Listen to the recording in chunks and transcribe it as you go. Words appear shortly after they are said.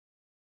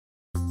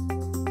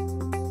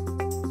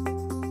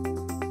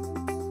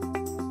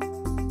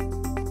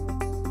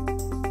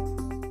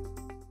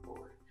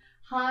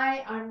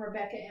Hi, I'm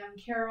Rebecca M.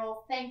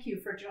 Carroll. Thank you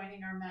for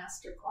joining our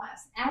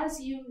masterclass.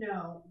 As you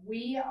know,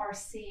 we are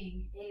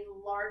seeing a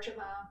large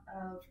amount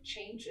of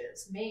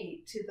changes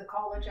made to the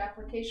college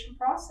application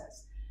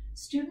process.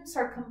 Students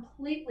are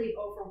completely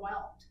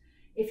overwhelmed.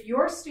 If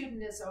your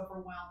student is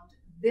overwhelmed,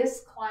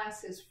 this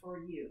class is for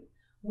you.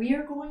 We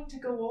are going to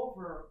go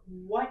over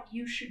what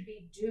you should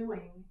be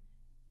doing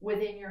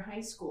within your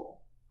high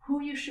school,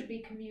 who you should be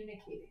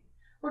communicating.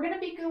 We're going to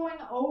be going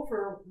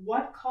over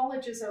what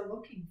colleges are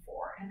looking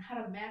for and how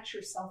to match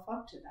yourself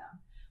up to them.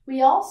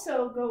 We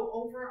also go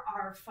over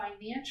our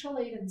financial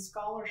aid and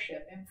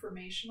scholarship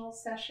informational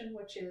session,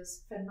 which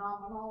is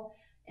phenomenal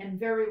and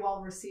very well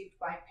received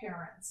by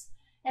parents.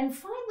 And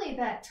finally,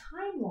 that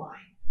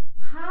timeline.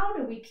 How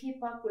do we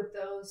keep up with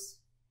those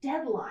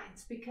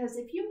deadlines? Because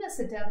if you miss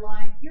a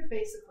deadline, you're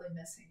basically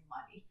missing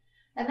money.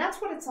 And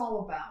that's what it's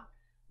all about.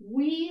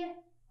 We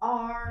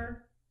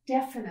are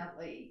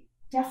definitely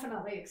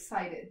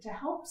excited to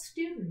help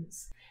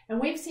students. And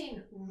we've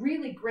seen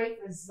really great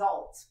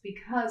results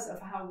because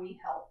of how we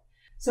help.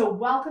 So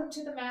welcome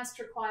to the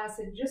masterclass,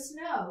 and just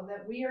know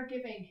that we are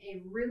giving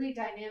a really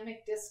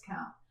dynamic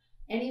discount.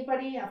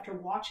 Anybody after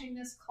watching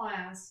this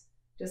class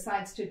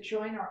decides to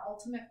join our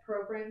ultimate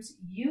programs,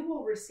 you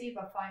will receive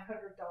a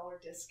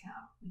 $500 discount.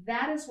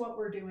 That is what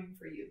we're doing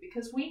for you,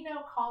 because we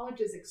know college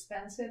is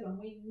expensive and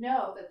we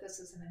know that this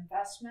is an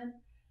investment,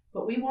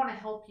 but we want to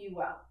help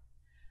you out.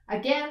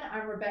 Again,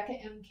 I'm Rebecca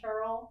M.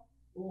 Carroll.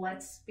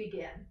 Let's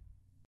begin.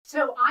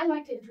 So I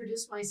like to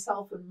introduce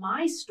myself and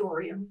my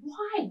story and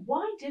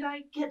why did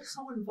I get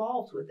so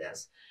involved with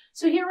this?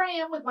 So here I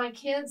am with my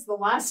kids. The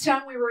last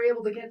time we were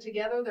able to get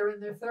together, they're in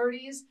their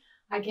 30s.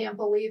 I can't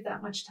believe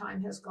that much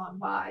time has gone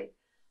by.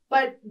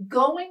 But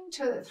going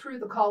through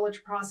the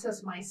college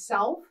process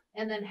myself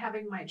and then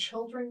having my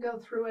children go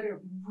through it, it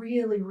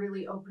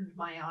really opened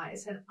my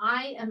eyes. And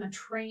I am a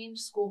trained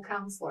school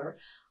counselor.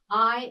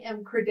 I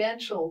am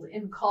credentialed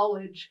in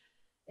college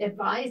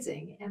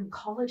advising and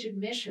college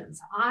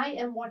admissions. I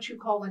am what you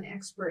call an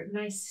expert, and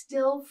I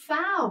still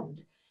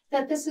found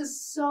that this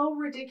is so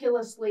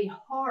ridiculously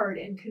hard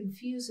and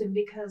confusing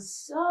because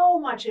so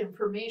much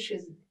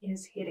information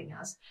is hitting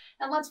us.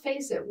 And let's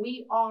face it,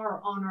 we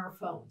are on our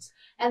phones,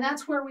 and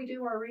that's where we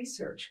do our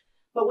research.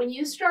 But when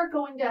you start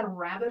going down a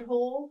rabbit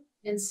hole,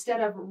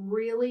 instead of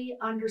really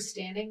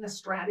understanding the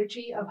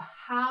strategy of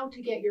how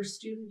to get your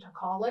student to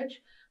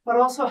college, but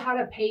also how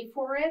to pay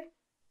for it,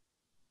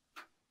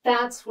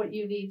 that's what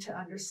you need to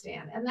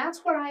understand. And that's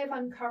what I have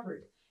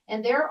uncovered.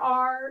 And there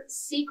are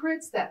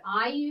secrets that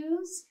I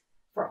use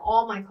for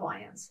all my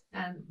clients.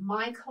 And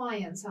my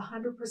clients,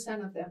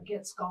 100% of them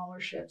get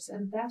scholarships.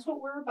 And that's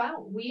what we're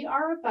about. We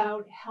are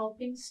about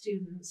helping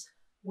students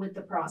with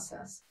the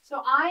process.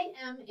 So I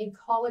am a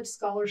college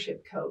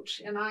scholarship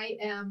coach, and I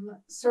am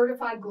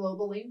certified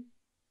globally.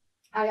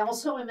 I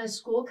also am a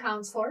school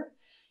counselor,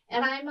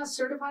 and I'm a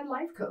certified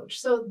life coach.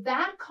 So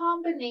that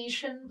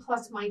combination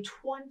plus my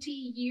 20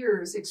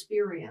 years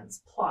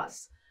experience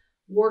plus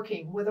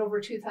working with over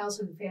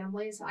 2,000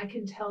 families, I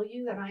can tell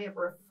you that I have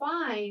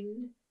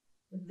refined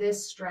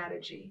this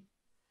strategy.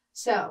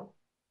 So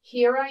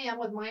here I am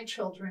with my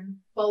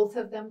children, both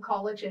of them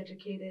college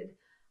educated.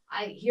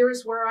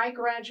 Here's where I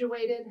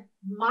graduated.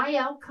 My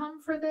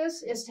outcome for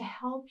this is to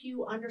help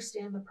you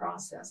understand the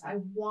process. I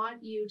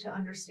want you to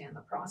understand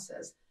the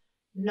process.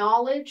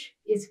 Knowledge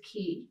is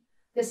key.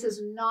 This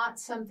is not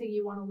something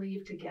you want to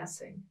leave to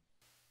guessing.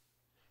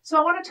 So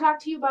I want to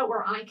talk to you about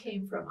where I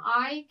came from.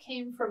 I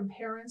came from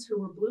parents who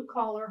were blue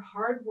collar,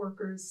 hard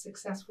workers,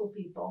 successful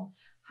people.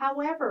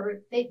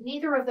 However,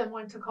 neither of them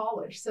went to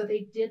college, so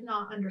they did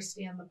not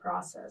understand the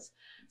process.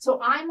 So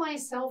I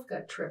myself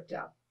got tripped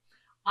up.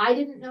 I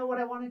didn't know what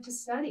I wanted to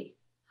study.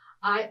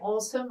 My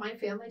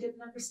family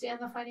didn't understand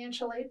the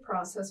financial aid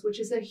process, which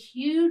is a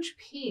huge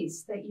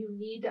piece that you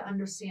need to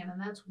understand.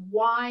 And that's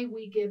why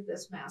we give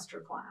this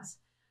masterclass.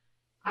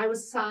 I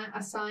was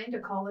assigned a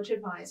college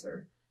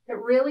advisor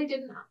that really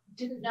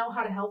didn't know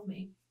how to help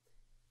me.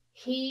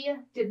 He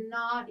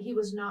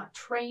was not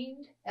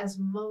trained, as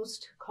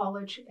most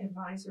college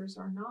advisors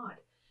are not.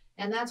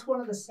 And that's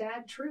one of the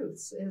sad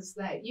truths, is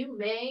that you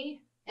may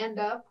end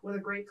up with a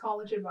great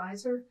college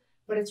advisor,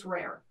 but it's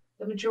rare.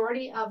 The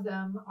majority of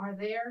them are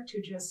there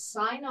to just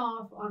sign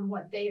off on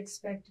what they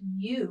expect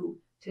you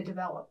to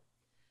develop.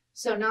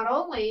 So not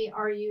only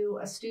are you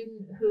a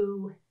student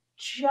who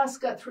just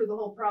got through the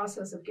whole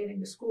process of getting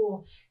to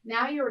school,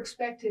 now you're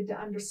expected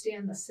to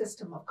understand the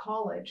system of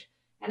college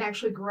and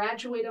actually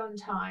graduate on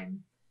time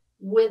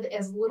with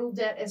as little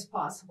debt as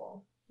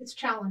possible. It's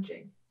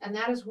challenging, and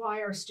that is why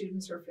our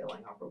students are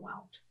feeling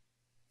overwhelmed.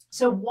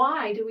 So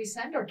why do we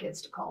send our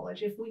kids to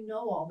college if we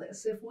know all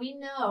this? If we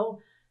know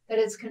that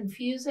it's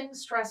confusing,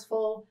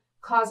 stressful,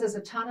 causes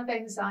a ton of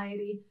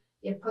anxiety,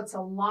 it puts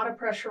a lot of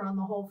pressure on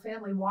the whole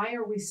family, why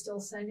are we still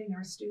sending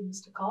our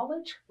students to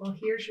college? Well,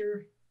 here's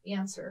your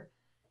answer.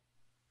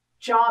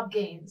 Job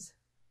gains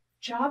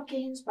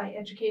by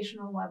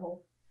educational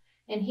level.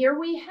 And here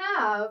we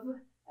have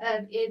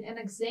an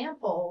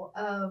example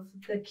of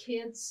the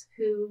kids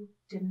who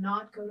did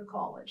not go to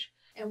college.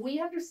 And we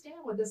understand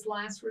with this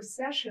last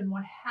recession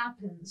what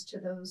happens to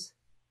those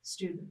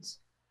students.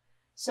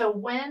 So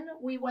when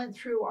we went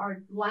through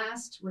our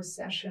last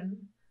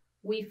recession,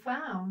 we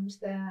found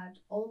that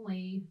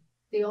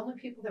the only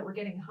people that were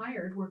getting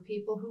hired were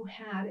people who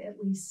had at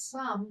least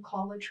some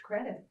college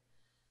credit.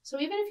 So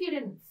even if you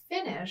didn't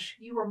finish,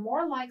 you were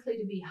more likely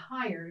to be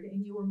hired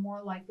and you were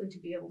more likely to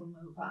be able to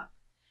move up.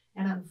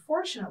 And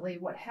unfortunately,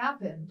 what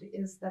happened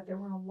is that there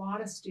were a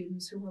lot of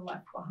students who were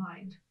left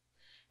behind.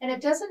 And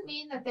it doesn't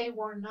mean that they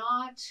were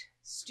not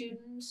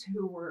students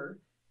who were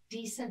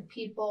decent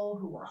people,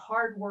 who were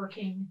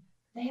hardworking.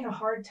 They had a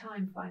hard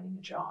time finding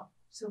a job.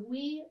 So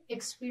we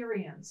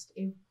experienced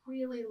a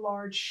really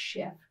large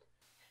shift.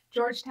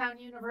 Georgetown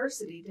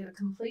University did a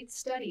complete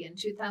study in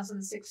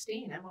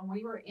 2016. And when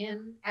we were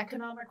in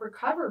economic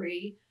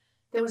recovery,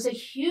 there was a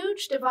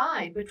huge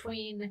divide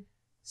between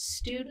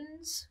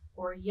students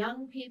or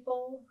young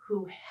people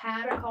who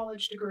had a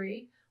college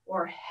degree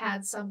or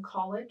had some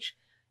college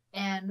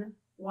and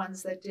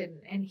ones that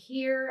didn't. And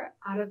here,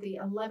 out of the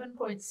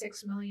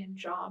 11.6 million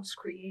jobs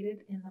created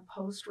in the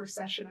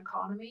post-recession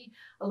economy,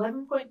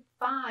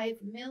 11.5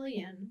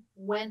 million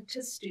went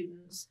to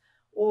students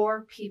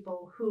or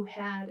people who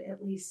had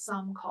at least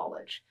some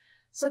college.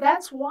 So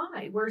that's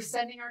why we're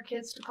sending our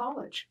kids to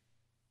college.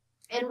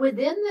 And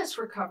within this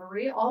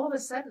recovery, all of a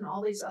sudden,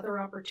 all these other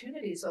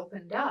opportunities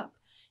opened up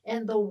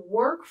and the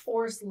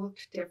workforce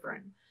looked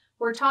different.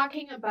 We're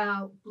talking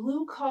about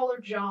blue-collar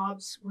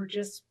jobs were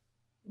just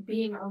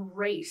being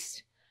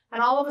erased.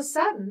 And all of a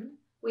sudden,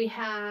 we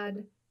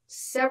had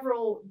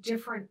several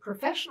different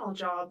professional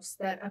jobs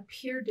that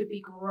appeared to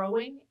be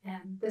growing,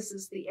 and this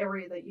is the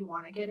area that you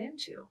want to get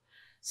into.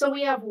 So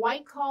we have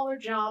white-collar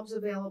jobs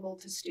available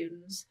to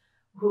students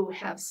who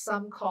have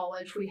some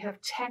college. We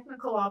have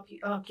technical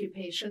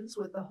occupations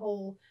with the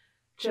whole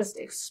just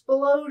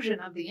explosion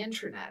of the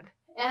internet.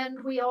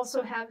 And we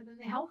also have it in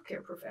the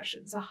healthcare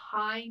professions, a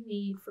high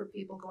need for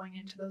people going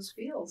into those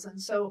fields. And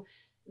so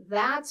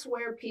that's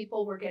where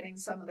people were getting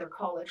some of their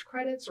college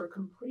credits or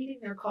completing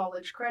their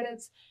college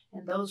credits,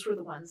 and those were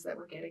the ones that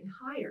were getting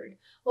hired.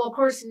 Well, of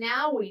course,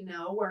 now we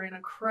know we're in a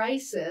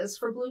crisis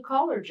for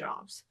blue-collar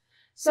jobs.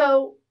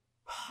 So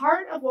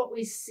part of what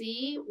we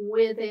see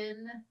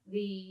within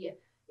the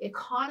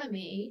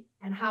economy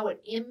and how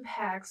it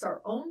impacts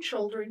our own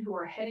children who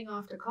are heading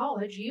off to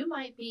college, you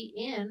might be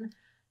in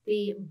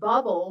the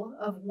bubble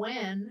of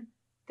when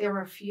there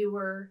are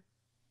fewer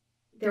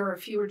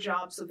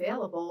jobs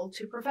available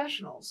to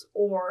professionals,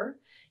 or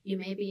you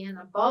may be in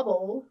a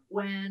bubble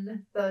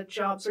when the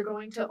jobs are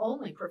going to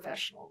only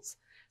professionals.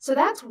 So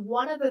that's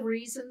one of the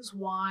reasons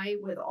why,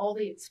 with all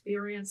the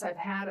experience I've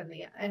had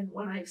and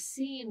when I've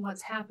seen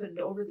what's happened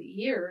over the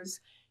years,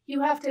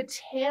 you have to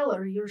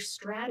tailor your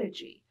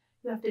strategy.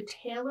 You have to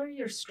tailor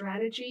your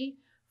strategy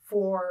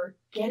for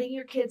getting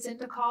your kids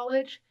into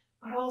college,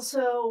 but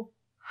also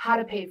how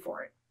to pay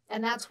for it.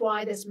 And that's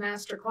why this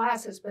master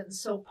class has been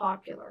so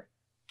popular.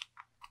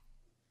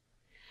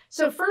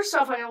 So first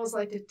off, I always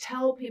like to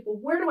tell people,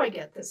 where do I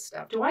get this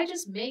stuff? Do I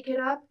just make it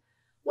up?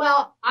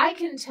 Well, I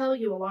can tell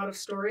you a lot of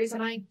stories,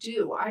 and I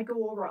do. I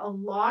go over a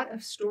lot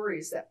of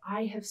stories that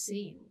I have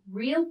seen.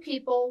 Real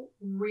people,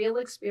 real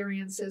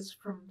experiences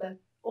from the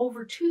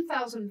over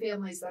 2,000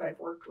 families that I've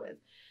worked with.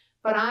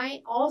 But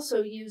I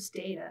also use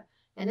data,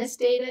 and this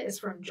data is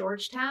from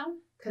Georgetown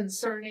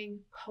concerning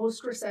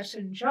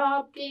post-recession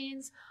job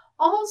gains,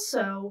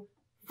 also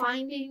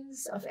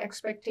findings of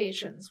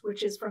expectations,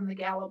 which is from the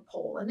Gallup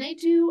poll. And they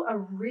do a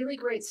really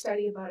great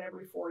study about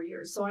every 4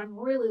 years. So I'm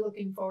really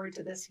looking forward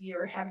to this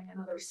year having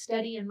another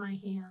study in my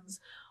hands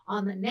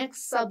on the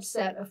next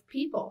subset of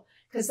people,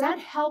 because that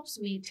helps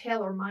me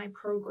tailor my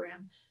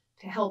program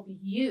to help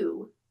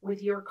you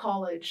with your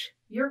college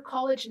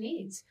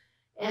needs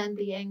and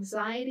the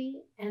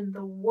anxiety and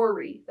the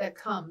worry that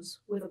comes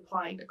with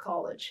applying to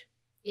college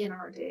in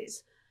our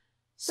days.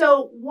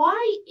 So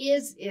why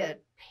is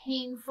it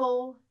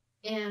painful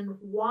and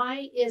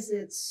why is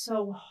it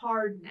so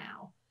hard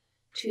now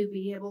to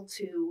be able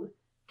to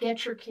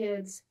get your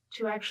kids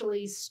to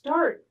actually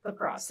start the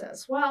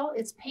process? Well,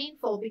 it's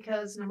painful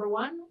because, number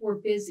one, we're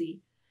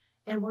busy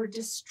and we're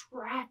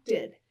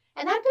distracted.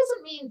 And that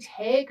doesn't mean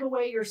take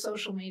away your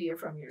social media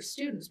from your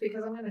students,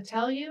 because I'm going to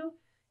tell you,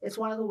 it's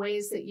one of the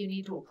ways that you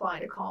need to apply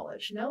to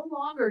college. No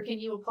longer can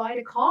you apply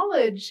to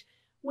college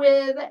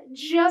with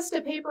just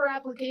a paper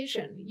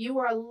application. You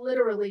are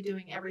literally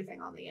doing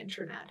everything on the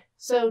internet.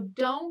 So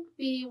don't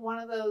be one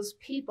of those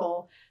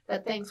people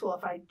that thinks, well,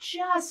 if I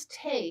just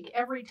take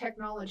every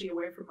technology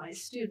away from my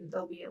student,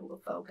 they'll be able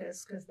to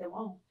focus, because they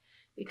won't.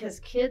 Because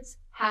kids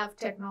have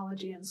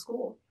technology in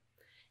school.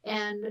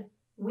 And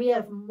we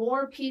have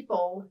more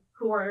people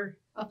who are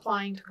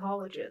applying to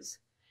colleges.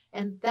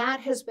 And that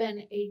has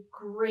been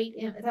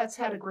that's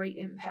had a great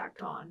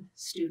impact on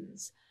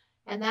students.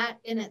 And that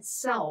in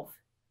itself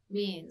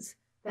means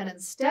that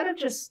instead of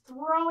just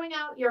throwing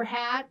out your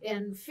hat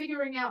and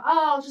figuring out,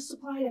 oh, I'll just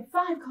apply to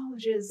 5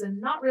 colleges and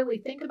not really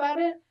think about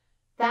it,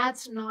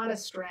 that's not a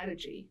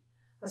strategy.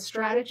 A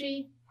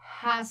strategy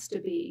has to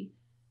be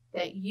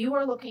that you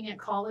are looking at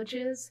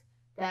colleges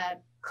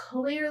that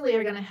clearly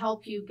are going to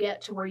help you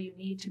get to where you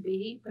need to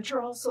be, but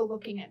you're also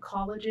looking at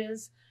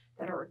colleges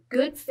that are a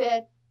good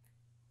fit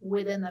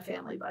within the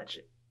family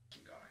budget.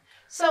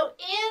 So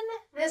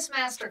in this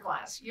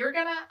masterclass, you're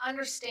going to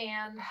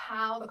understand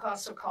how the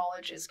cost of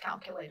college is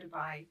calculated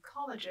by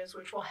colleges,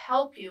 which will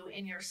help you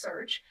in your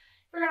search.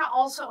 You're going to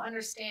also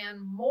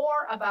understand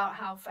more about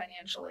how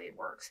financial aid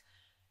works.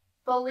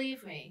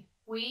 Believe me,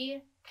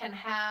 we can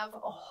have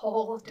a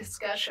whole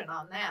discussion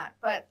on that,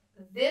 but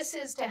this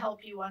is to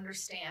help you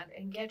understand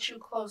and get you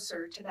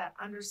closer to that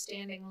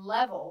understanding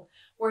level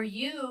where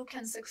you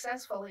can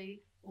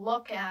successfully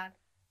look at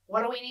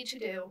what do we need to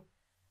do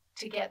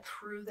to get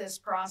through this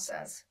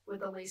process with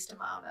the least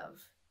amount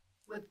of,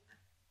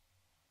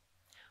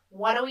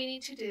 what do we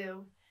need to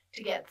do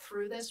to get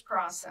through this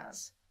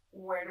process?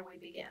 Where do we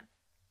begin?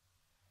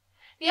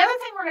 The other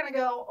thing we're going to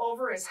go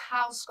over is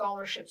how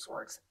scholarships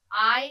works.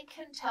 I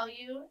can tell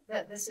you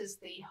that this is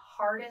the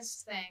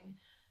hardest thing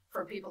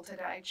for people to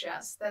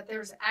digest, that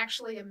there's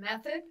actually a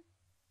method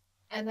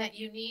and that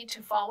you need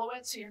to follow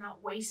it so you're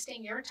not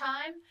wasting your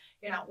time,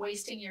 you're not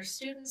wasting your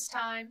students'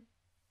 time,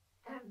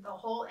 and the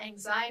whole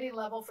anxiety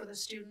level for the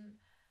student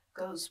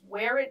goes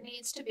where it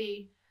needs to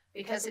be,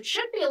 because it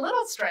should be a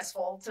little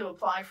stressful to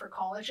apply for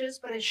colleges,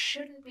 but it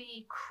shouldn't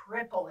be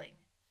crippling.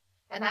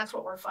 And that's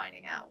what we're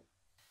finding out.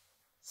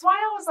 So I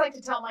always like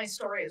to tell my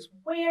story is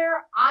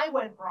where I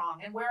went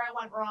wrong and where I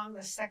went wrong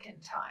the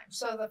second time.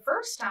 So the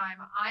first time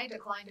I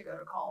declined to go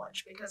to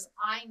college because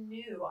I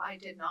knew I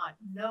did not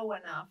know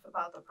enough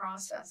about the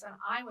process and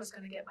I was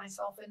going to get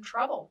myself in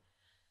trouble.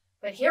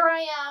 But here I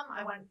am,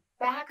 I went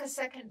back a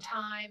second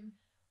time,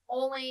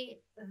 only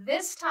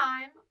this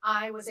time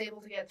I was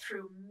able to get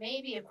through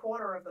maybe a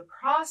quarter of the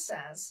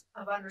process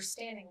of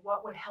understanding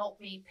what would help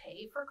me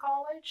pay for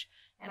college,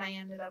 and I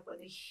ended up with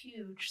a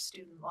huge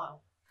student loan.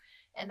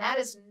 And that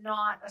is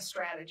not a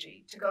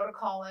strategy to go to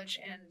college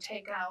and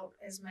take out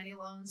as many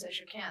loans as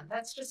you can.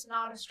 That's just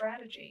not a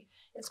strategy.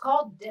 It's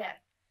called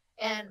debt.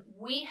 And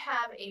we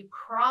have a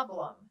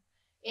problem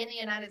in the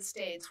United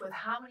States with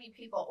how many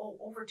people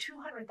owe over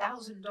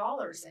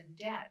 $200,000 in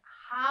debt.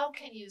 How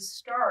can you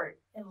start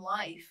in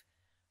life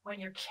when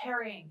you're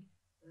carrying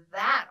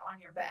that on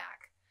your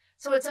back?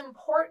 So it's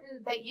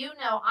important that you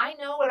know, I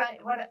know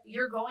what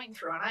you're going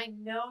through, and I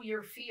know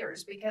your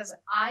fears because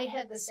I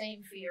had the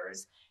same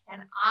fears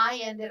and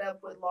I ended up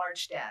with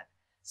large debt.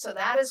 So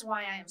that is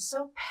why I am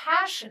so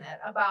passionate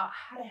about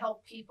how to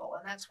help people.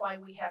 And that's why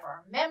we have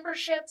our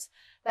memberships.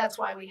 That's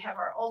why we have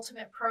our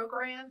ultimate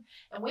program.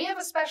 And we have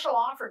a special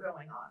offer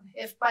going on.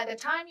 If by the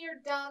time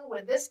you're done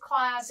with this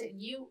class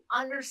and you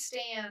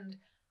understand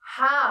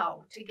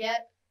how to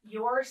get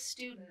your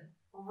student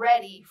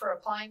ready for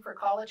applying for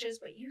colleges,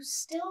 but you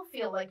still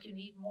feel like you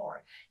need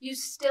more, you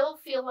still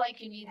feel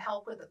like you need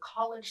help with the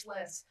college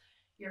list,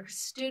 your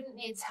student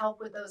needs help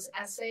with those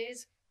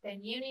essays, then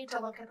you need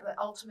to look at the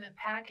ultimate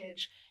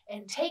package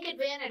and take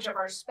advantage of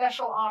our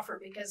special offer,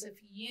 because if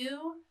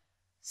you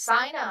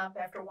sign up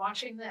after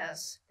watching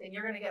this, then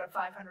you're going to get a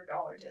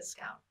 $500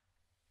 discount.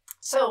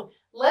 So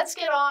let's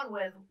get on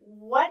with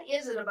what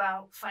is it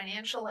about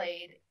financial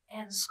aid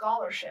and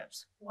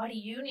scholarships? What do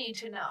you need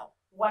to know?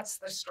 What's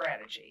the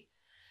strategy?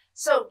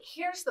 So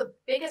here's the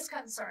biggest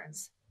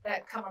concerns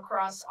that come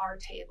across our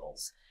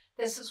tables.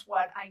 This is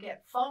what I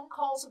get phone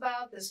calls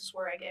about. This is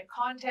where I get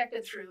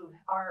contacted through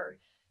our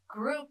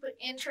group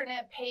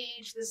internet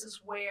page. This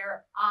is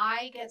where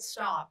I get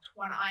stopped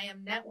when I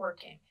am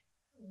networking,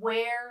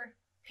 where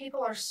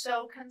people are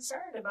so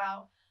concerned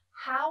about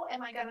how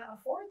am I going to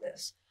afford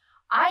this?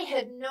 I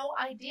had no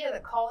idea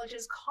that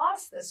colleges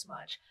cost this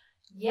much.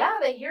 Yeah,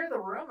 they hear the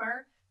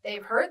rumor.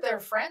 They've heard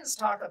their friends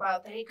talk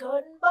about they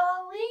couldn't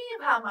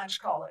believe how much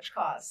college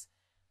costs.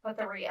 But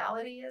the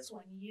reality is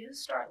when you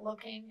start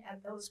looking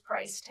at those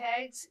price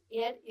tags,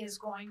 it is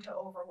going to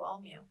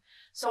overwhelm you.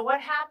 So what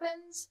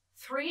happens?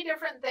 3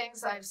 different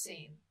things I've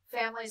seen.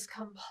 Families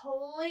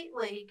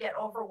completely get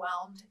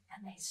overwhelmed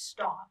and they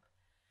stop.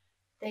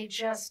 They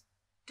just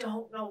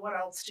don't know what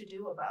else to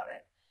do about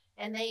it.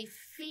 And they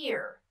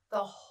fear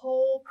the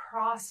whole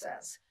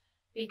process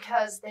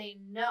because they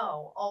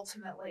know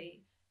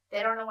ultimately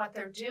they don't know what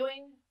they're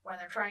doing when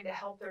they're trying to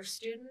help their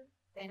student.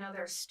 They know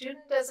their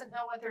student doesn't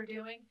know what they're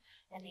doing.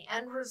 And the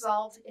end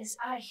result is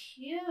a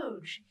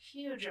huge,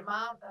 huge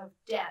amount of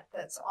debt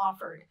that's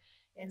offered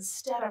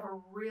instead of a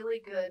really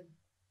good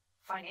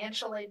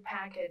financial aid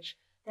package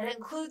that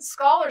includes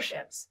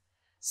scholarships.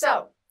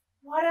 So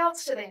what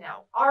else do they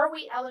know? Are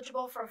we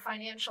eligible for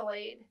financial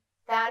aid?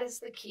 That is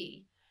the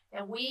key.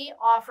 And we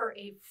offer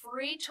a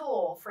free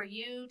tool for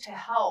you to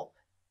help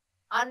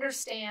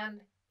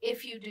understand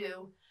if you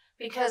do,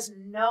 because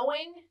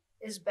knowing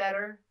is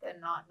better than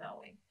not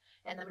knowing.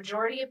 And the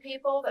majority of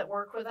people that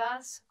work with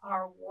us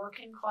are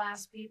working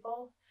class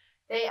people.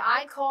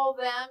 I call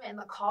them in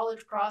the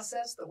college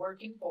process the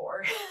working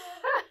poor.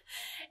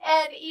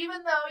 And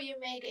even though you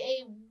make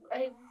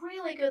a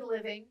really good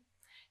living,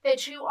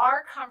 that you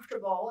are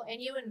comfortable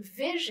and you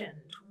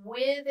envisioned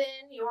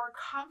within your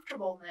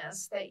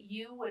comfortableness that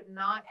you would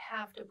not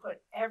have to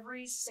put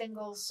every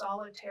single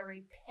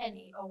solitary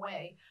penny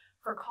away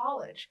for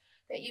college,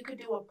 that you could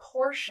do a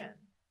portion,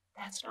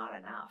 that's not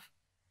enough.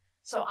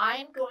 So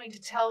I'm going to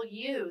tell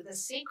you the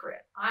secret.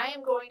 I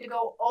am going to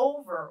go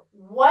over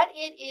what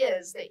it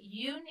is that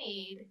you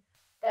need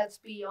that's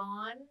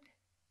beyond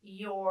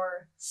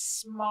your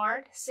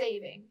smart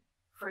saving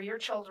for your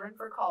children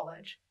for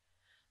college,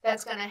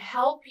 that's going to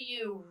help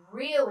you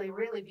really,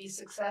 really be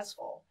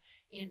successful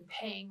in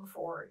paying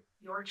for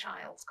your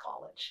child's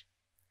college.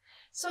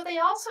 So they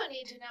also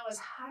need to know is,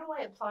 how do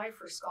I apply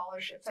for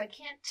scholarships? I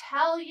can't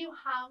tell you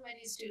how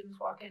many students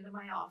walk into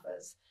my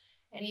office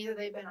and either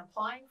they've been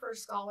applying for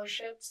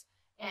scholarships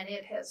and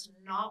it has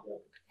not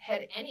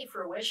had any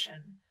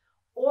fruition,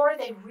 or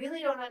they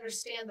really don't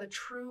understand the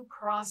true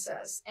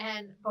process.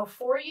 And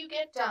before you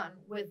get done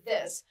with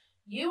this,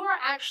 you are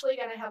actually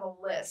going to have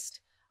a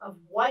list of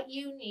what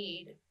you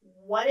need.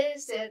 What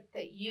is it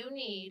that you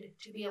need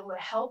to be able to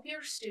help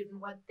your student,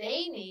 what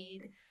they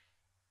need,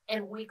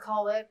 and we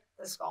call it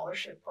the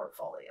scholarship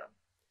portfolio.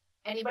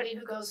 Anybody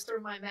who goes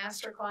through my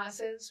master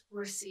classes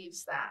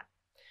receives that.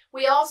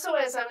 We also,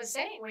 as I was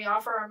saying, we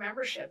offer our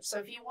membership. So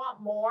if you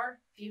want more,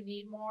 if you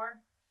need more,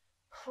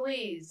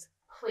 please,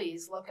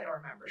 please look at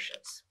our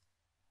memberships.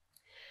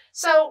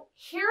 So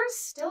here's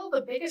still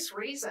the biggest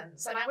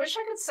reasons, and I wish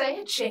I could say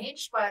it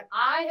changed, but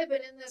I have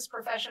been in this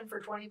profession for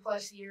 20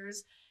 plus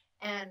years,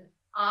 and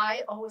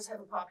I always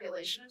have a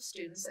population of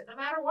students that no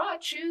matter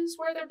what, choose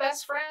where their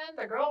best friend,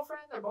 their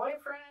girlfriend, their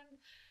boyfriend,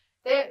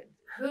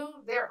 who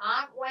their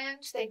aunt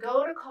went. They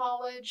go to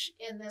college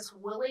in this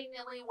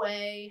willy-nilly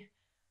way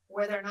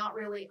where they're not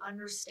really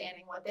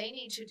understanding what they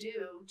need to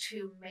do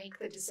to make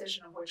the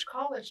decision of which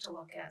college to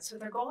look at. So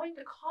they're going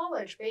to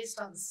college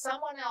based on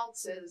someone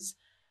else's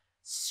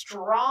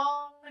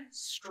strong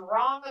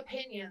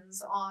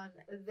opinions on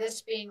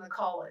this being the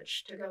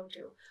college to go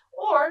to.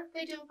 Or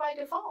they do it by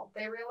default.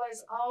 They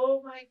realize,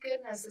 oh my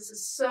goodness, this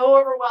is so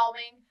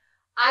overwhelming.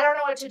 I don't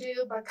know what to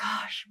do, but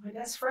gosh, my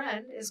best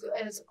friend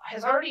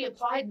has already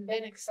applied and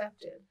been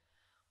accepted.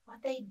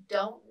 What they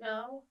don't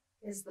know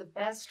is the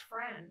best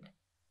friend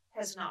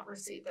has not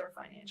received their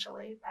financial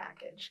aid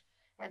package.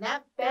 And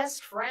that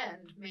best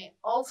friend may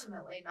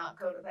ultimately not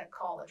go to that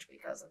college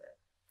because of it.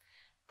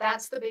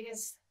 That's the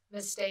biggest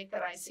mistake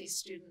that I see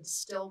students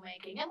still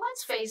making. And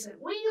let's face it,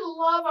 we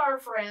love our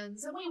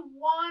friends and we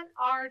want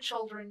our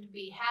children to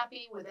be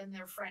happy within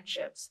their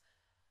friendships.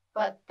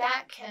 But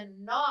that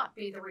cannot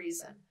be the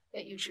reason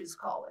that you choose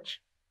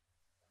college.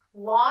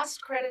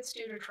 Lost credits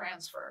due to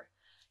transfer.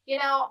 You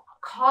know,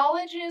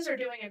 colleges are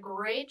doing a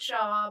great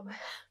job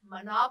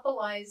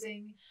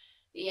monopolizing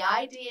the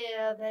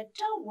idea that,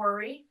 don't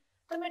worry,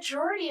 the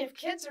majority of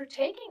kids are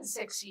taking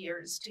 6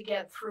 years to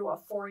get through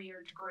a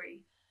 4-year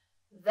degree.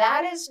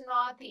 That is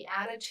not the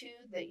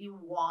attitude that you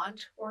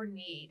want or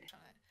need.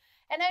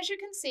 And as you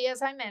can see,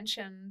 as I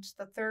mentioned,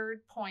 the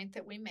third point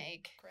that we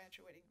make,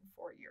 graduating in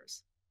 4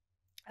 years.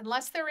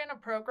 Unless they're in a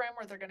program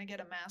where they're going to get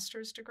a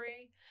master's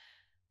degree,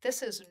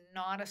 this is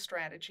not a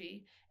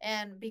strategy.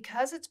 And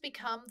because it's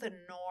become the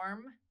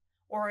norm,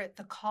 or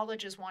the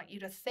colleges want you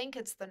to think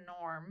it's the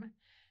norm,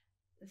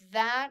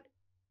 that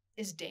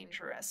is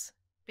dangerous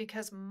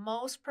because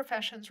most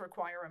professions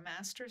require a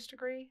master's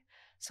degree.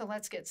 So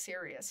let's get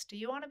serious. Do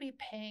you want to be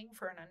paying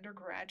for an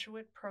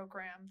undergraduate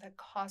program that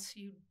costs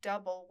you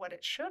double what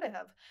it should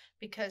have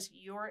because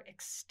you're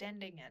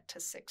extending it to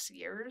 6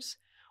 years?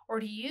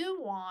 Or do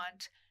you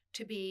want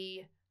to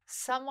be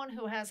someone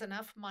who has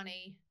enough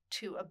money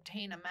to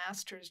obtain a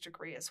master's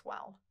degree as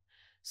well?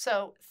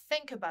 So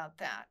think about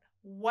that.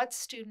 What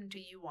student do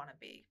you want to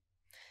be?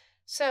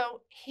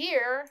 So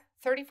here,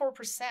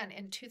 34%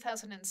 in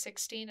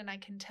 2016, and I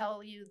can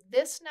tell you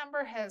this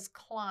number has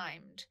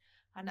climbed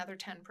another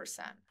 10%.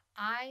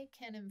 I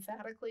can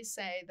emphatically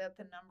say that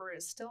the number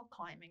is still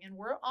climbing, and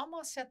we're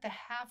almost at the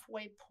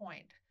halfway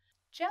point.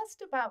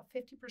 Just about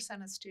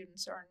 50% of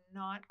students are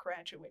not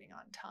graduating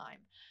on time.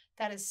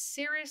 That is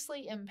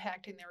seriously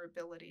impacting their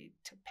ability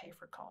to pay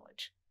for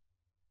college.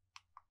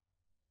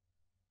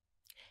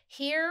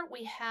 Here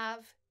we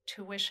have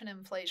tuition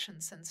inflation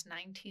since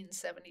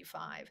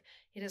 1975.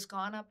 It has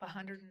gone up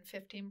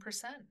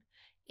 115%.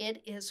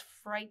 It is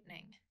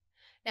frightening.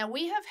 Now,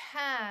 we have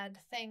had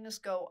things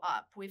go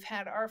up. We've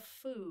had our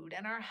food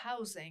and our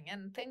housing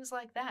and things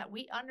like that.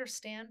 We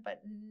understand,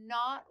 but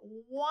not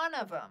one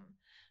of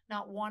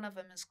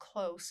them is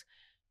close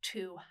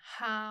to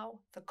how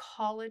the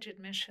college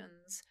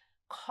admissions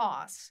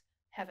costs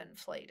have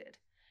inflated.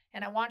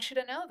 And I want you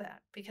to know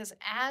that, because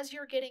as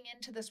you're getting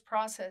into this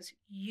process,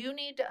 you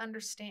need to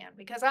understand,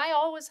 because I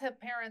always have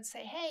parents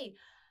say, hey,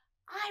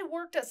 I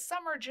worked a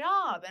summer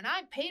job and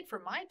I paid for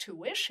my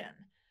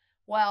tuition.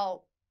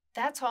 Well,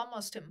 that's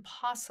almost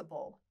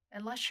impossible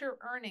unless you're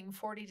earning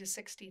 $40,000 to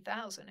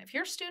 $60,000. If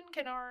your student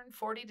can earn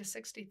 $40,000 to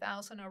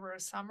 $60,000 over a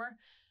summer,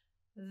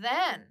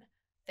 then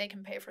they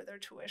can pay for their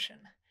tuition.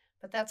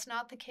 But that's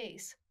not the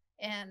case.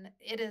 And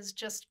it is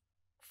just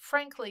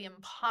frankly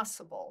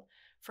impossible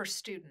for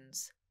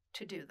students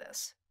to do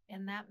this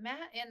in that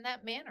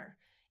manner,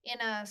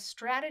 in a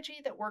strategy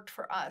that worked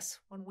for us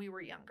when we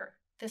were younger.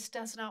 This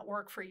does not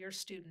work for your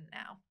student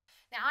now.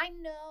 Now, I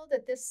know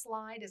that this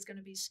slide is going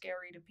to be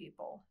scary to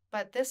people,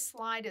 but this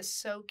slide is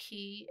so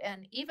key.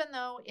 And even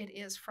though it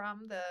is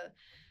from the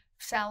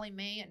Sally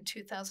Mae in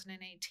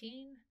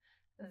 2018,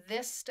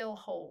 this still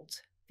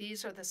holds.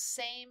 These are the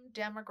same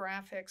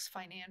demographics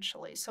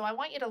financially. So I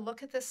want you to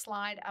look at this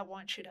slide. I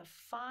want you to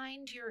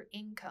find your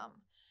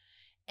income.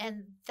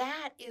 And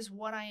that is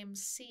what I am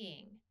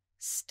seeing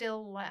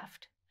still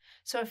left.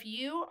 So if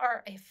you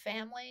are a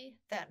family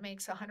that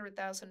makes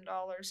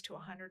 $100,000 to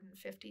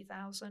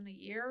 $150,000 a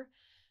year,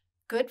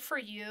 good for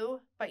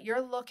you, but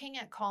you're looking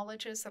at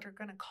colleges that are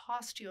going to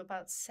cost you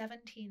about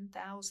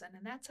 $17,000,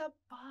 and that's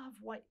above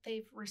what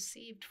they've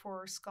received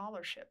for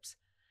scholarships.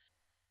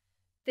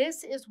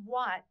 This is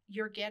what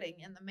you're getting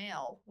in the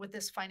mail with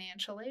this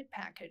financial aid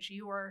package.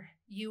 You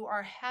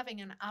are having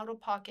an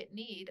out-of-pocket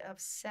need of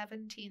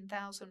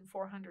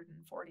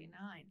 $17,449.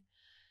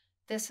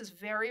 This is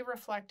very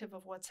reflective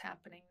of what's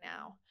happening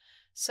now.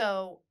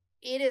 So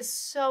it is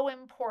so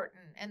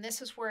important, and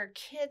this is where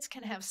kids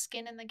can have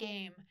skin in the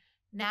game.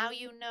 Now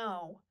you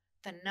know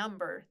the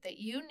number that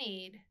you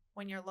need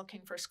when you're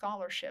looking for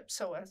scholarships.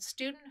 So a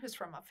student who's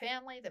from a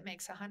family that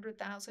makes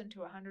 $100,000 to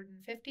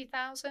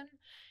 $150,000,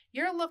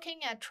 you're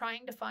looking at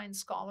trying to find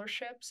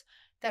scholarships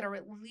that are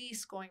at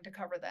least going to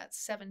cover that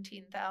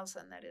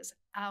 $17,000 that is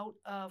out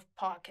of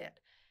pocket.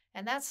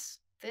 And that's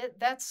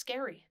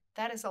scary.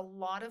 That is a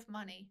lot of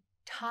money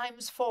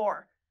times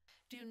 4.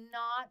 Do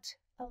not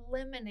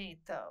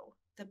eliminate, though,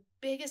 the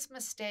biggest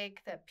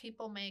mistake that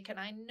people make. And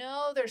I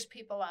know there's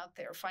people out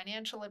there,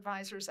 financial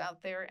advisors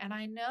out there, and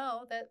I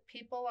know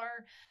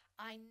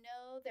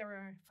there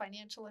are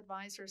financial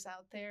advisors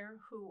out there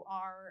who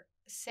are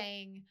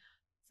saying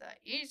the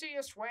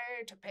easiest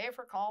way to pay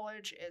for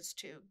college is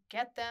to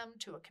get them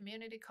to a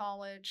community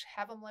college,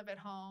 have them live at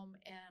home,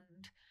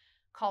 and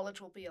college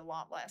will be a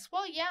lot less.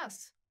 Well,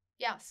 yes,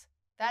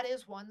 that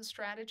is one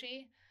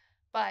strategy.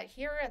 But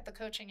here at the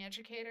Coaching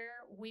Educator,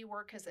 we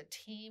work as a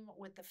team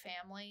with the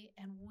family,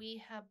 and we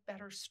have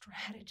better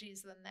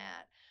strategies than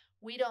that.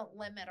 We don't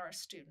limit our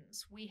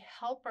students. We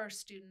help our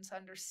students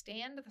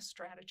understand the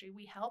strategy.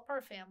 We help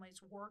our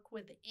families work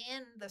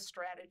within the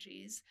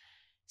strategies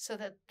so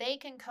that they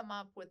can come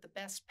up with the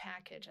best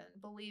package.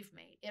 And believe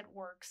me, it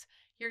works.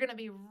 You're going to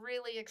be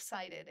really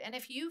excited. And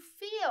if you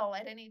feel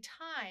at any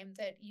time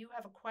that you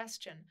have a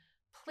question,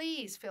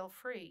 please feel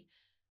free.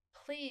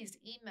 Please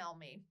email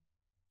me.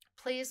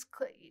 Please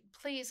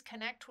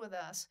connect with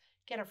us.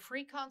 Get a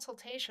free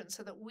consultation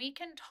so that we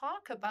can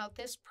talk about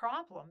this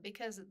problem,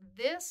 because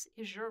this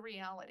is your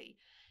reality.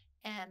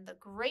 And the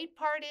great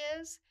part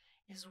is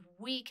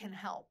we can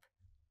help.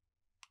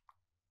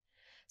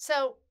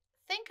 So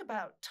think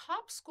about,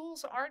 top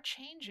schools are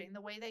changing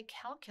the way they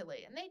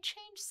calculate, and they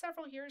changed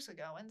several years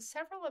ago. And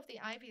several of the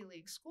Ivy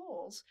League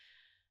schools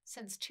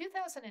since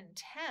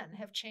 2010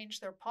 have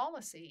changed their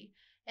policy,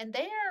 and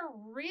they are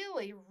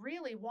really,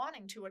 really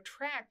wanting to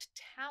attract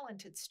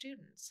talented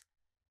students.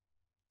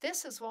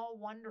 This is all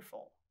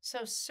wonderful.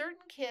 So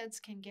certain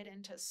kids can get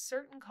into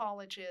certain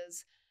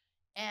colleges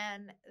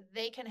and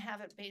they can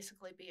have it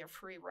basically be a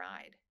free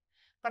ride.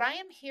 But I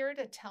am here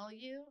to tell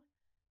you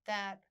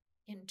that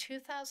in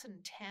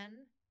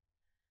 2010,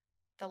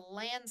 the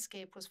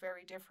landscape was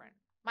very different.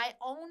 My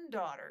own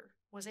daughter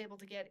was able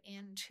to get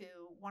into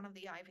one of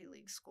the Ivy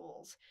League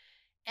schools.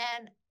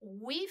 And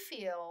we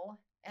feel,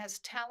 as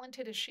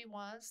talented as she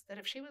was, that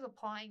if she was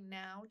applying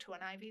now to an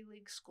Ivy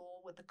League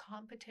school with the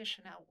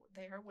competition out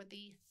there, with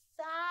the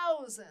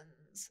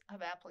thousands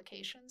of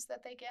applications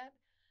that they get,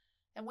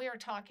 and we are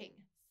talking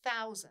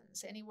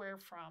thousands, anywhere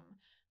from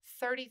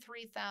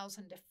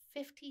 33,000 to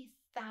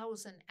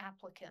 50,000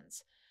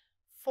 applicants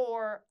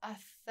for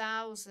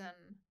 1,000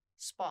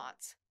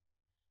 spots,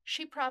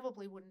 she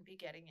probably wouldn't be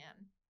getting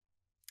in.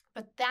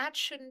 But that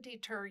shouldn't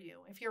deter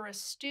you. If you're a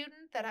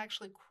student that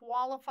actually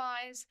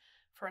qualifies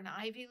for an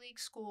Ivy League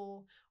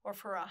school, or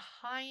for a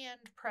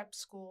high-end prep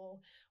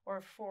school,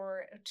 or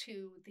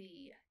to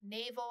the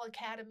Naval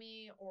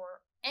Academy,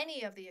 or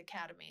any of the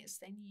academies,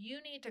 then you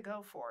need to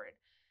go for it.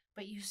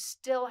 But you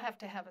still have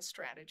to have a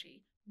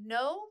strategy.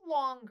 No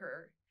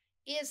longer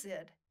is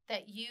it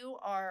that you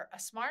are a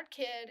smart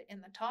kid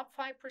in the top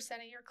 5%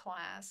 of your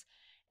class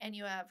and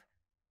you have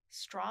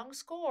strong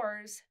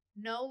scores.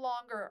 No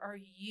longer are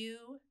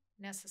you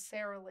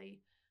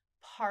necessarily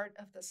part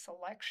of the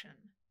selection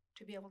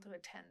to be able to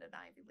attend an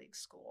Ivy League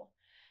school.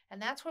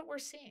 And that's what we're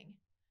seeing.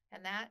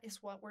 And that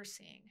is what we're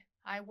seeing.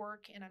 I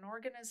work in an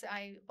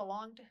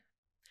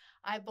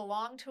I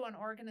belong to an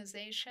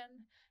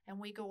organization, and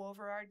we go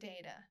over our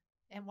data.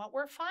 And what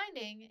we're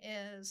finding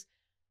is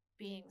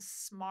being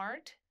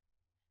smart,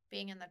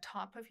 being in the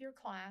top of your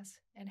class,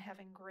 and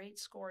having great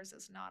scores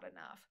is not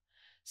enough.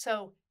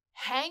 So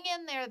hang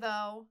in there,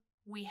 though.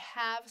 We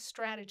have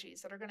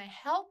strategies that are going to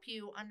help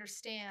you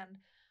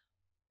understand,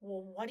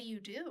 well, what do you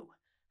do?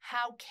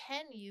 How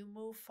can you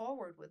move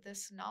forward with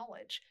this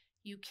knowledge?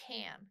 You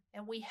can,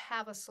 and we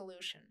have a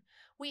solution.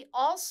 We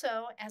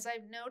also, as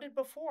I've noted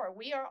before,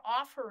 we are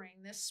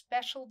offering this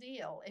special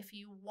deal. If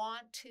you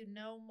want to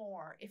know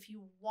more, if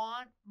you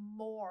want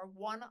more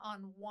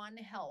one-on-one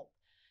help,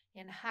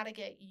 in how to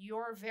get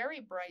your very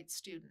bright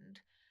student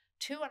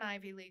to an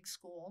Ivy League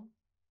school.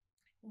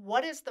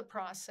 What is the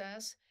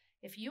process?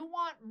 If you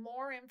want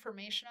more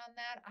information on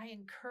that, I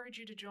encourage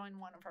you to join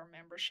one of our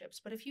memberships.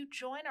 But if you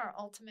join our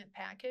ultimate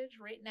package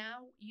right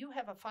now, you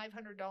have a $500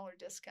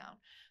 discount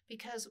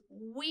because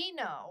we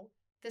know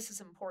this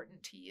is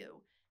important to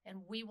you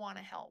and we want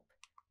to help.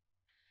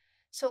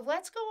 So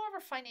let's go over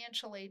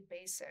financial aid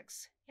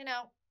basics.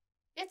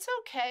 It's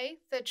okay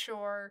that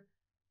your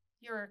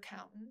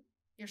accountant,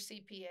 your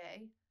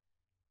CPA,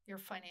 your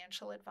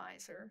financial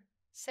advisor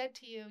said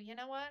to you, you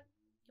know what?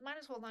 You might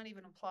as well not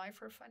even apply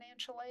for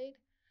financial aid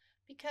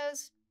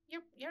because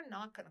you're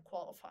not going to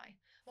qualify.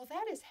 Well,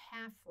 that is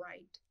half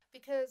right,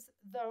 because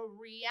the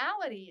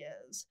reality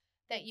is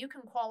that you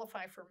can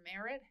qualify for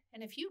merit,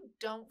 and if you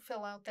don't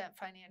fill out that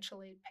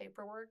financial aid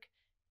paperwork,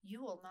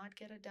 you will not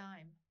get a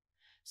dime.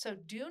 So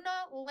do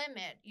not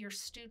limit your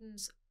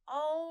student's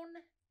own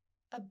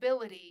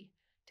ability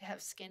to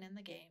have skin in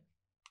the game.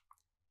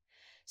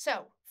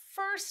 So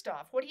first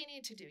off, what do you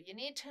need to do? You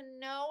need to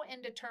know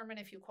and determine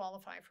if you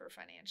qualify for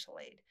financial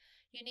aid.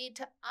 You need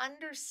to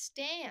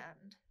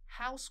understand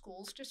how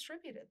schools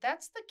distribute it.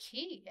 That's the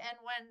key. And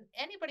when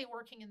anybody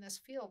working in this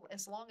field,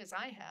 as long as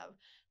I have,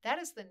 that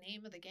is the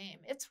name of the game.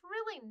 It's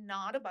really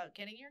not about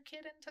getting your kid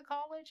into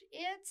college.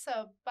 It's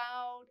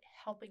about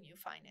helping you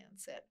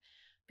finance it.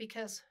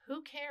 Because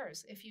who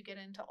cares if you get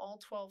into all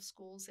 12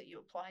 schools that you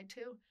applied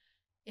to?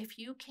 If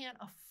you can't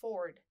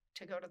afford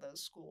to go to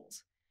those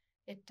schools,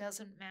 it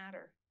doesn't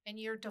matter. And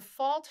your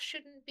default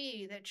shouldn't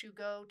be that you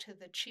go to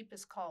the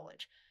cheapest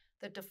college.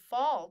 The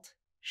default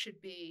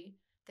should be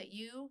that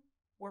you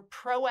were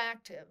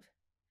proactive,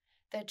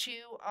 that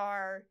you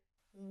are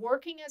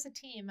working as a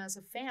team, as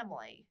a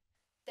family,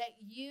 that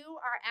you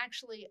are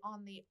actually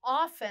on the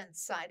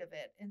offense side of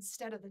it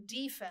instead of the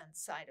defense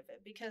side of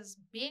it. Because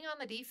being on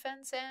the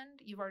defense end,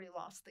 you've already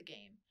lost the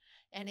game.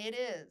 And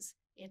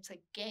it's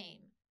a game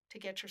to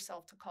get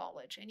yourself to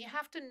college. And you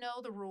have to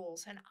know the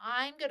rules. And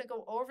I'm going to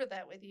go over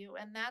that with you.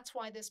 And that's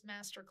why this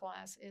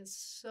masterclass is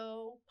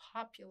so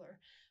popular,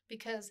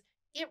 because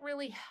it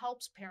really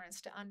helps parents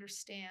to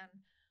understand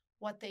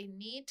what they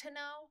need to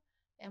know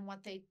and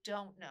what they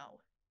don't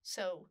know.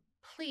 So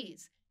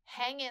please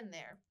hang in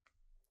there.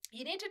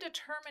 You need to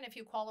determine if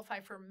you qualify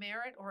for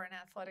merit or an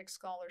athletic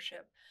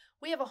scholarship.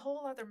 We have a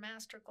whole other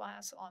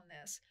masterclass on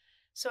this.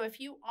 So if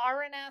you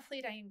are an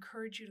athlete, I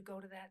encourage you to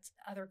go to that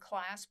other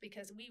class,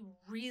 because we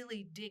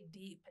really dig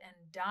deep and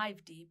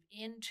dive deep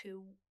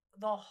into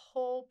the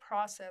whole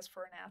process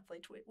for an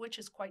athlete, which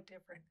is quite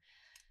different.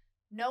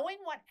 Knowing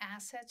what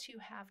assets you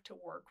have to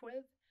work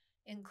with,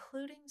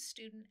 including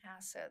student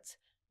assets.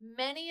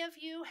 Many of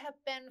you have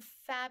been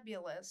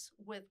fabulous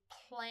with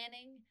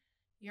planning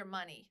your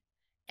money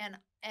and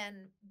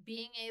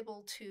being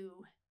able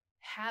to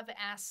have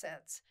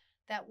assets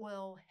that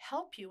will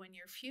help you in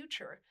your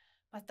future.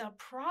 But the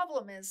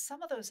problem is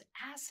some of those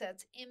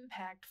assets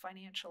impact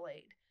financial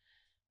aid.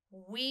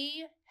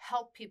 We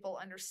help people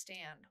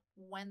understand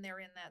when they're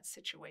in that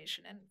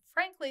situation. And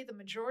frankly, the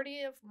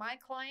majority of my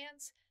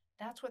clients,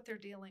 that's what they're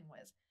dealing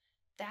with.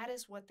 That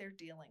is what they're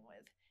dealing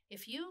with.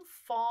 If you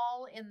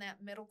fall in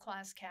that middle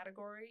class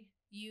category,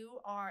 you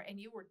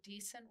were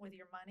decent with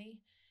your money,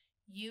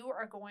 you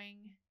are going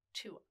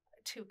to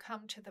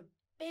come to the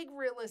big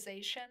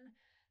realization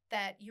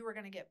that you are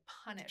going to get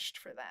punished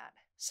for that.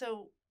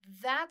 So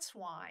that's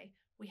why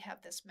we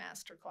have this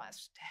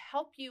masterclass, to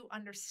help you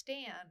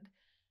understand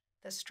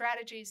the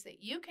strategies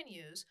that you can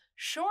use,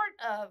 short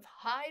of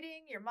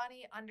hiding your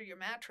money under your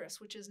mattress,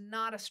 which is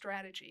not a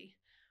strategy.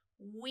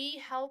 We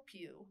help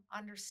you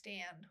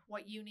understand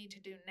what you need to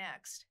do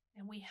next,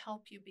 and we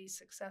help you be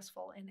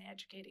successful in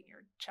educating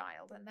your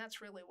child. And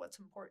that's really what's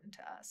important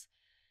to us.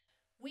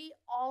 We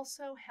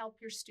also help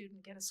your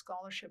student get a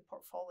scholarship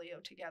portfolio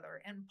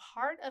together. And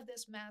part of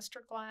this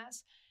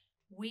masterclass,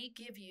 we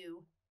give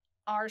you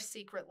our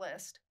secret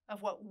list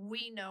of what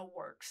we know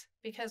works,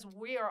 because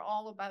we are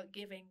all about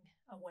giving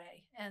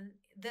away. And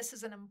this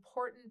is an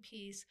important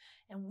piece,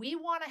 and we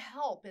want to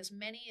help as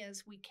many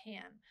as we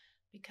can,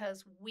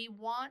 because we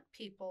want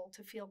people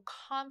to feel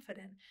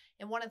confident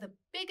in one of the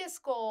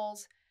biggest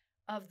goals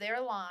of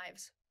their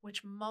lives,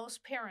 which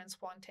most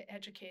parents want to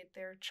educate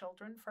their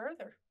children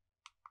further.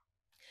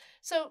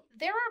 So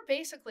there are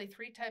basically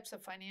 3 types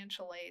of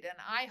financial aid, and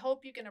I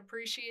hope you can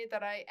appreciate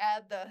that I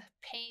add the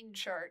pain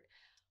chart.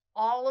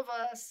 All of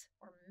us,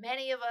 or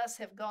many of us,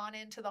 have gone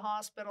into the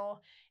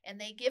hospital and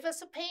they give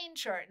us a pain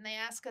chart and they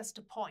ask us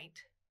to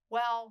point.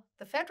 Well,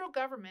 the federal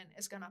government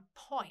is going to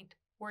point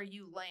where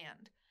you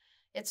land.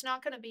 It's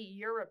not going to be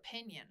your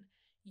opinion.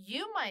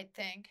 You might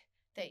think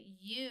that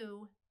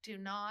you do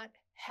not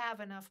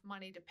have enough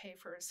money to pay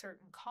for a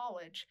certain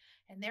college,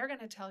 and they're going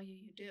to tell you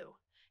you do.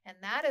 And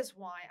that is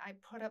why I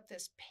put up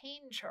this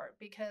pain chart,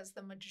 because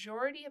the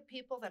majority of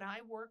people that I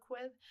work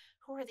with,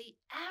 who are the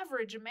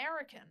average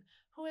American,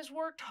 who has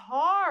worked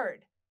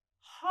hard,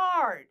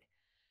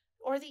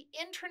 or the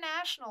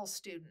international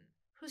student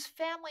whose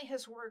family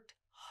has worked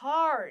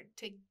hard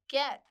to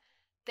get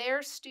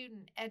their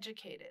student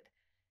educated,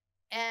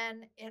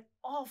 and it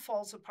all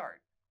falls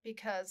apart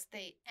because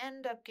they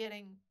end up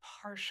getting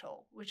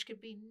partial, which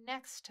could be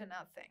next to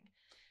nothing.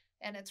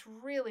 And it's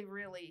really,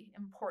 really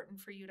important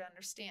for you to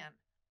understand,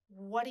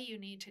 what do you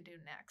need to do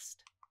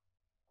next?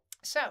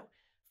 So,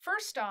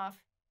 first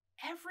off,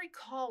 every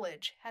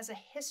college has a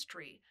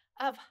history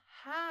of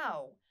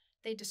how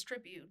they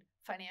distribute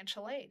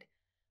financial aid.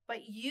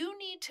 But you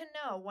need to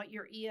know what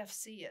your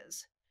EFC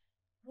is.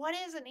 What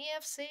is an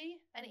EFC?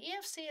 An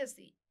EFC is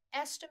the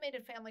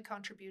estimated family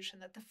contribution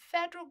that the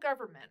federal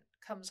government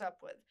comes up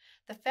with.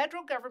 The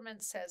federal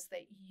government says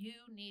that you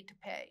need to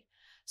pay.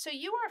 So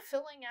you are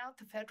filling out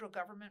the federal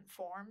government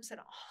forms, and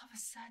all of a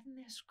sudden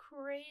this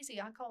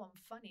crazy, I call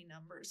them funny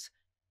numbers,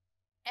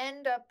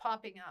 end up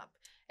popping up.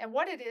 And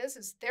what it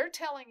is they're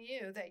telling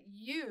you that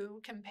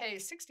you can pay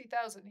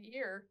 $60,000 a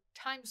year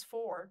times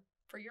 4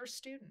 for your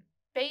student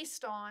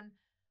based on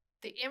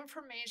the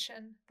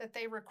information that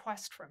they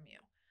request from you.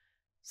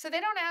 So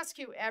they don't ask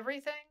you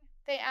everything.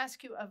 They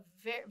ask you a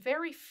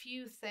very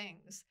few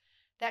things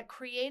that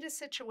create a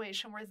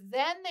situation where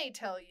then they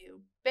tell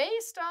you,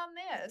 based on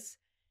this,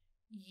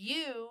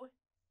 you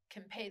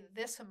can pay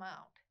this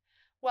amount.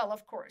 Well,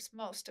 of course,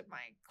 most of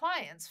my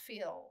clients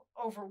feel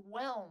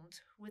overwhelmed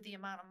with the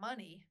amount of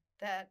money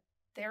that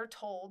they're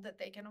told that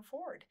they can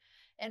afford.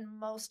 And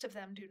most of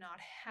them do not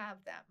have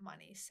that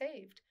money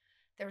saved.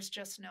 There's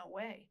just no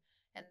way.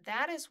 And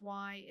that is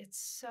why it's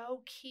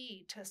so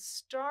key to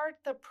start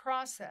the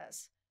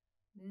process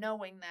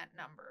knowing that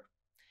number.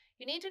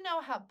 You need to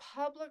know how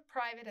public,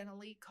 private, and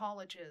elite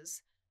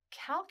colleges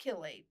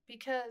calculate,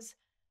 because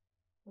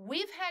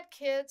we've had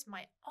kids,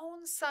 my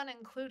own son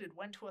included,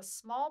 went to a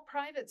small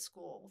private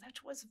school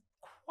that was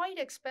quite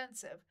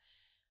expensive.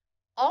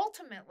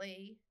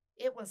 Ultimately,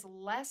 it was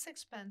less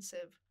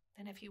expensive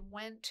than if he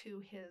went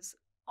to his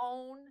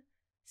own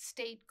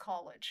state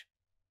college.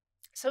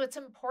 So it's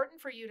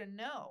important for you to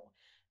know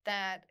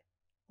that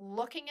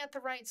looking at the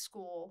right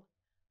school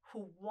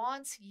who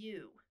wants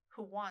you,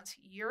 who wants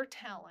your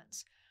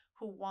talents,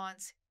 who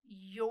wants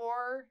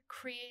your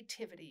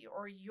creativity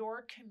or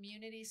your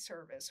community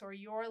service or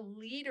your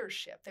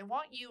leadership, they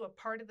want you a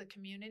part of the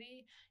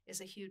community,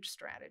 is a huge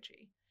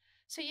strategy.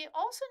 So you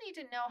also need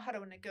to know how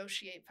to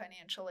negotiate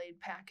financial aid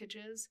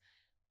packages,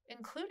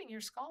 including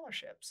your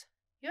scholarships.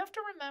 You have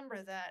to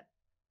remember that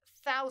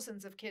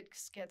thousands of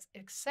kids get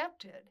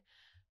accepted,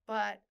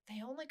 but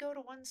they only go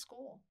to one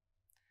school.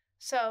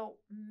 So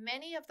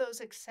many of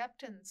those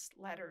acceptance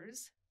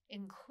letters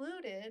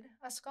included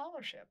a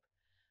scholarship.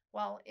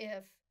 Well,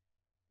 if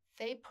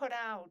they put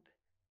out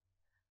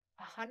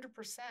 100%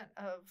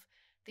 of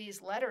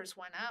these letters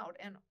went out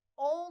and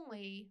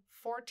only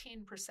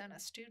 14%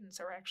 of students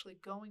are actually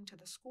going to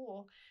the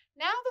school,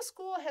 now the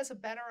school has a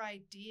better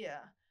idea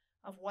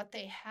of what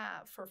they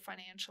have for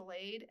financial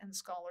aid and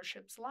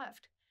scholarships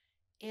left.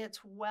 It's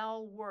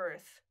well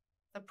worth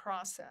the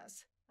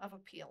process of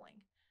appealing.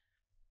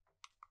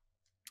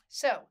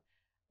 So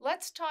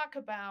let's talk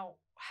about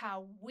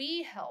how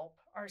we help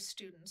our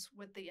students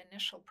with the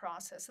initial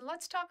process. And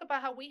let's talk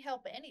about how we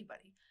help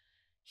anybody.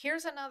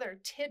 Here's another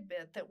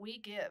tidbit that we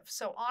give.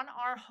 So on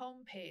our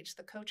homepage,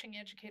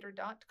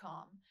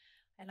 thecoachingeducator.com,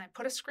 and I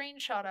put a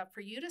screenshot up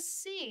for you to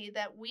see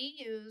that we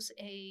use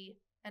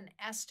an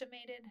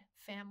estimated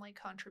family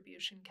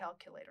contribution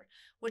calculator,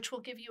 which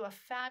will give you a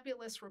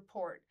fabulous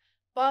report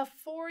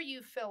before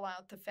you fill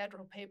out the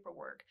federal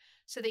paperwork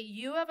so that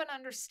you have an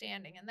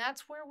understanding. And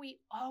that's where we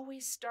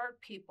always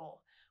start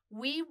people.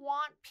 We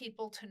want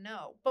people to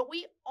know, but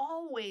we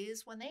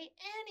always, when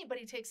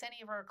anybody takes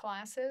any of our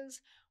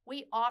classes,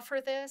 we offer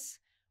this.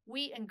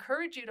 We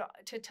encourage you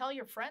to tell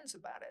your friends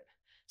about it.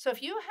 So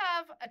if you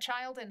have a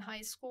child in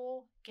high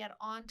school, get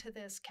onto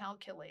this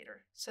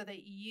calculator so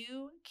that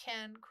you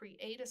can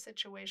create a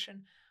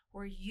situation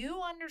where you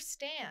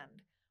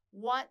understand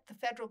what the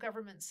federal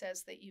government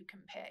says that you can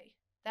pay.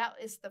 That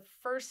is the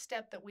first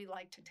step that we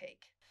like to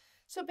take.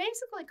 So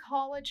basically,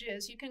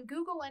 colleges, you can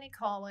Google any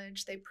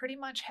college. They pretty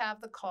much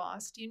have the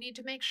cost. You need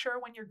to make sure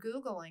when you're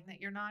Googling that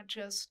you're not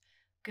just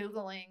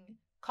Googling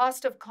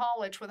cost of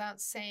college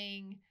without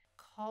saying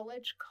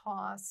college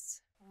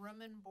costs,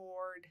 room and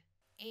board,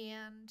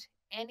 and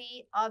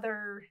any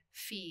other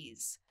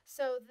fees.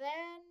 So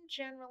then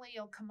generally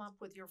you'll come up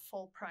with your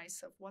full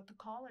price of what the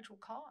college will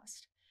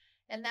cost.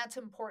 And that's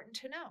important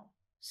to know.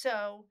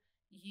 So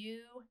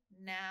you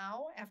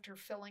now, after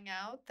filling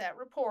out that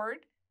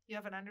report, you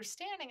have an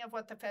understanding of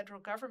what the federal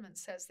government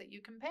says that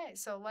you can pay.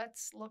 So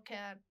let's look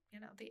at,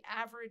 the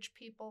average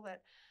people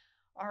that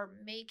are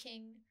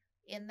making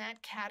in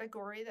that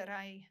category that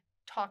I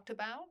talked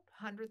about,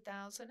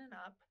 100,000 and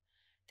up.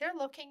 They're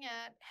looking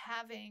at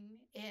having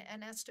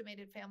an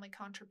estimated family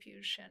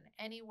contribution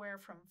anywhere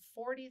from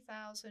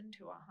 40,000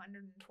 to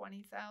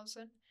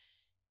 120,000.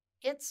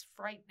 It's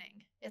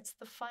frightening. It's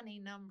the funny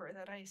number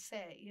that I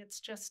say.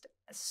 It's just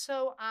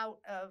so out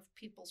of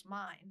people's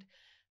mind.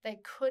 They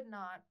could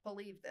not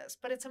believe this,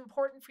 but it's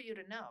important for you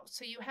to know.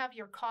 So you have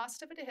your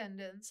cost of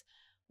attendance,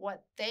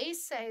 what they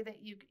say that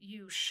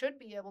you should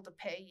be able to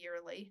pay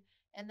yearly,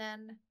 and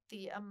then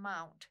the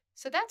amount.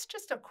 So that's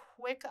just a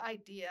quick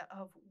idea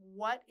of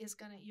what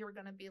you're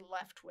going to be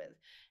left with.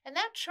 And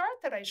that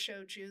chart that I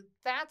showed you,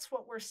 that's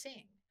what we're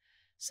seeing.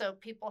 So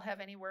people have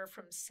anywhere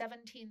from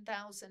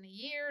 $17,000 a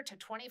year to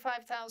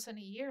 $25,000 a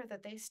year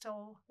that they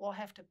still will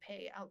have to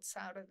pay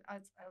outside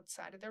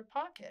of their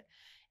pocket.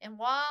 And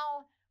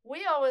while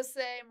we always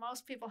say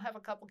most people have a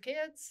couple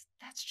kids,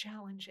 that's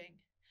challenging.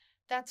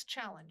 That's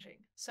challenging.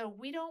 So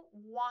we don't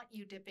want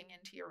you dipping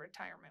into your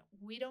retirement.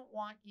 We don't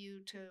want you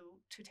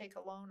to take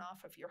a loan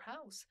off of your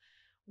house.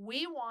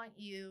 We want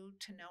you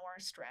to know our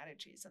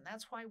strategies. And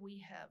that's why we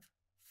have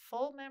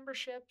full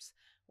memberships.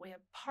 We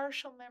have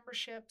partial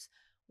memberships.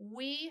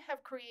 We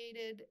have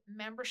created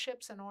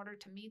memberships in order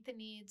to meet the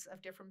needs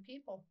of different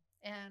people.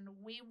 And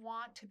we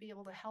want to be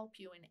able to help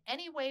you in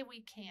any way we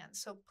can.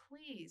 So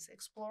please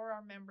explore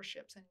our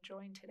memberships and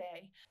join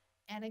today.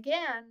 And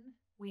again,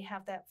 we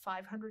have that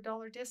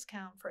 $500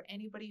 discount for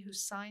anybody who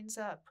signs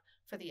up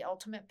for the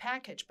ultimate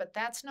package, but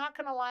that's not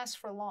going to last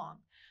for long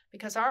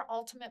because our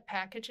ultimate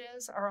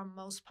packages are our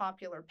most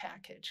popular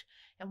package.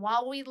 And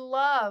while we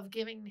love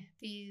giving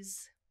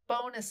these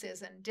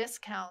bonuses and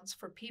discounts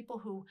for people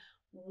who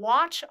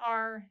watch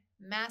our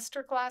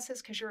master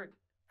classes because you're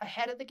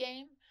ahead of the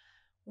game,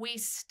 we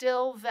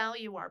still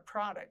value our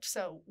product.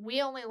 So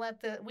we only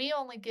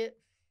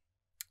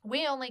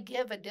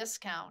give a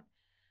discount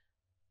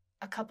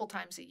a couple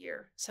times a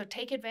year. So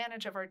take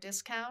advantage of our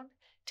discount.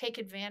 Take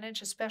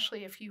advantage,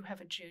 especially if you have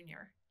a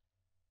junior.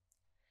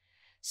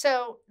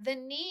 So the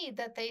need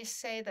that they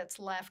say that's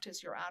left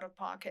is your out of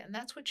pocket, and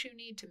that's what you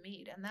need to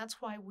meet. And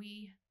that's why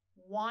we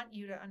want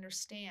you to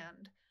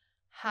understand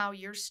how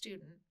your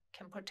student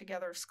can put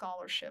together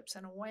scholarships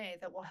in a way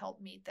that will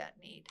help meet that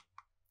need.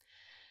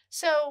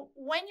 So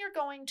when you're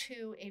going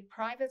to a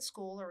private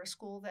school or a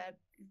school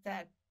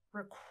that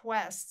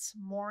requests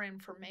more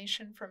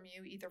information from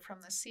you, either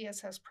from the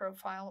CSS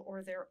profile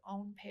or their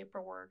own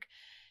paperwork,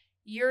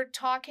 you're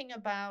talking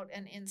about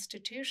an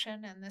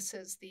institution, and this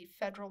is the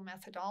federal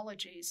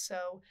methodology.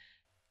 So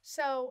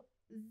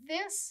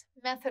this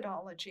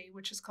methodology,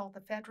 which is called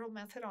the federal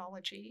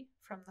methodology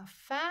from the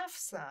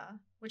FAFSA,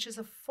 which is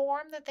a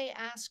form that they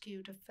ask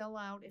you to fill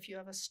out if you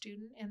have a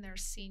student in their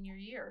senior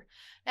year.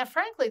 Now,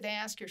 frankly, they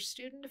ask your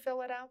student to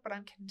fill it out, but I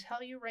can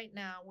tell you right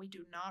now, we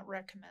do not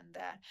recommend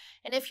that.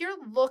 And if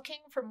you're looking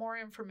for more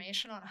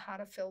information on how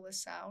to fill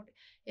this out,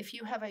 if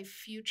you have a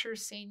future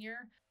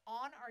senior,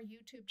 on our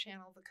YouTube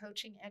channel, The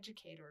Coaching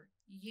Educator,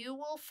 you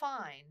will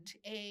find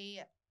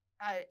a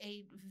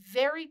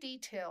very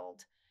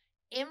detailed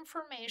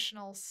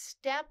informational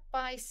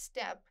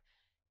step-by-step,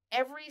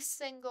 every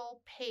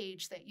single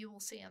page that you will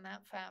see in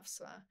that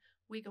FAFSA,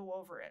 we go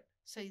over it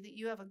so that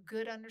you have a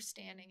good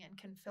understanding and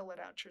can fill it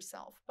out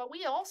yourself. But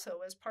we also,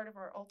 as part of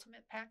our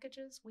ultimate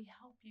packages, we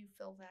help you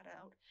fill that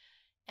out.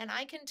 And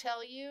I can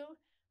tell you,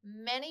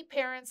 many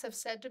parents have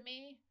said to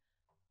me,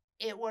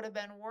 it would have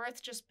been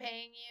worth just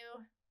paying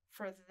you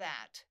for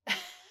that.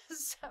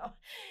 So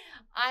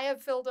I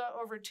have filled out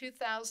over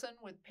 2,000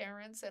 with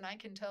parents, and I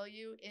can tell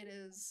you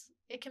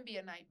it can be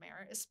a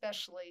nightmare,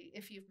 especially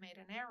if you've made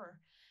an error.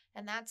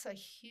 And that's a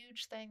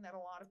huge thing that a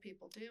lot of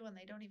people do, and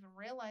they don't even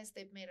realize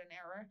they've made an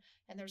error,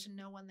 and there's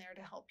no one there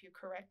to help you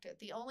correct it.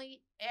 The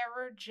only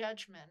error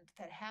judgment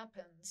that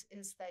happens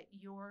is that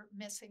you're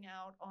missing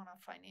out on a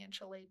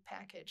financial aid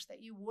package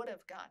that you would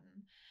have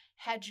gotten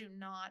had you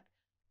not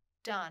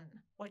done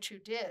what you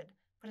did.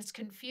 But it's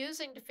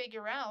confusing to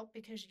figure out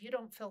because you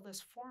don't fill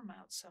this form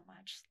out so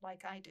much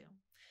like I do.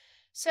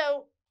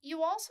 So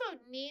you also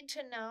need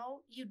to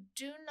know you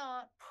do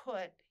not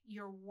put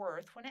your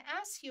worth. When it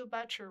asks you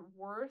about your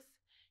worth,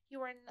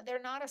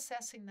 they're not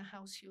assessing the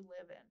house you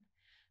live in.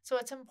 So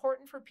it's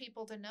important for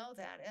people to know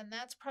that. And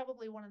that's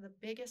probably one of the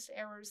biggest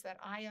errors that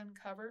I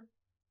uncover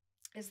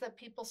is that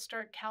people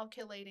start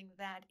calculating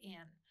that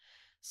in.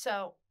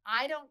 So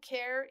I don't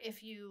care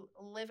if you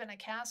live in a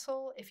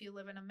castle, if you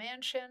live in a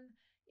mansion,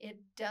 it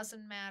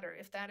doesn't matter.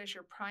 If that is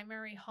your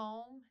primary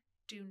home,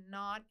 do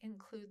not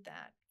include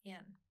that in.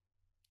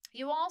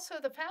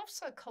 The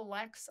FAFSA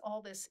collects all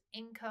this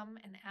income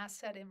and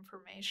asset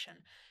information.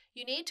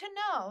 You need to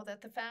know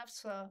that the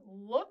FAFSA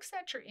looks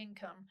at your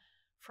income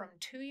from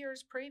 2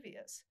 years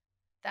previous.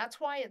 That's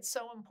why it's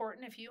so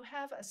important. If you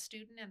have a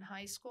student in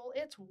high school,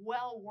 it's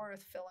well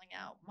worth filling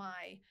out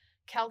my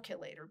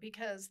calculator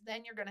because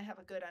then you're going to have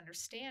a good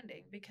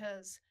understanding,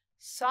 because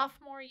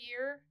sophomore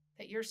year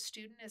that your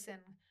student is in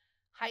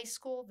high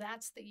school,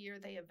 that's the year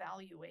they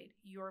evaluate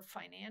your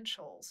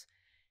financials.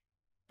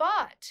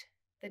 But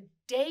the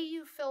day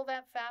you fill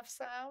that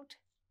FAFSA out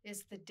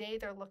is the day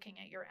they're looking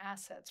at your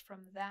assets from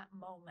that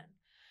moment.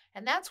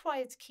 And that's why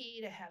it's key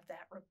to have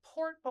that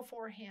report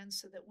beforehand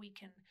so that we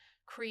can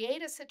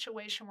create a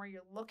situation where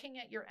you're looking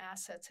at your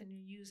assets and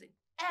you're using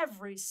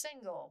every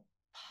single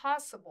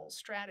possible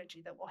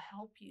strategy that will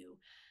help you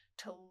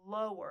to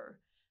lower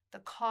the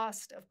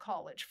cost of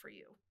college for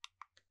you.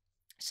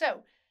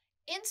 So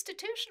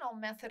institutional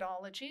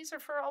methodologies are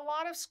for a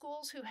lot of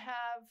schools who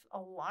have a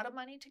lot of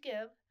money to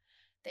give.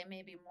 They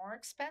may be more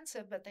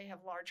expensive, but they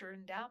have larger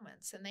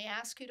endowments. And they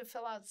ask you to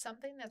fill out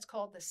something that's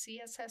called the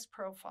CSS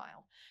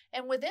profile.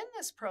 And within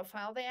this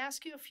profile, they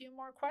ask you a few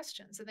more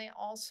questions. And they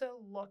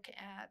also look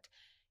at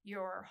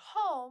your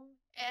home.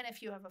 And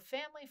if you have a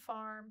family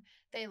farm,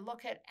 they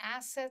look at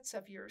assets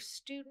of your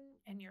student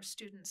and your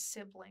student's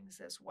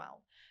siblings as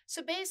well.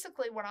 So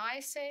basically, what I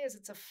say is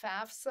it's a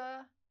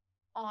FAFSA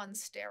on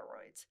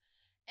steroids.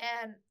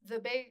 And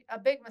a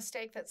big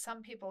mistake that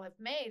some people have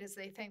made is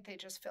they think they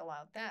just fill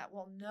out that.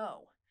 Well,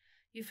 no,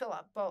 you fill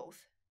out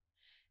both.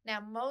 Now,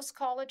 most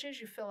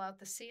colleges, you fill out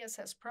the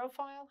CSS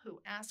profile,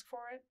 who ask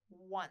for it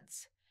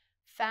once.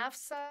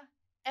 FAFSA,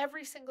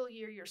 every single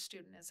year your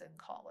student is in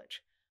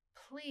college.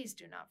 Please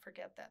do not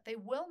forget that. They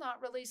will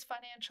not release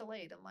financial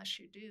aid unless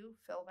you do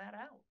fill that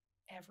out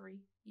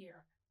every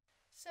year.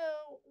 So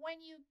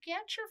when you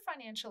get your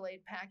financial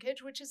aid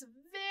package, which is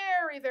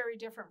very, very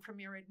different from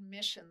your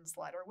admissions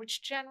letter,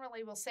 which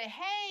generally will say,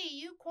 hey,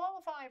 you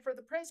qualify for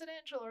the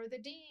presidential or the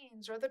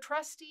dean's or the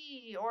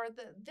trustee or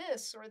the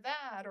this or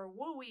that or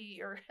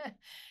WUI or,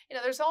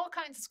 there's all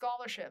kinds of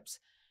scholarships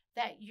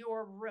that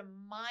you're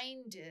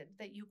reminded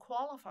that you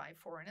qualify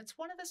for. And it's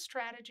one of the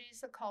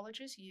strategies that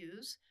colleges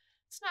use.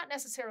 It's not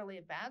necessarily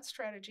a bad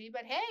strategy,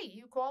 but hey,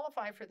 you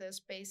qualify for this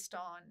based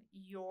on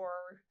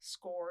your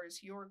scores,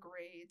 your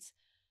grades,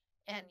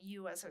 and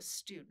you as a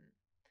student.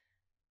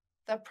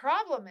 The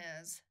problem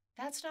is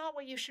that's not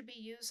what you should be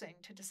using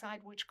to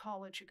decide which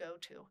college you go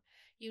to.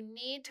 You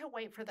need to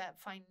wait for that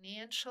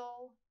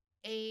financial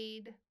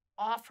aid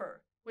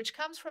offer, which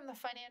comes from the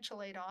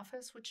financial aid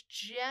office, which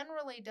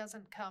generally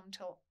doesn't come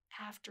till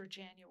after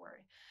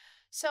January.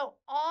 So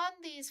on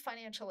these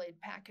financial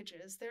aid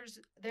packages,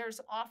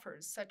 there's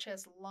offers such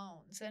as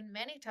loans. And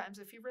many times,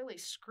 if you really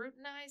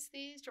scrutinize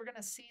these, you're going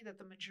to see that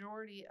the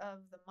majority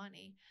of the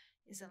money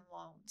is in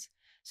loans.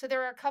 So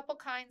there are a couple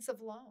kinds of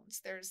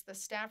loans. There's the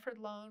Stafford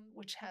loan,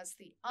 which has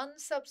the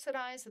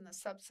unsubsidized and the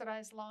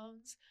subsidized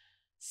loans.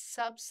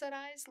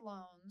 Subsidized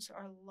loans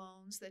are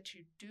loans that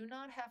you do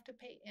not have to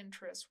pay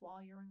interest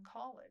while you're in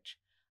college.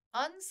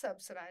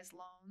 Unsubsidized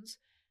loans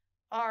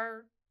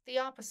are the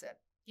opposite.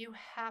 You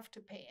have to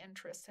pay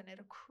interest and it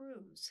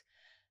accrues.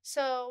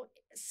 So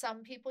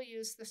some people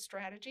use the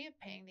strategy of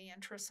paying the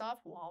interest off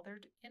while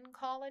they're in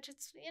college. It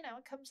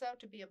comes out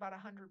to be about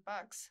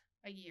 $100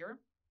 a year.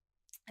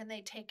 And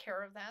they take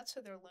care of that so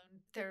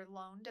their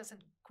loan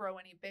doesn't grow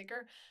any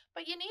bigger.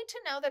 But you need to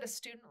know that a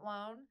student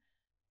loan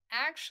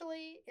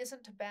actually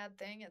isn't a bad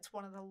thing. It's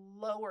one of the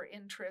lower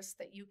interests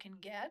that you can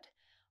get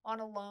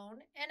on a loan.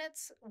 And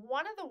it's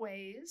one of the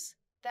ways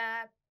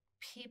that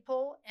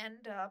people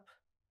end up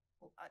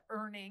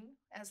earning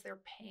as they're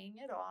paying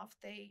it off.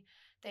 They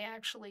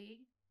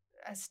actually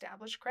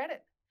establish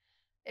credit.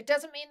 It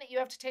doesn't mean that you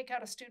have to take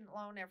out a student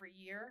loan every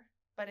year,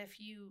 but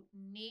if you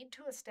need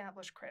to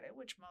establish credit,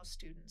 which most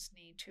students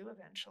need to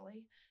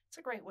eventually, it's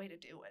a great way to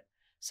do it.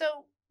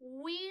 So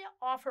we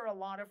offer a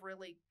lot of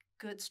really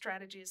good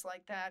strategies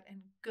like that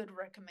and good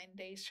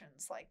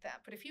recommendations like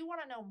that. But if you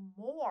want to know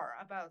more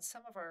about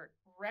some of our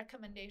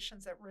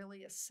recommendations that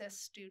really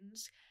assist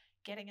students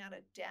getting out of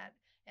debt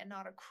and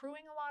not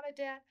accruing a lot of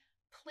debt,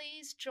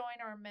 please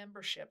join our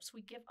memberships.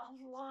 We give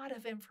a lot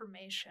of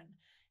information.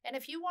 And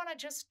if you want to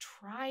just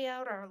try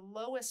out our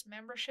lowest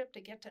membership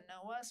to get to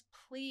know us,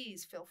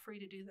 please feel free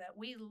to do that.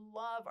 We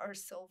love our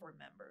silver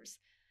members.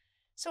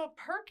 So a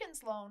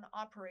Perkins loan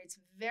operates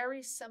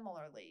very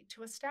similarly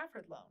to a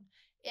Stafford loan.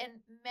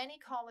 And many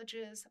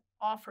colleges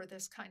offer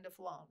this kind of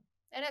loan.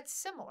 And it's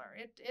similar.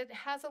 It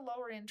has a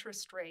lower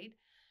interest rate.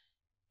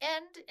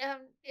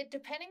 And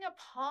depending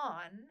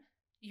upon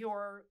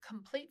your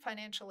complete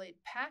financial aid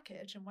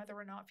package and whether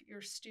or not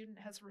your student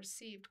has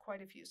received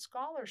quite a few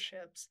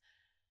scholarships,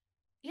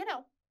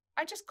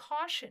 I just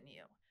caution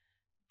you.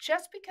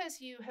 Just because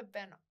you have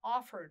been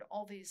offered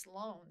all these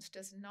loans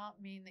does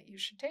not mean that you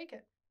should take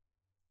it.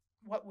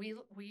 What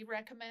we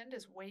recommend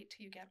is wait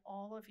till you get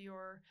all of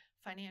your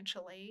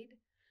financial aid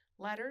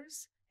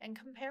letters and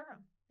compare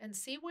them and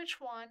see which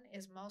one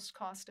is most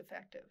cost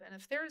effective. And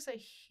if there's a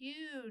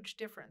huge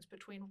difference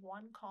between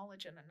one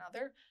college and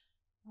another,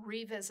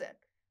 revisit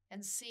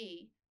and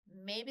see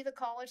maybe the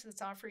college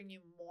that's offering you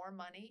more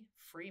money,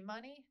 free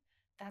money,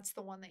 that's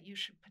the one that you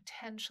should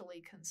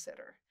potentially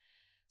consider.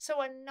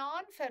 So a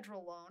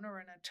non-federal loan or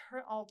an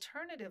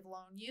alternative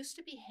loan used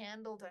to be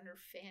handled under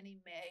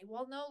Fannie Mae.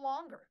 Well, no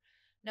longer.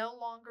 No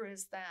longer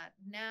is that.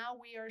 Now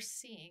we are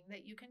seeing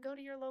that you can go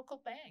to your local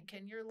bank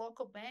and your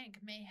local bank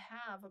may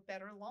have a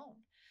better loan.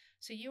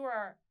 So you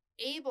are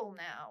able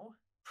now,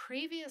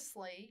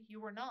 previously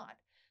you were not.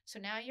 So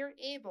now you're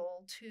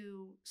able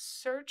to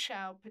search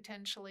out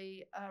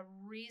potentially a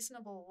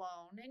reasonable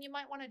loan, and you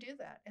might want to do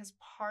that as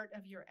part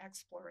of your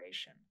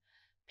exploration.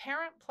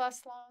 Parent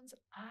Plus loans,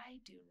 I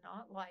do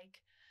not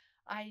like.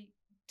 I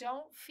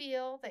don't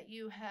feel that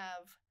you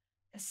have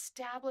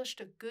established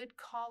a good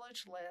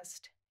college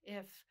list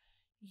if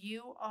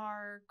you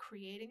are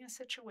creating a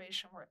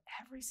situation where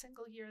every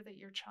single year that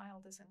your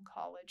child is in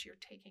college, you're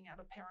taking out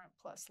a Parent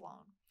Plus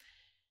loan.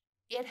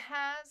 It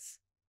has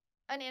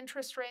an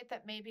interest rate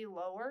that may be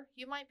lower.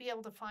 You might be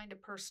able to find a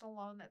personal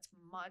loan that's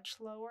much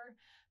lower,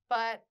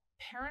 but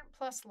Parent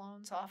Plus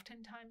loans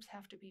oftentimes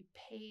have to be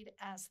paid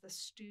as the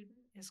student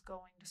is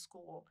going to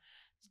school.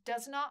 It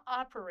does not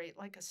operate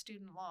like a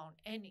student loan,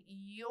 and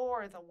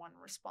you're the one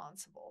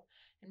responsible.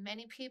 And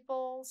many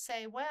people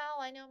say, well,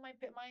 I know my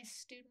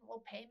student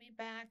will pay me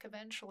back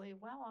eventually.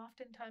 Well,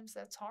 oftentimes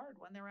that's hard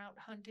when they're out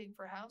hunting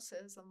for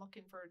houses and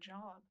looking for a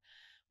job.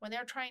 When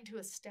they're trying to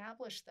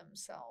establish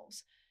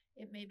themselves,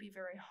 it may be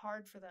very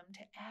hard for them to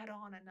add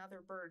on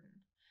another burden.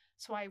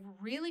 So I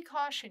really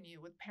caution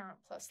you with Parent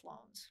Plus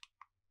loans.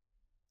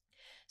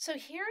 So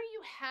here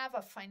you have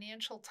a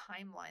financial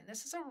timeline.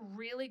 This is a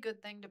really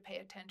good thing to pay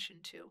attention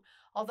to.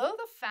 Although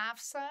the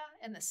FAFSA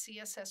and the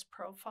CSS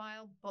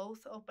profile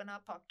both open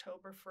up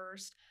October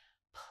 1st,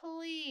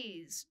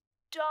 please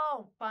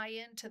don't buy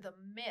into the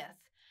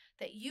myth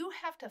that you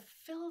have to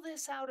fill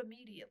this out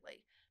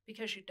immediately,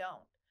 because you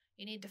don't.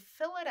 You need to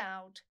fill it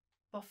out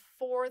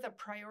before the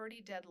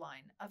priority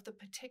deadline of the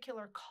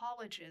particular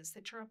colleges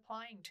that you're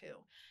applying to.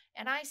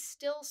 And I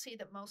still see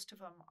that most of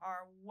them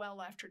are well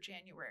after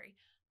January,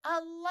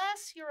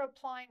 unless you're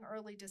applying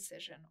early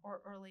decision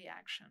or early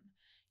action.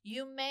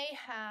 You may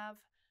have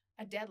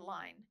a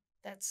deadline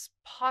that's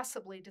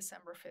possibly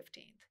December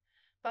 15th,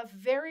 but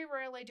very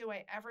rarely do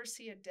I ever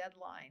see a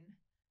deadline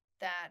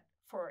that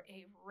for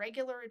a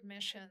regular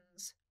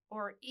admissions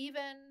or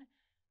even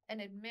an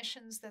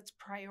admissions that's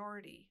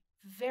priority.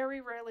 Very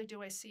rarely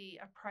do I see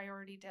a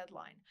priority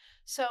deadline.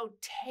 So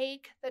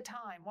take the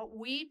time. What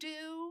we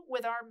do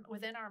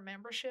within our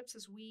memberships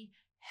is we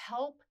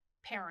help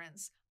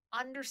parents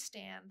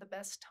understand the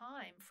best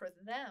time for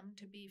them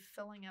to be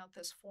filling out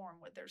this form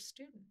with their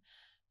student.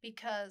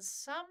 Because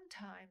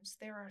sometimes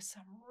there are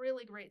some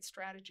really great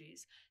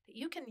strategies that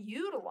you can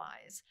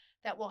utilize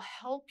that will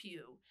help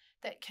you,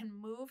 that can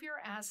move your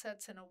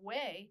assets in a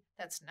way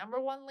that's, number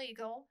one,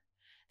 legal,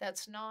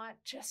 that's not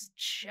just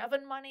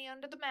shoving money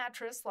under the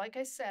mattress, like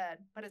I said,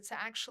 but it's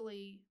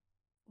actually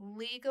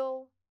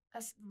legal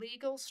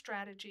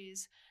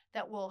strategies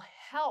that will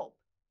help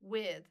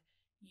with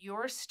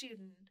your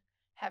student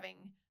having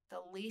the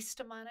least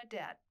amount of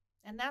debt.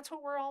 And that's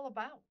what we're all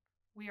about.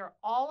 We are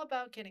all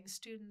about getting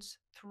students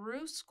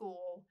through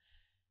school,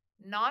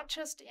 not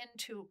just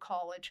into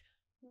college.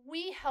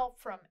 We help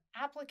from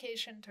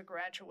application to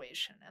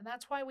graduation. And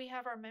that's why we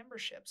have our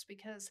memberships,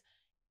 because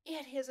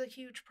it is a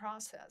huge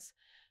process.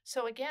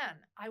 So again,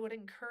 I would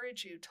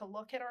encourage you to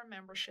look at our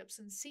memberships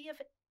and see if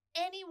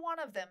any one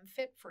of them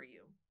fit for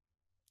you.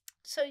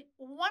 So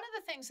one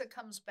of the things that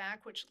comes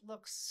back, which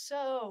looks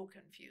so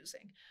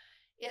confusing,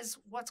 is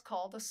what's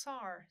called a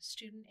SAR,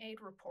 Student Aid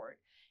Report.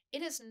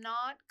 It is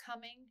not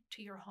coming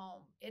to your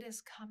home. It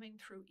is coming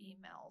through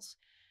emails.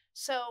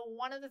 So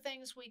one of the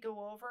things we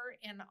go over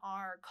in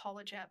our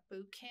College App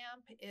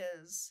Bootcamp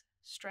is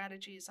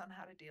strategies on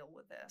how to deal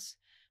with this.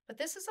 But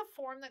this is a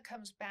form that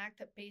comes back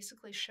that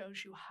basically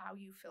shows you how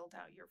you filled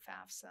out your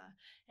FAFSA.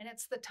 And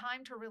it's the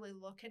time to really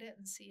look at it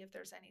and see if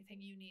there's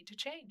anything you need to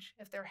change,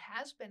 if there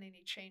has been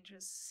any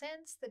changes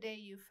since the day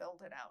you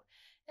filled it out.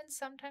 And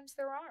sometimes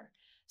there are.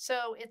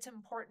 So it's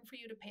important for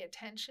you to pay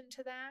attention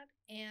to that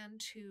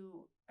and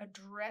to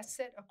address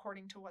it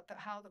according to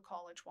how the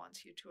college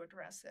wants you to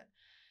address it.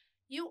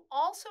 You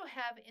also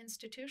have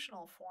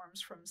institutional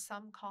forms from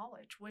some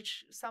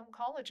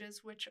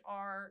colleges which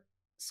are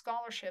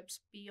scholarships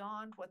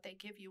beyond what they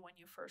give you when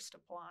you first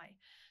apply.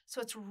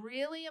 So it's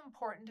really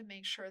important to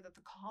make sure that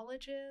the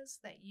colleges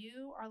that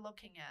you are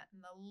looking at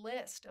and the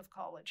list of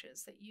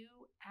colleges that you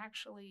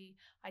actually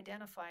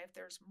identify if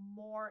there's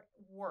more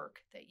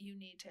work that you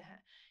need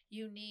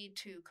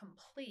to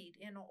complete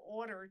in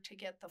order to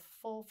get the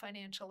full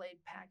financial aid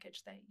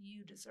package that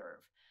you deserve.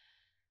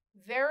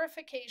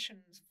 Verification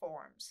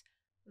forms.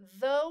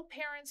 Though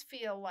parents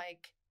feel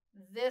like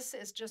this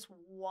is just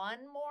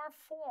one more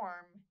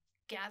form,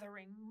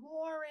 gathering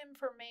more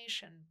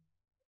information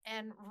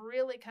and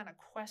really kind of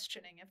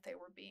questioning if they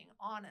were being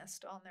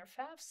honest on their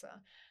FAFSA,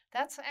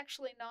 that's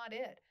actually not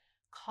it.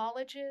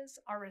 Colleges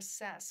are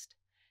assessed.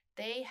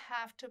 They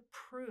have to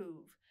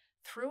prove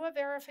through a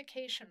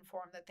verification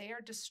form that they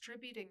are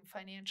distributing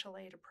financial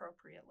aid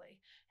appropriately.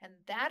 And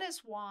that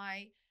is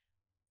why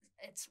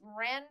it's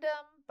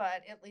random,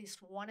 but at least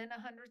 1 in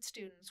 100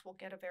 students will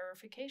get a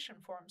verification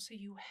form. So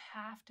you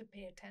have to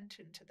pay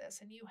attention to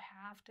this, and you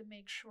have to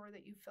make sure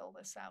that you fill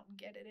this out and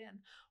get it in,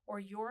 or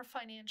your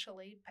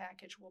financial aid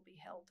package will be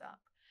held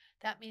up.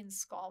 That means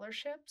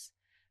scholarships.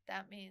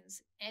 That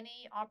means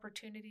any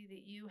opportunity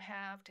that you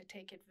have to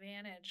take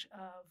advantage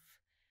of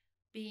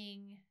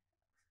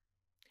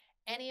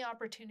any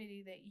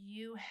opportunity that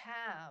you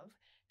have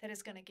that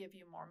is going to give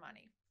you more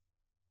money.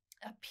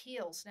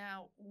 Appeals.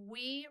 Now,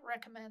 we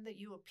recommend that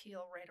you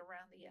appeal right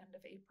around the end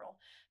of April,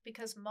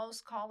 because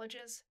most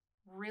colleges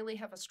really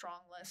have a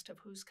strong list of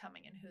who's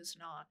coming and who's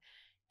not.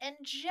 And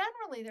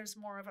generally, there's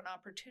more of an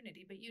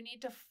opportunity, but you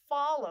need to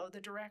follow the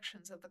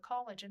directions of the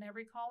college, and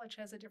every college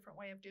has a different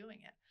way of doing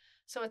it.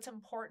 So it's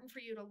important for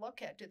you to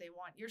look at, do they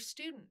want your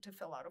student to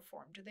fill out a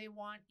form? Do they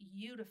want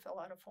you to fill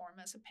out a form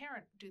as a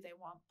parent? Do they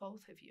want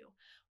both of you?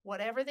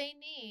 Whatever they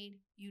need,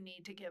 you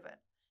need to give it,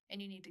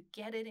 and you need to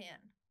get it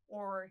in,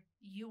 or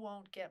you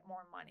won't get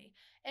more money.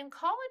 And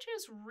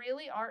colleges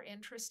really are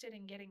interested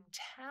in getting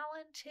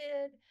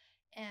talented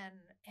and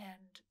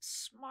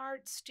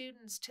smart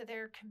students to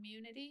their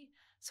community.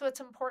 So it's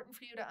important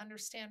for you to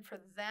understand, for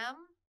them,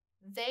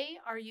 they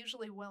are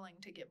usually willing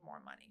to give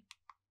more money.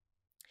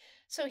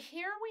 So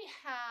here we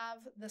have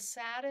the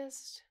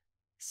saddest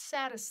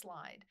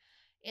slide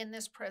in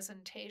this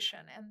presentation,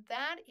 and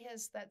that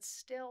is that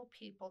still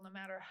people, no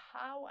matter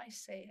how I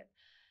say it,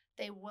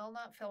 they will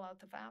not fill out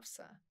the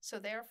FAFSA. So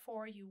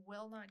therefore, you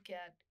will not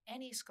get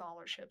any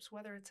scholarships,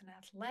 whether it's an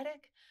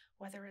athletic,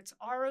 whether it's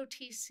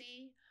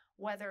ROTC,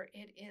 whether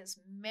it is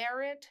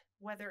merit,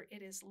 whether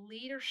it is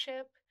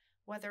leadership,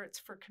 whether it's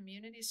for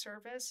community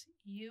service,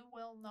 you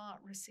will not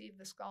receive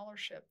the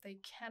scholarship. They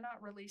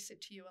cannot release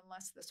it to you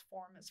unless this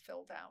form is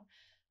filled out.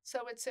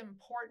 So it's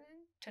important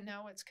to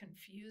know it's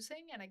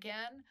confusing. And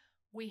again,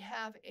 we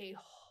have a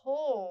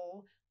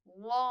whole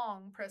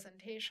long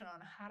presentation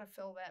on how to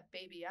fill that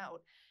baby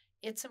out.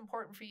 It's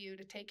important for you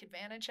to take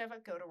advantage of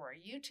it. Go to our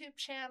YouTube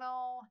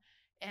channel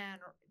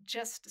and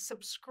just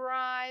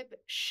subscribe,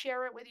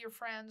 share it with your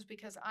friends,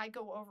 because I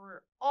go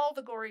over all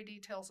the gory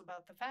details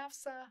about the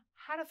FAFSA,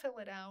 how to fill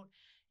it out,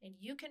 and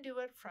you can do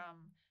it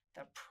from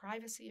the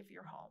privacy of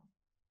your home.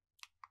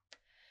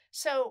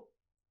 So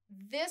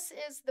this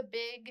is the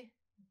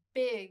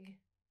big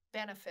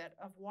benefit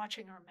of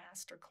watching our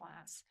master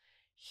class.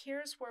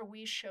 Here's where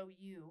we show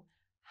you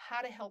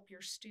how to help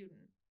your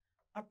student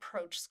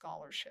approach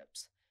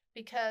scholarships,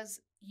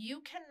 because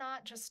you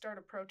cannot just start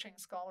approaching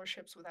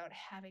scholarships without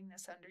having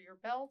this under your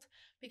belt,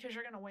 because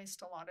you're going to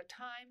waste a lot of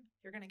time,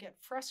 you're going to get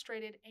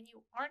frustrated, and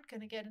you aren't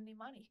going to get any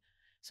money.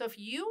 So if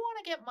you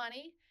want to get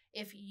money,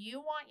 if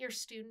you want your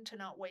student to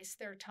not waste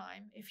their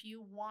time, if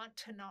you want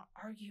to not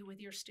argue with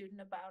your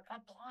student about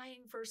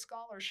applying for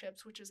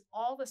scholarships, which is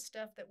all the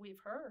stuff that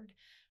we've heard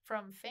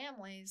from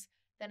families,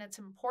 then it's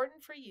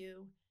important for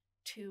you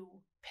to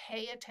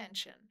pay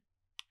attention.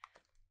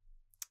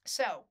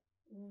 So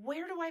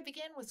where do I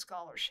begin with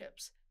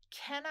scholarships?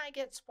 Can I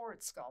get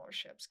sports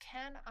scholarships?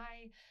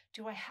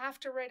 Do I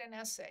have to write an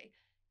essay?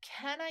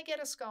 Can I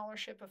get a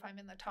scholarship if I'm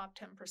in the top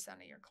 10%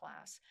 of your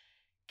class?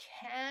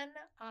 Can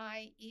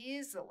I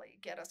easily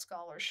get a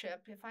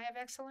scholarship if I have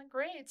excellent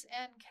grades?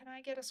 And can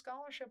I get a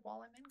scholarship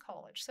while I'm in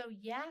college? So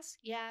yes,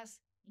 yes,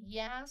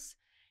 yes,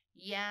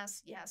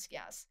 yes, yes,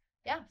 yes,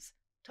 yes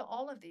to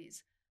all of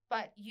these.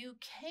 But you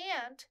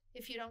can't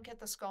if you don't get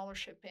the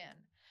scholarship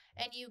in.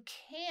 And you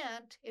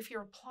can't if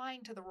you're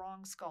applying to the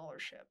wrong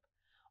scholarship,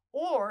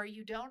 or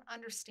you don't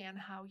understand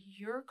how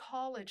your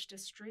college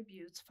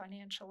distributes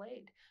financial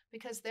aid.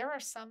 Because there are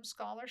some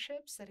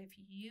scholarships that if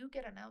you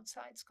get an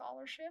outside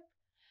scholarship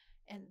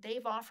and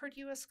they've offered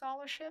you a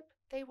scholarship,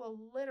 they will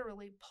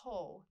literally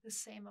pull the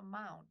same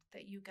amount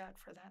that you got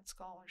for that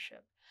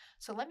scholarship.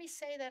 So let me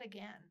say that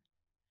again.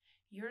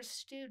 Your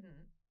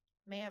student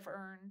may have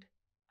earned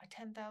a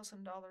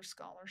 $10,000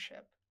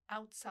 scholarship,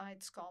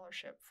 outside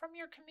scholarship from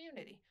your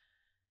community.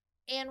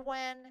 And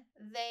when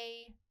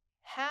they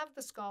have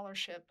the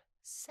scholarship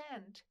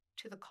sent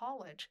to the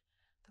college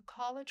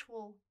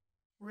will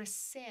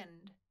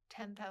rescind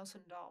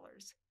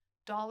 $10,000,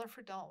 dollar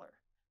for dollar,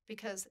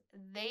 because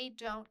they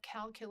don't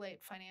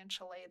calculate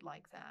financial aid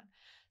like that.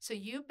 So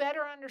you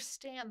better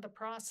understand the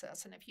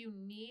process. And if you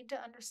need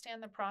to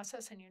understand the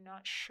process and you're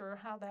not sure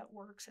how that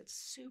works, it's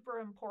super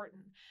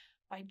important.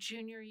 By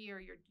junior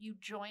year, you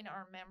join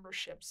our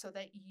membership so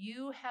that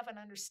you have an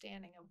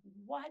understanding of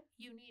what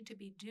you need to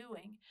be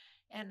doing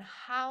and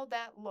how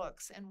that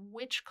looks and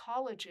which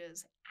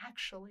colleges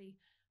actually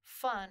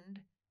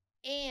fund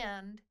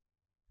and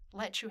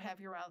let you have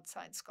your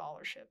outside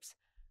scholarships.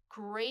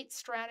 Great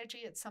strategy.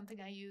 It's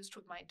something I used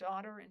with my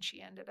daughter, and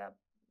she ended up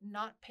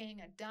not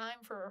paying a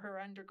dime for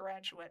her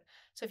undergraduate.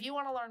 So if you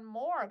want to learn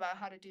more about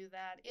how to do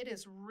that, it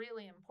is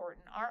really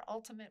important. Our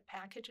ultimate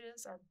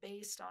packages are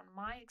based on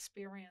my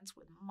experience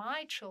with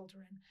my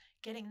children,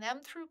 getting them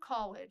through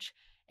college,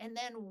 and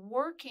then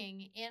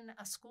working in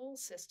a school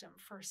system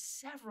for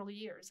several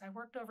years. I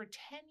worked over 10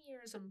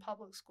 years in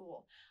public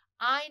school.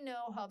 I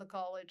know how the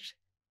college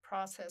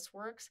process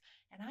works,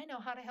 and I know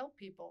how to help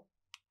people.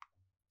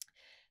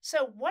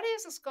 So what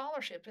is a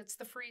scholarship? It's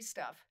the free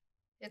stuff.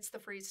 It's the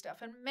free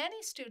stuff. And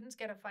many students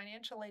get a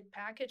financial aid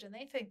package and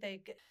they think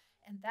they get,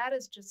 and that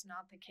is just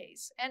not the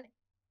case. And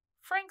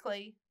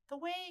frankly, the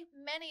way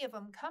many of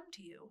them come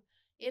to you,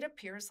 it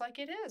appears like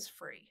it is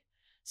free.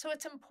 So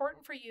it's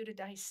important for you to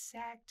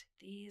dissect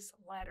these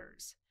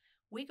letters.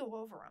 We go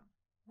over them.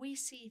 We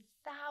see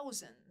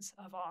thousands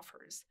of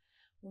offers.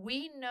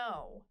 We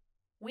know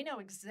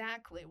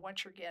exactly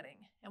what you're getting,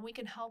 and we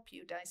can help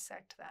you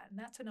dissect that. And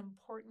that's an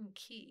important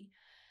key.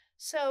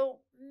 So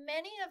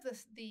many of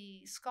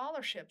the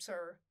scholarships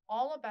are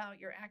all about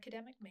your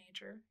academic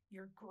major,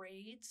 your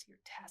grades, your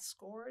test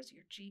scores,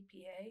 your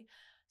GPA.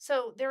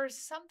 So there's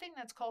something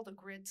that's called a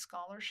grid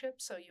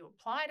scholarship. So you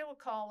apply to a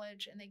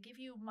college and they give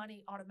you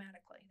money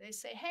automatically. They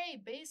say,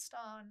 hey, based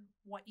on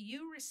what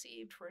you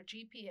received for a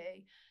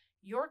GPA,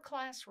 your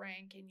class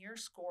rank and your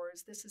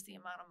scores, this is the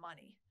amount of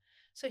money.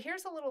 So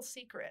here's a little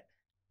secret.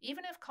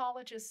 Even if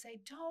colleges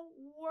say, don't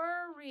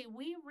worry,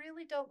 we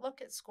really don't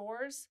look at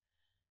scores,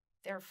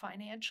 their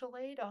financial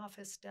aid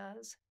office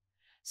does.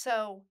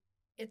 So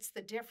it's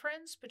the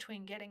difference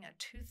between getting a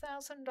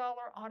 $2,000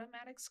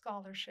 automatic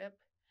scholarship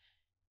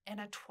and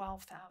a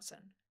 $12,000.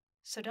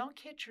 So don't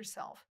kid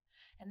yourself.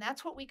 And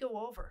that's what we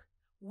go over.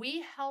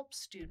 We help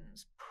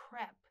students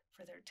prep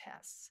for their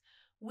tests.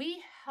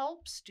 We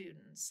help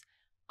students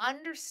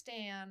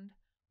understand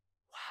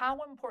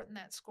how important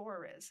that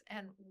score is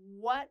and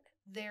what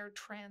their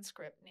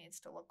transcript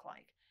needs to look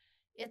like.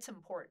 It's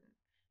important.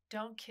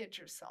 Don't kid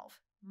yourself.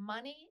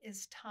 Money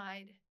is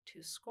tied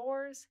to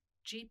scores,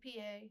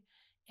 GPA,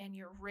 and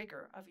your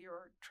rigor of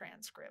your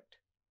transcript.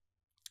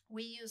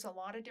 We use a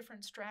lot of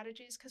different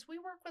strategies because we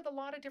work with a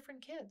lot of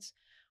different kids.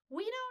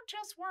 We don't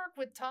just work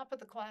with top of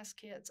the class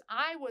kids.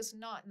 I was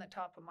not in the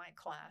top of my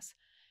class,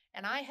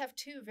 and I have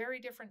two very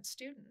different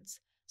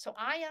students. So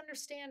I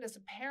understand as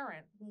a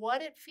parent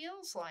what it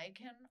feels like,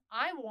 and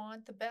I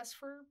want the best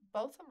for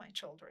both of my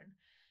children.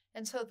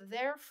 And so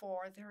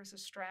therefore, there is a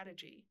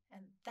strategy,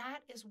 and that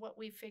is what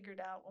we figured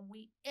out when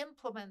we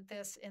implement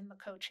this in the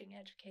coaching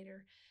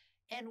educator.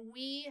 And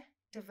we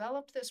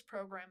developed this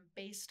program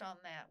based on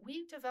that.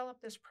 We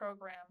developed this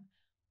program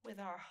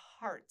with our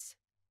hearts,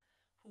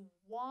 who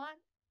want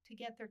to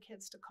get their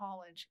kids to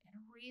college in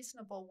a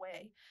reasonable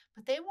way,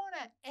 but they want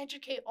to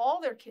educate all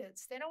their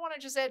kids. They don't want to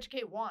just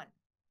educate one.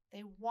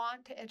 They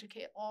want to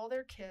educate all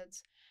their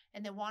kids,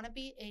 and they want to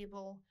be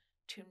able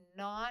to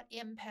not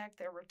impact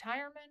their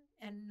retirement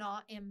and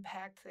not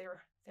impact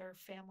their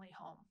family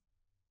home.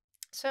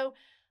 So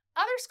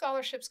other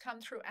scholarships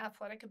come through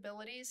athletic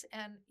abilities,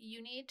 and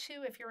you need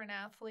to, if you're an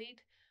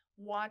athlete,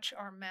 watch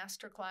our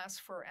masterclass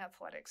for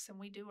athletics. And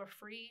we do a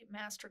free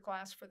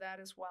masterclass for that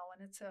as well.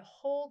 And it's a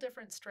whole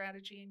different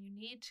strategy, and you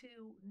need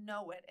to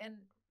know it. And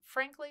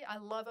frankly, I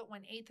love it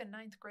when 8th and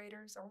 9th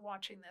graders are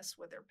watching this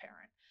with their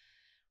parent.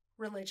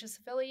 Religious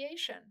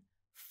affiliation,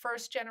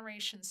 first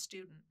generation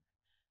student.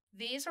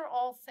 These are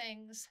all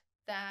things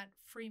that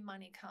free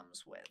money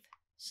comes with.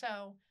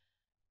 So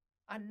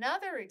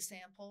another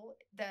example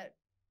that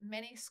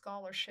many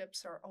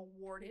scholarships are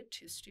awarded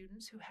to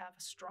students who have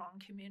a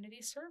strong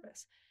community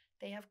service.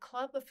 They have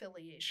club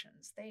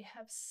affiliations. They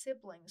have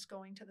siblings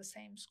going to the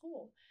same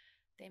school.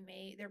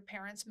 Their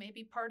parents may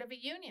be part of a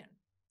union.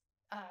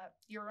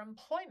 Your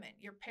employment,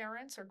 your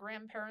parents or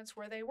grandparents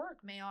where they work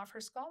may offer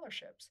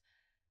scholarships.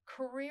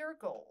 Career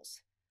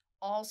goals,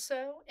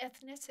 also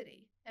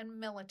ethnicity and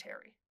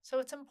military. So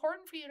it's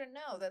important for you to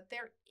know that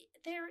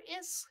there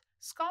is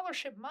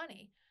scholarship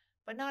money,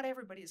 but not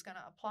everybody's going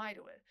to apply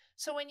to it.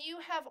 So when you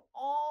have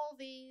all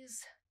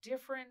these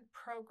different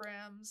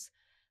programs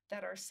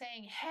that are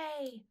saying,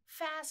 hey,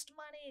 fast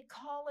money,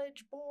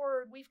 college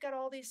board, we've got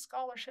all these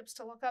scholarships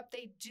to look up,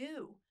 they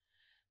do.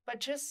 But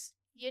just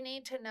you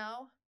need to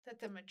know that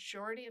the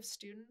majority of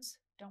students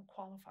don't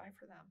qualify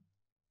for them.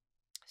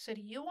 So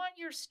do you want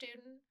your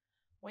student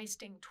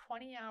wasting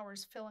 20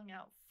 hours filling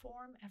out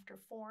form after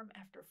form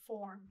after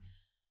form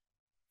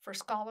for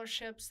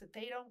scholarships that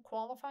they don't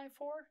qualify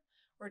for?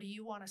 Or do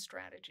you want a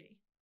strategy?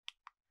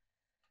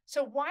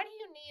 So why do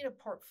you need a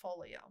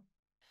portfolio?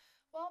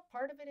 Well,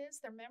 part of it is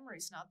their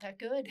memory's not that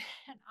good.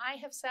 And I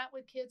have sat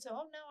with kids,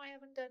 oh no, I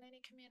haven't done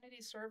any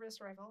community service,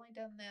 or I've only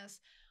done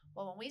this.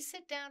 Well, when we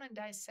sit down and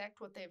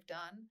dissect what they've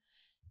done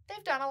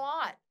a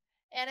lot.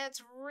 And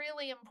it's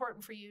really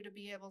important for you to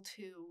be able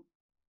to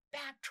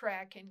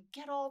backtrack and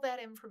get all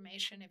that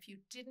information if you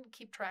didn't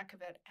keep track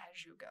of it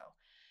as you go.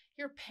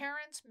 Your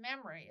parents'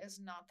 memory is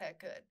not that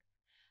good.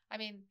 I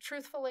mean,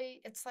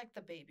 truthfully, it's like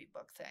the baby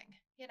book thing.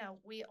 You know,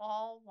 we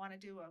all want to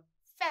do a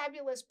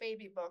fabulous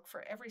baby book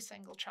for every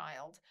single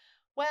child.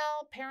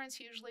 Well, parents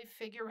usually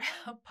figure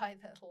out by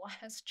the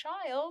last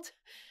child,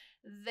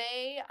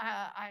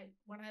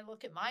 when I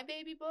look at my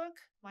baby book,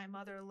 my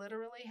mother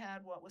literally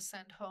had what was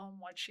sent home,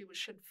 what she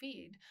should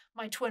feed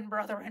my twin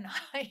brother and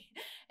I.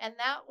 And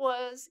that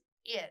was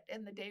it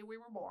in the day we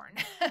were born.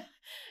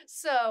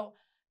 So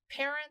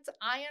parents,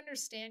 I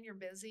understand you're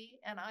busy,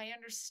 and I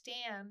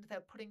understand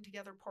that putting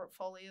together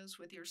portfolios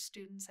with your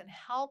students and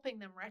helping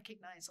them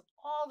recognize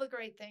all the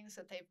great things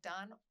that they've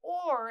done,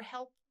 or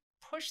help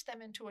push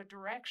them into a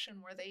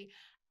direction where they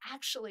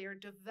actually are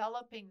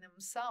developing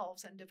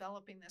themselves and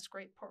developing this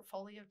great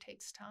portfolio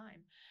takes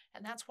time.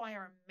 And that's why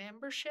our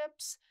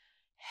memberships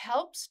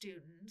help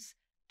students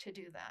to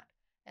do that.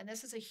 And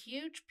this is a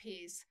huge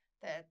piece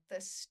that the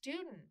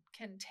student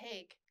can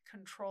take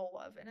control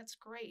of, and it's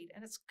great,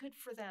 and it's good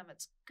for them.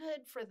 It's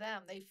good for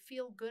them. They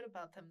feel good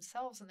about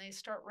themselves, and they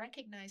start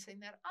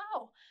recognizing that,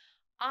 oh,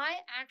 I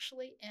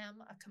actually am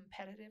a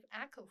competitive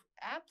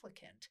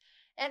applicant,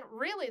 And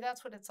really,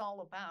 that's what it's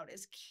all about,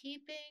 is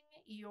keeping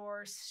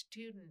your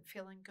student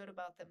feeling good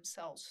about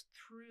themselves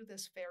through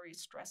this very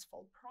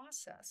stressful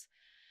process.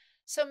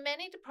 So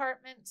many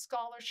department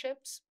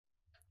scholarships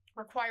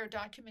require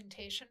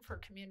documentation for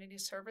community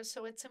service.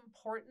 So it's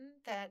important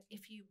that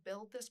if you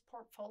build this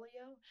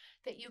portfolio,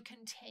 that you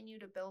continue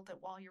to build it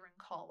while you're in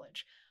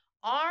college.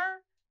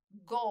 Our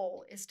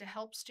goal is to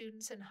help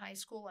students in high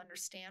school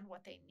understand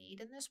what they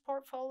need in this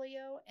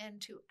portfolio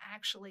and to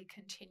actually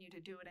continue to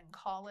do it in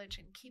college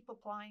and keep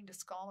applying to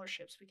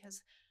scholarships,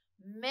 because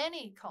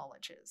many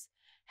colleges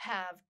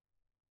have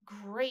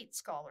great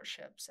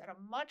scholarships at a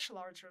much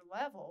larger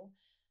level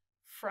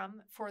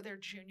for their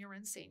junior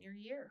and senior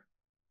year.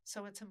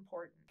 So it's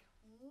important.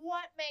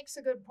 What makes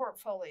a good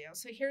portfolio?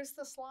 So here's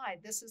the slide.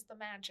 This is the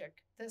magic.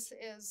 This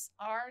is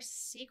our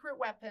secret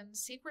weapon,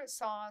 secret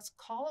sauce.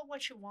 Call it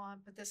what you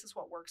want, but this is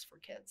what works for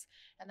kids.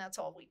 And that's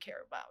all we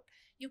care about.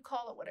 You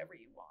call it whatever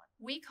you want.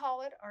 We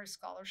call it our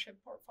scholarship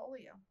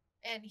portfolio.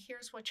 And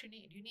here's what you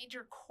need. You need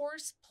your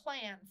course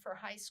plan for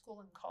high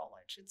school and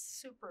college. It's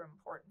super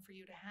important for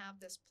you to have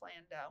this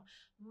planned out.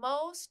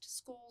 Most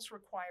schools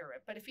require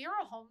it, but if you're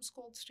a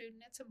homeschooled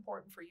student, it's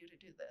important for you to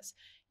do this.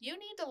 You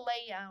need to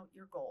lay out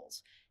your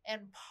goals.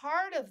 And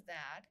part of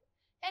that,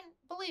 and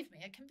believe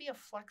me, it can be a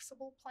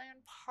flexible plan.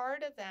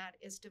 Part of that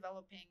is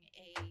developing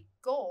a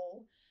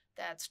goal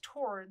that's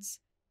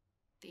towards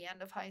the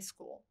end of high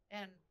school.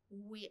 And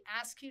we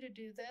ask you to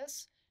do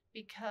this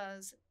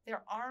because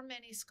there are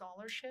many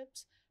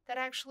scholarships that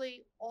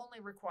actually only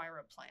require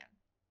a plan.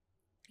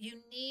 You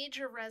need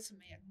your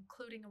resume,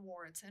 including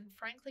awards, and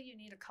frankly, you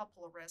need a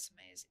couple of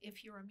resumes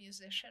if you're a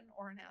musician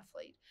or an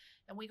athlete.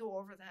 And we go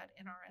over that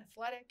in our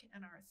athletic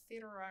and our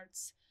theater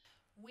arts.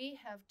 We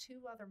have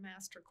 2 other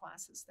master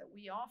classes that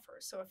we offer.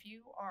 So if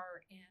you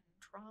are in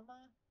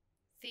drama,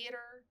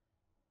 theater,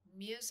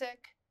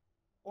 music,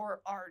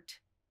 or art,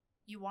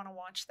 you want to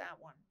watch that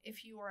one.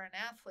 If you are an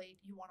athlete,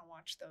 you want to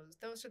watch those.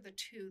 Those are the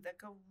 2 that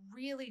go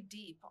really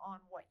deep on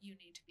what you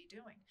need to be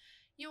doing.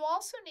 You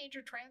also need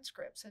your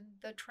transcripts, and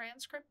the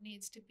transcript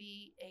needs to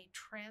be a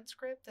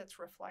transcript that's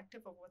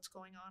reflective of what's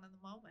going on in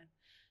the moment.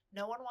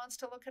 No one wants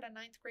to look at a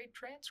 9th grade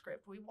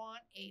transcript. We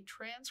want a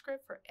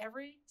transcript for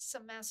every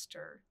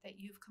semester that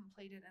you've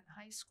completed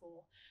in high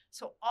school.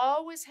 So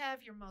always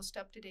have your most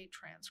up-to-date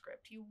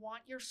transcript. You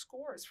want your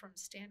scores from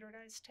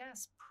standardized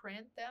tests.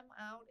 Print them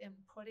out and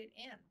put it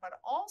in. But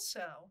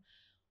also,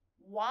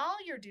 while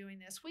you're doing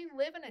this, we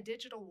live in a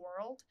digital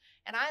world,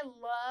 and I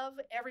love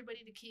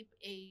everybody to keep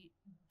a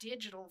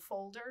digital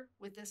folder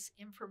with this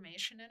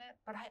information in it,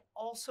 but I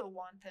also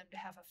want them to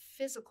have a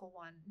physical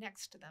one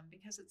next to them,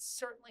 because it's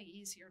certainly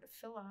easier to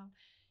fill out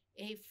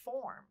a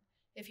form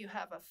if you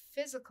have a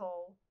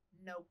physical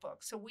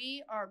notebook. So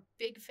we are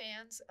big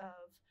fans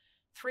of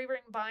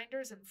 3-ring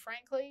binders, and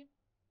frankly,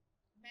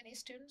 many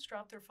students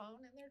drop their phone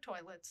in their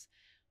toilets,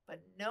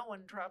 but no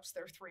one drops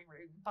their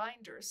 3-ring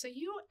binders. So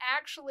you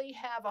actually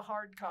have a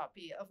hard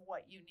copy of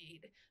what you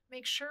need.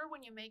 Make sure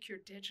when you make your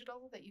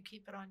digital that you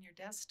keep it on your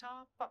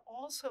desktop, but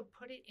also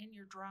put it in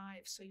your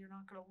drive so you're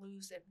not going to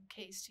lose it in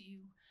case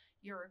you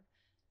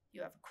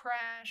have a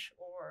crash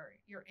or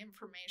your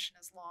information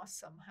is lost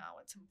somehow.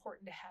 It's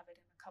important to have it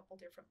in a couple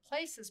different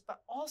places,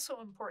 but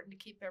also important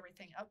to keep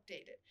everything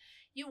updated.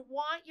 You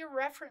want your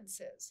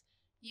references.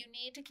 You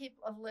need to keep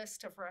a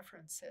list of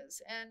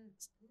references. And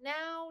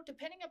now,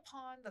 depending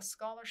upon the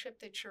scholarship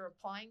that you're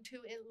applying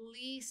to, at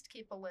least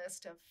keep a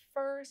list of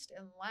first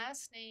and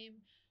last name,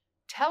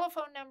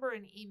 telephone number,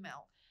 and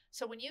email.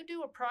 So when you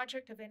do a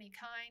project of any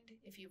kind,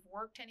 if you've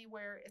worked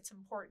anywhere, it's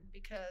important,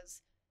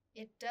 because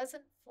it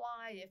doesn't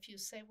fly if you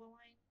say, well,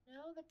 I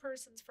know the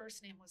person's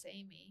first name was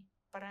Amy,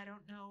 but I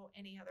don't know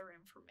any other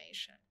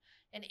information.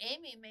 And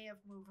Amy may have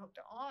moved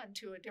on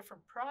to a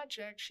different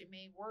project. She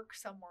may work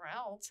somewhere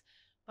else.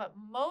 But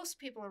most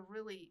people are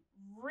really,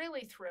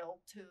 really thrilled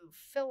to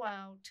fill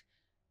out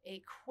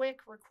a quick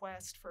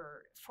request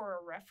for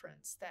a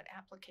reference that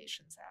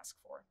applications ask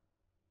for.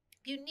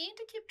 You need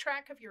to keep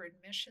track of your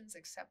admissions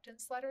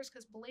acceptance letters,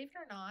 because believe it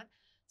or not,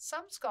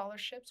 some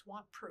scholarships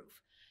want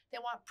proof. They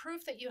want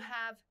proof that you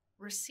have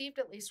received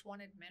at least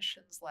one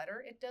admissions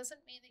letter. It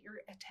doesn't mean that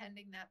you're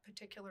attending that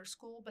particular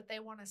school, but they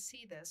want to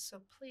see this,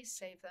 so please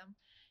save them.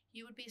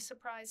 You would be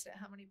surprised at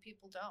how many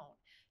people don't.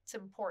 It's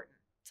important.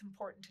 It's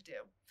important to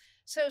do.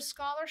 So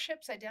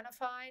scholarships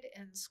identified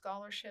and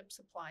scholarships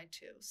applied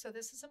to. So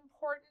this is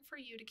important for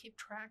you to keep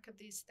track of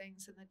these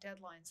things and the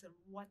deadlines and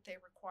what they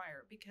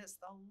require, because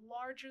the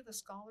larger the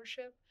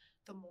scholarship,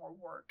 the more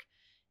work.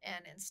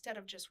 And instead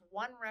of just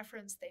one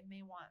reference, they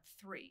may want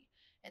 3.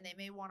 And they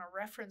may want a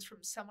reference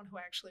from someone who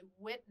actually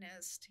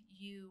witnessed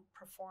you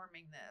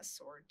performing this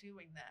or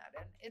doing that.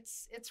 And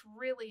it's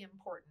really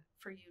important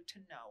for you to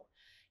know.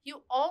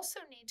 You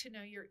also need to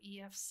know your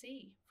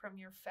EFC from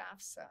your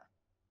FAFSA.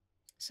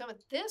 So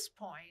at this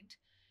point,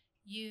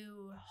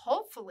 you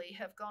hopefully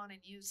have gone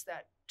and used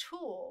that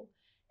tool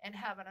and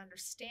have an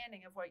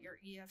understanding of what your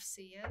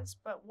EFC is.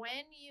 But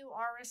when you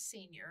are a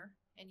senior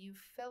and you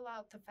fill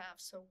out the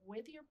FAFSA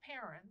with your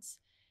parents,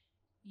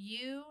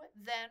 you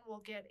then will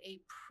get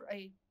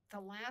a the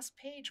last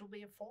page will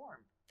be a form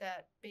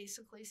that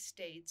basically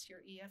states your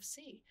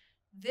EFC.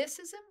 This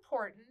is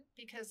important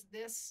because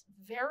this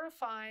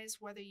verifies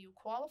whether you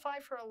qualify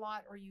for a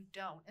lot or you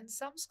don't. And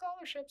some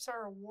scholarships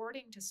are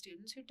awarding to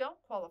students who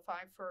don't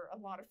qualify for a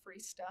lot of free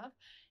stuff,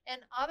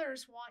 and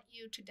others want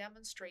you to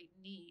demonstrate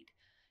need.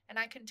 And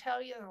I can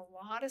tell you that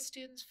a lot of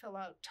students fill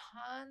out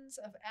tons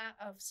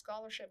of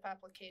scholarship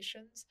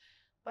applications,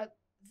 but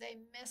they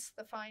miss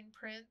the fine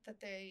print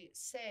that they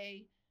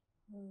say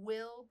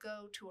will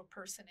go to a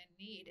person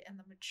in need. And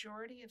the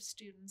majority of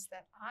students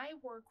that I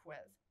work with,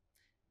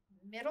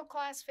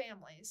 middle-class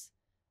families,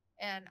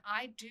 and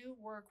I do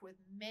work with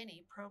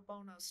many pro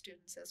bono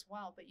students as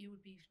well, but you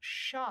would be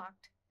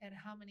shocked at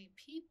how many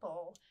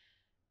people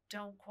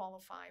don't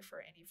qualify for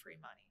any free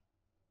money.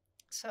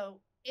 So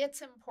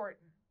it's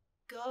important.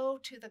 Go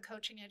to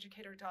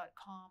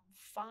thecoachingeducator.com,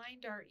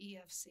 find our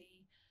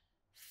EFC,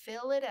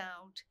 fill it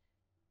out,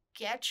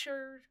 get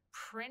your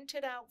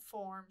printed out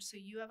form so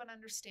you have an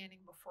understanding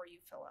before you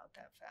fill out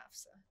that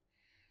FAFSA.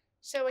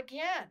 So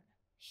again,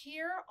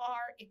 here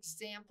are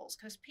examples,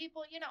 because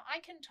people, I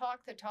can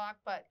talk the talk,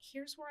 but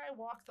here's where I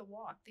walk the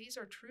walk. These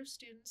are true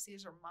students.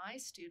 These are my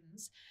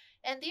students.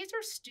 And these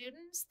are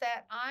students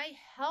that I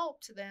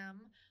helped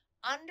them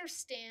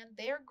understand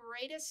their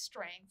greatest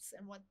strengths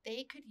and what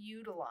they could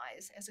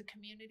utilize as a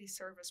community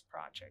service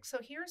project. So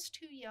here's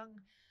two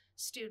young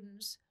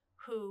students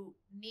who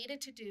needed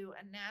to do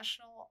a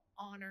National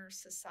Honor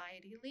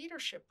Society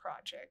leadership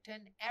project.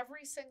 And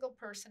every single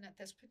person at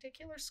this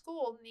particular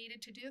school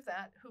needed to do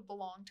that who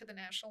belonged to the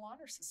National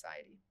Honor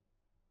Society.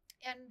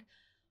 And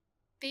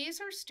these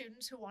are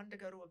students who wanted to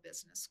go to a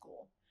business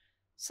school.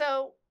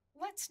 So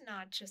let's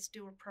not just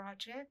do a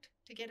project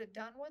to get it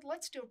done with.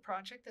 Let's do a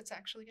project that's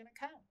actually going to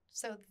count.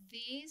 So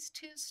these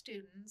two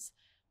students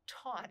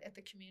taught at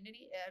the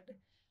Community Ed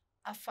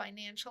a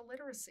financial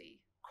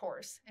literacy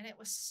course, and it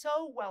was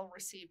so well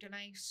received, and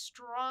I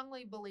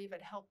strongly believe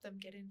it helped them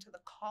get into the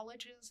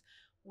colleges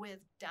with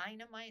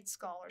dynamite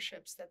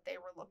scholarships that they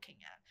were looking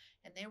at,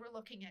 and they were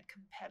looking at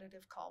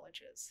competitive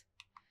colleges.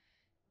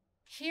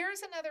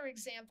 Here's another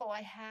example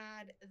I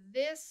had.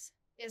 This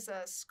is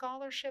a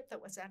scholarship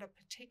that was at a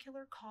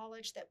particular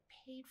college that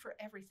paid for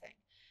everything.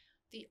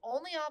 The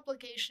only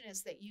obligation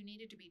is that you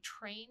needed to be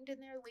trained in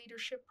their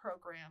leadership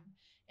program,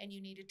 and you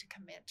needed to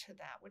commit to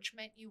that, which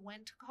meant you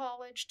went to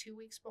college 2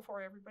 weeks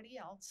before everybody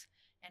else,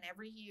 and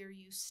every year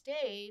you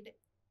stayed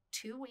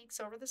 2 weeks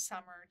over the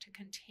summer to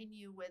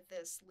continue with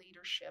this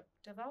leadership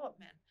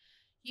development.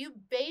 You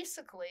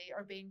basically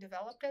are being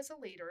developed as a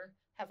leader,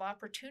 have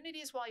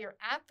opportunities while you're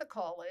at the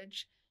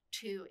college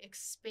to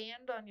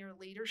expand on your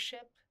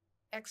leadership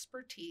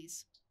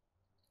expertise.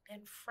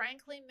 And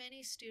frankly,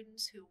 many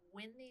students who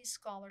win these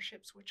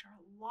scholarships, which are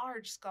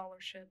large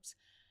scholarships,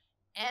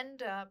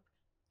 end up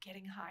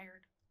getting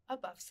hired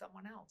above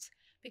someone else.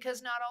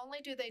 Because not only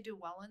do they do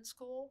well in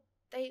school,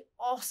 they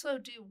also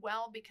do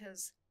well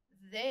because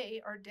they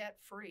are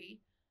debt-free.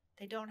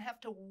 They don't have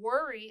to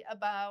worry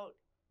about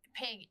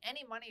paying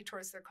any money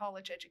towards their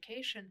college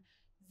education.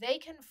 They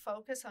can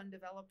focus on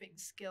developing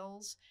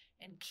skills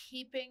and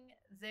keeping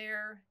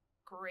their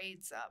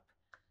grades up.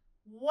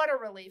 What a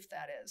relief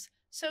that is.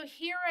 So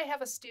here I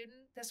have a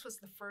student. This was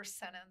the first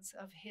sentence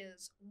of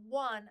his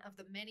one of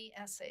the many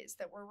essays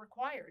that were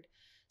required.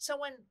 So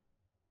when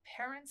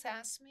parents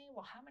ask me,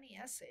 well, how many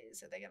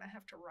essays are they going to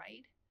have to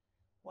write?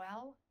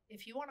 Well,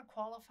 if you want to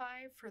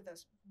qualify for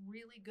those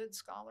really good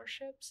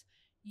scholarships,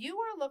 you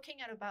are looking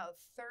at about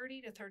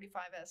 30 to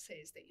 35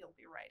 essays that you'll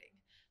be writing.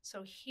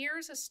 So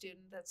here's a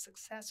student that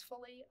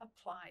successfully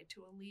applied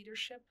to a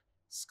leadership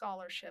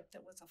scholarship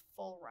that was a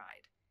full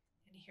ride.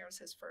 And here's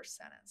his first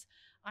sentence.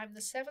 I'm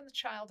the seventh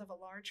child of a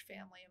large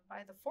family, and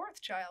by the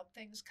fourth child,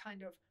 things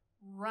kind of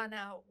run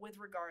out with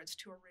regards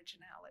to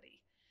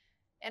originality.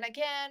 And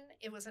again,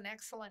 it was an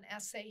excellent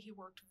essay. He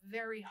worked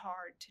very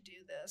hard to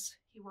do this.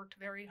 He worked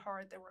very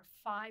hard. There were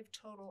 5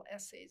 total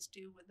essays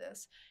due with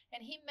this,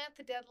 and he met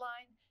the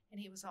deadline, and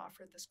he was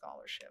offered the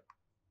scholarship.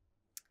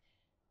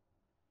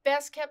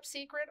 Best kept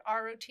secret,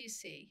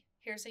 ROTC.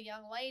 Here's a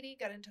young lady,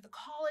 got into the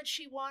college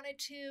she wanted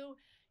to.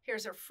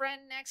 Here's her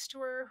friend next to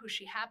her who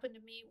she happened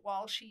to meet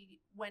while she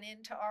went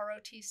into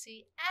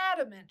ROTC.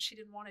 Adamant she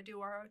didn't want to do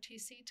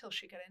ROTC till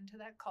she got into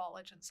that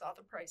college and saw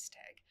the price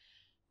tag.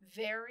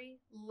 Very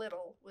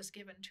little was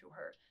given to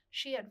her.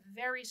 She had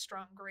very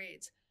strong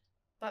grades,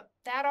 but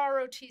that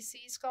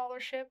ROTC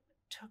scholarship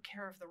took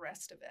care of the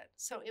rest of it.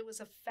 So it was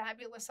a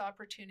fabulous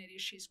opportunity.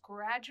 She's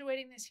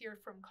graduating this year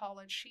from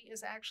college. She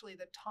is actually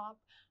the top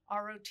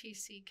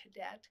ROTC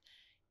cadet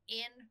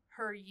in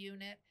her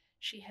unit.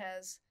 She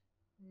has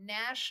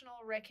national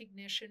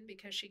recognition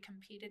because she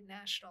competed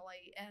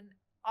nationally, and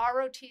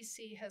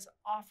ROTC has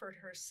offered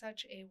her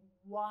such a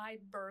wide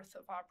berth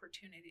of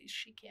opportunities.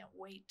 She can't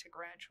wait to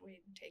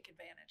graduate and take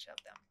advantage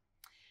of them.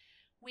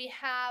 We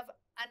have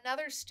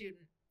another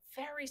student,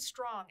 very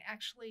strong,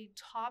 actually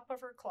top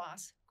of her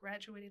class,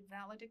 graduated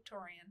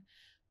valedictorian,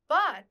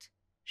 but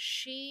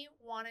she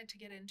wanted to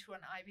get into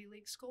an Ivy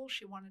League school.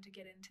 She wanted to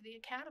get into the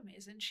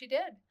academies, and she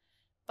did.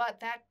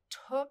 But that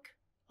took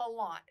a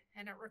lot,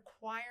 and it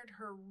required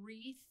her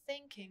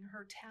rethinking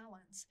her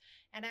talents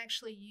and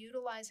actually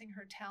utilizing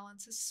her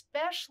talents,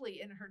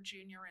 especially in her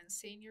junior and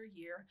senior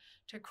year,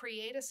 to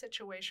create a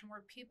situation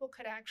where people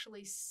could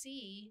actually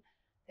see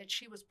that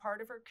she was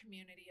part of her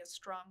community, a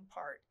strong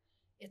part.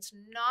 It's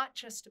not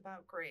just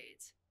about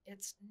grades.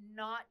 It's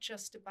not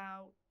just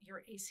about your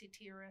ACT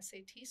or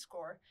SAT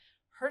score.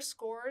 Her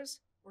scores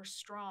were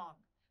strong,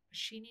 but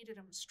she needed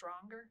them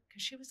stronger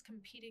because she was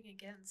competing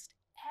against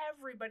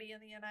everybody in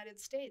the United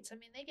States. I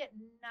mean, they get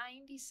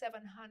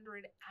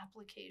 9,700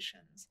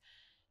 applications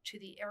to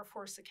the Air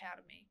Force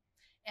Academy,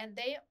 and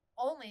they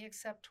only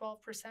accept 12%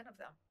 of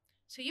them.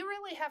 So you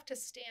really have to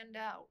stand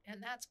out,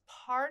 and that's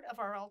part of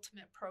our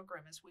ultimate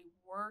program as we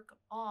work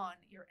on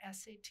your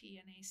SAT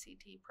and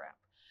ACT prep.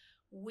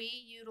 We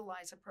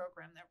utilize a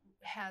program that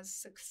has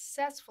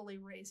successfully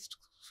raised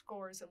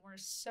scores, and we're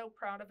so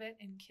proud of it,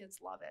 and kids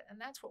love it, and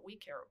that's what we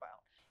care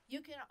about.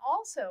 You can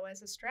also,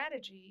 as a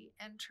strategy,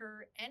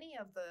 enter any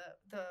of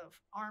the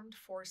armed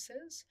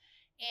forces,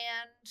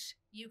 and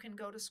you can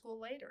go to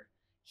school later.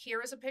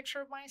 Here is a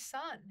picture of my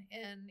son,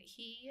 and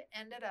he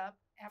ended up,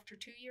 after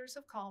 2 years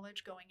of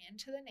college, going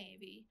into the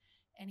Navy,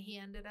 and he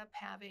ended up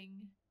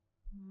having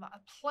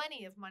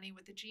plenty of money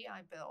with the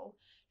GI Bill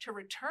to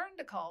return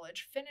to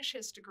college, finish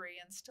his degree,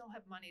 and still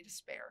have money to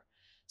spare.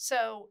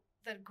 So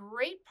the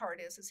great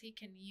part is he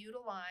can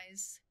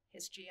utilize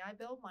his GI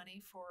Bill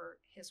money for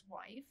his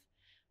wife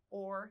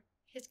or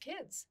his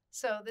kids.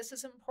 So this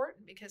is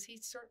important because he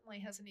certainly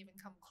hasn't even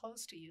come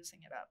close to using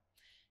it up.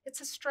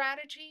 It's a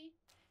strategy.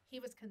 He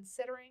was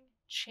considering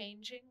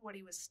changing what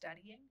he was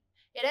studying.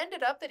 It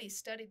ended up that he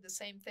studied the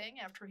same thing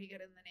after he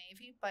got in the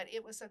Navy, but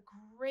it was a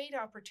great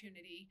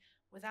opportunity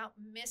without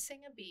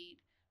missing a beat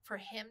for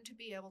him to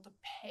be able to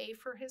pay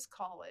for his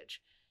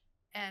college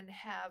and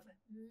have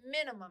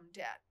minimum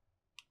debt.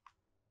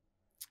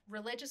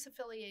 Religious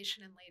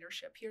affiliation and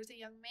leadership. Here's a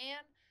young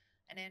man,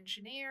 an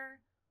engineer,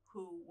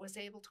 who was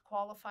able to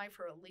qualify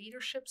for a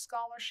leadership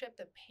scholarship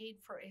that paid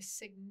for a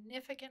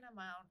significant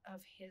amount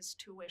of his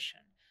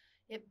tuition.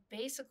 It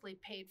basically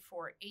paid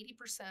for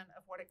 80%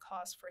 of what it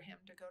cost for him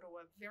to go to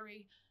a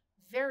very,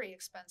 very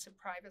expensive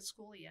private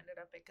school. He ended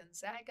up at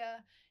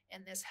Gonzaga,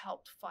 and this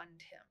helped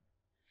fund him.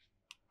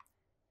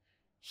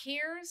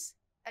 Here's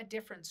a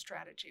different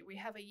strategy. We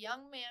have a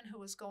young man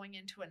who is going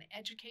into an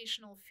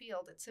educational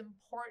field. It's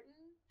important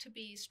to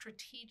be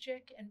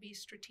strategic and be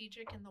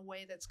strategic in the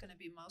way that's going to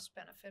be most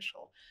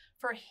beneficial.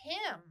 For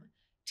him,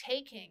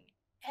 taking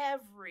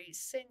every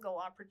single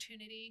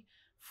opportunity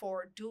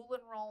for dual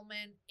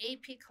enrollment,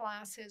 AP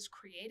classes,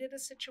 created a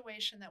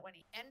situation that when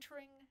he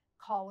entering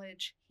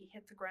college, he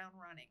hit the ground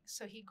running.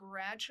 So he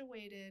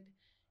graduated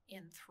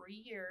in 3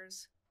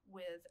 years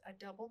with a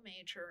double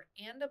major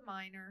and a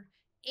minor,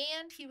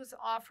 and he was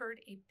offered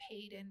a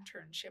paid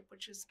internship,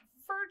 which is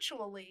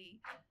virtually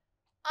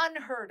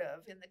unheard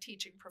of in the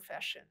teaching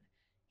profession.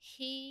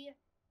 He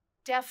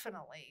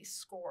definitely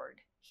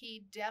scored.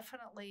 He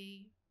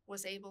definitely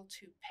was able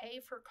to pay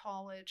for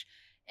college,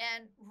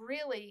 and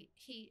really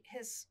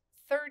his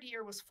third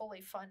year was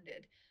fully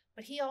funded,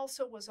 but he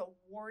also was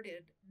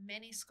awarded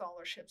many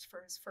scholarships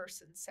for his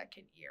first and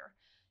second year.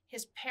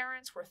 His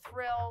parents were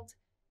thrilled.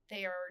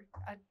 They are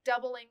a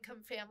double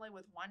income family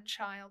with one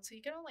child, so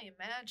you can only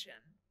imagine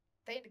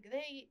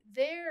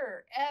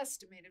their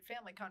estimated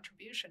family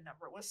contribution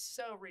number was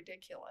so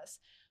ridiculous,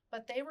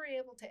 but they were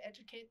able to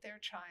educate their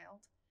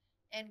child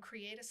and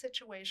create a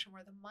situation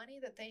where the money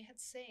that they had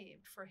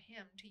saved for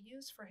him to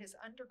use for his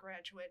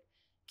undergraduate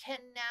can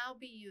now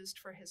be used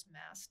for his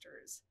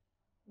master's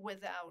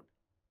without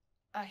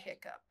a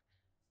hiccup.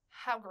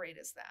 How great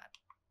is that?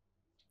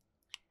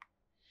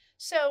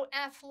 So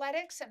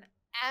athletics, and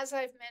as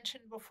I've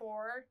mentioned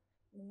before,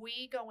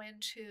 we go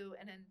into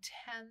an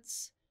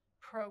intense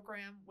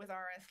program with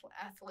our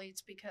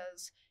athletes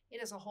because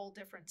it is a whole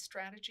different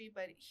strategy.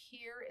 But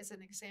here is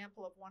an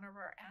example of one of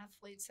our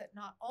athletes that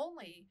not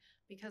only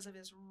because of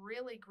his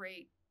really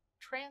great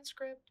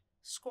transcript,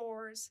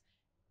 scores,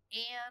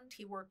 and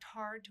he worked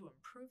hard to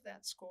improve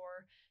that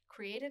score,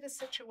 created a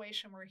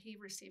situation where he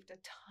received a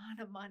ton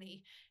of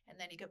money, and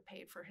then he got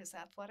paid for his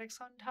athletics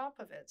on top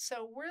of it.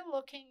 So we're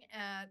looking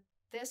at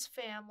this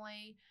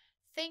family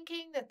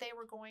thinking that they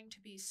were going to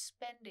be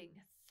spending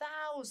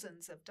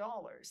thousands of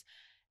dollars.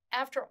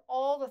 After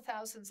all the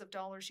thousands of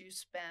dollars you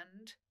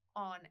spend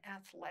on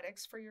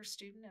athletics for your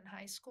student in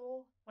high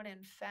school, when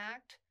in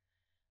fact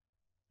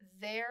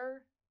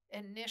their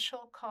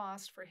initial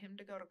cost for him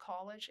to go to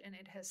college, and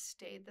it has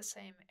stayed the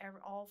same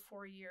all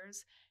 4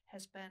 years,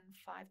 has been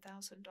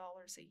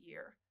 $5,000 a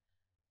year.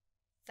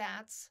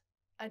 That's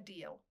a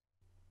deal.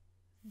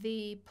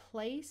 The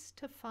place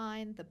to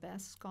find the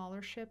best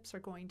scholarships are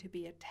going to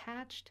be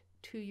attached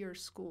to your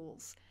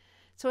schools.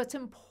 So it's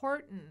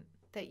important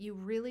that you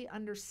really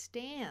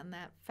understand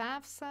that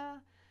FAFSA,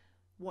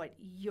 what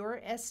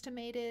your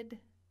estimated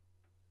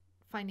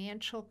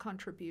financial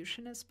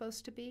contribution is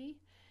supposed to be,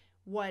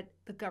 what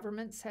the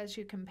government says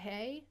you can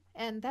pay,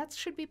 and that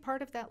should be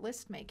part of that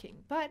list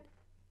making. But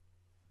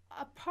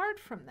apart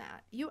from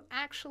that, you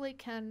actually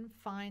can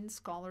find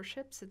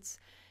scholarships.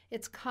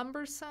 It's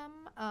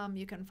cumbersome.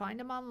 You can find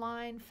them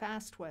online,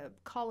 FastWeb,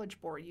 College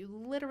Board. You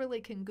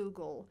literally can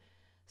Google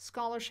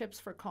scholarships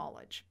for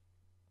college.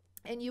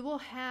 And you will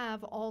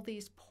have all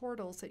these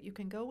portals that you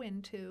can go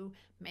into,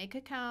 make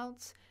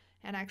accounts,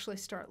 and actually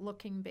start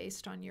looking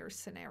based on your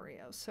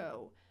scenario.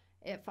 So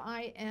if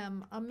I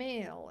am a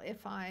male,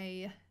 if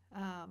I'm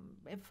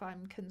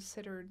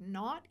considered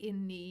not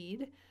in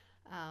need,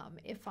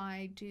 if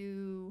I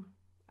do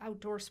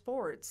outdoor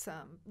sports,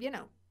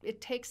 it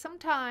takes some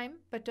time,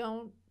 but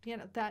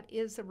that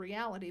is a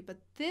reality. But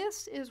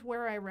this is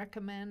where I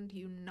recommend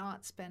you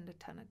not spend a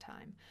ton of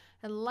time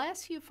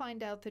unless you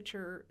find out that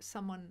you're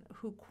someone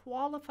who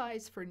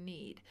qualifies for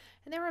need.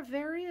 And there are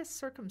various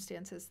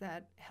circumstances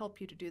that help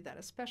you to do that,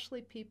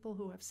 especially people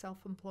who have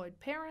self-employed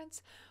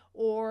parents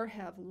or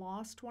have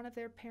lost one of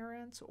their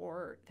parents,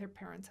 or their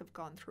parents have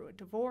gone through a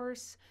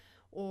divorce,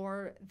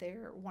 or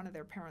one of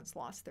their parents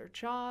lost their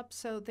job.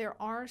 So there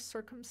are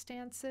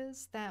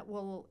circumstances that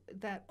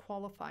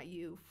qualify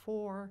you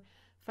for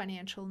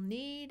financial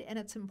need, and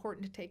it's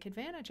important to take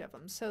advantage of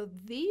them. So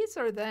these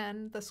are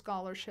then the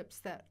scholarships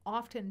that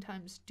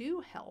oftentimes do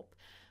help.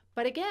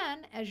 But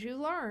again, as you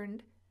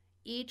learned,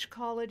 each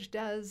college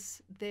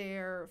does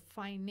their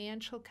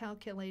financial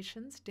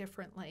calculations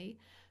differently.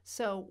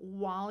 So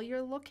while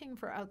you're looking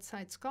for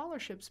outside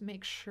scholarships,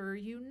 make sure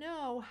you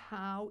know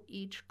how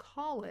each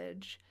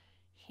college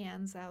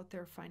hands out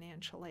their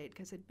financial aid,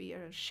 because it'd be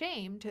a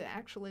shame to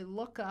actually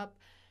look up,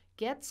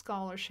 get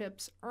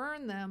scholarships,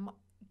 earn them,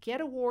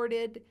 get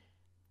awarded,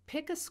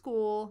 pick a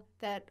school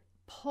that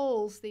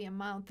pulls the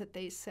amount that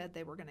they said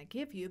they were going to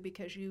give you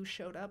because you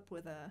showed up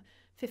with a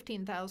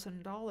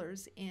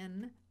 $15,000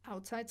 in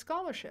outside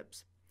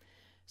scholarships.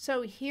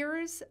 So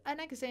here's an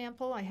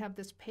example. I have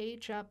this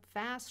page up,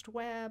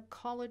 FastWeb,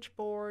 College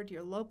Board,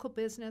 your local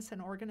business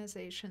and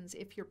organizations.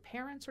 If your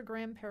parents or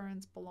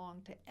grandparents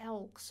belong to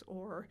Elks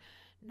or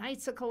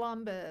Knights of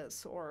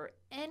Columbus or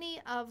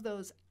any of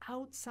those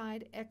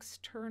outside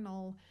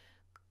external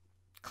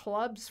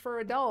clubs for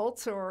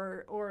adults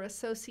or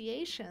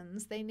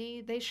associations,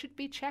 they should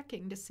be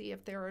checking to see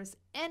if there is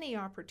any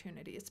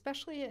opportunity,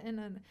 especially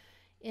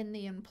in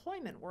the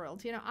employment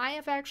world. I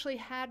have actually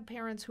had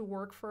parents who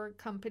work for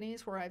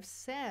companies where I've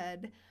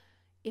said,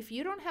 if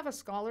you don't have a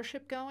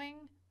scholarship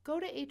going, go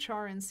to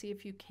HR and see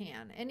if you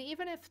can. And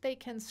even if they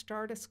can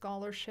start a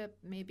scholarship,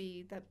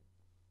 maybe that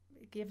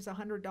gives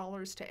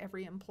 $100 to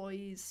every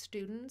employee's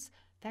students,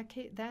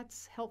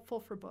 that's helpful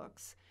for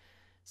books.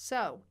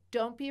 So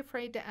don't be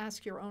afraid to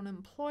ask your own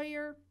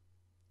employer.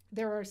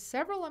 There are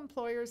several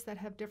employers that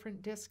have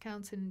different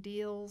discounts and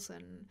deals,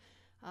 and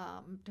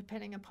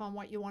depending upon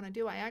what you want to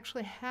do. I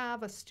actually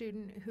have a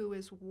student who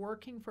is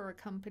working for a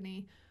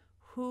company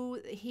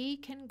who he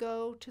can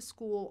go to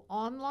school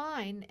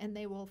online and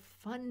they will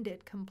fund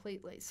it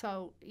completely.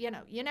 So,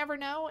 you never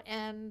know,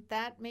 and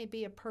that may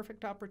be a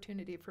perfect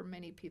opportunity for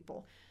many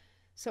people.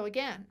 So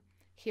again,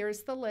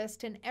 here's the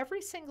list, and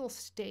every single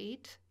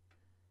state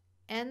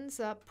ends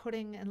up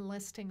putting and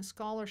listing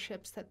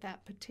scholarships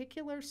that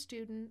particular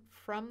student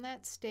from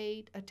that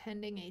state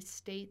attending a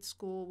state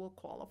school will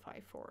qualify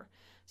for.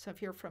 So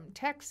if you're from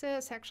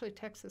Texas, actually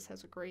Texas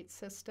has a great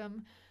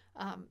system,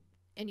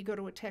 and you go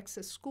to a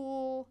Texas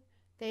school,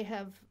 they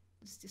have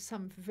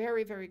some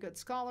very, very good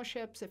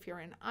scholarships. If you're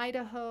in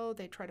Idaho,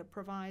 they try to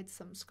provide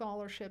some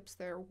scholarships.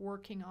 They're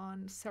working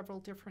on several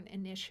different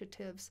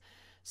initiatives.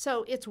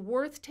 So it's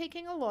worth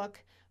taking a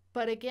look.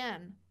 But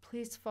again,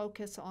 please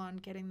focus on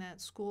getting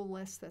that school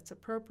list that's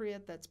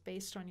appropriate, that's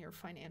based on your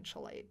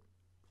financial aid.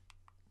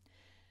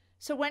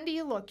 So when do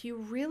you look? You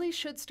really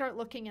should start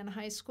looking in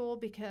high school,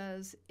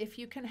 because if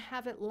you can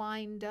have it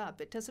lined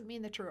up, it doesn't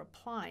mean that you're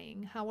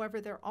applying.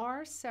 However, there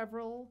are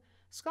several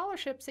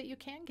scholarships that you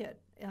can get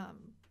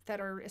that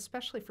are,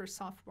 especially for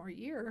sophomore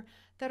year,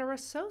 that are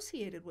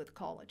associated with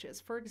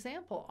colleges. For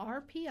example,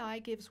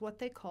 RPI gives what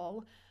they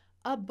call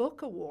a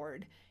book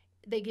award.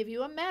 They give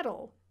you a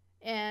medal.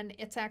 And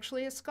it's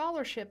actually a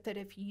scholarship that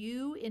if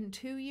you in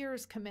 2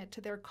 years commit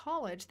to their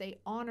college, they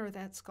honor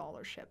that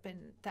scholarship, and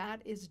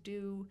that is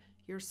due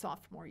your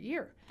sophomore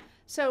year.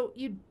 So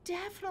you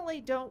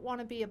definitely don't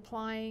want to be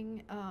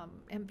applying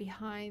and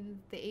behind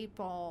the 8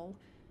 ball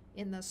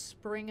in the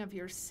spring of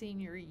your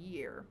senior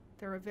year.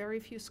 There are very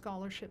few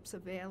scholarships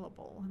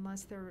available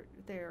unless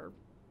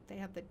they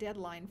have the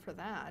deadline for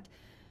that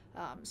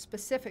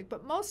specific.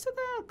 But most of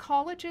the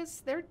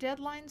colleges, their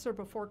deadlines are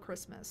before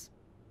Christmas.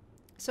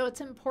 So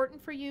it's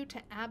important for you to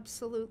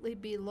absolutely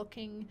be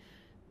looking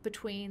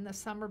between the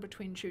summer,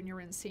 between junior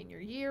and senior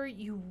year.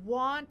 You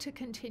want to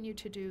continue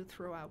to do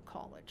throughout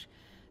college.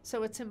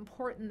 So it's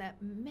important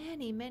that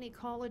many, many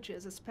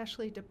colleges,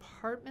 especially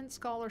department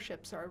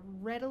scholarships, are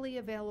readily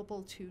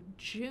available to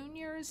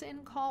juniors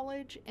in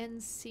college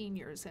and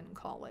seniors in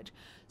college.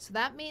 So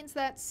that means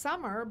that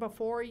summer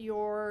before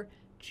your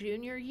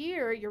junior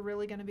year, you're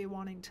really going to be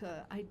wanting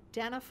to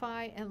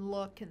identify and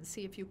look and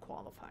see if you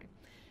qualify.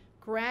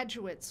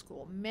 Graduate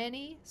school,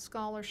 many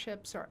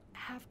scholarships are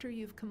after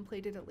you've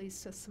completed at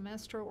least a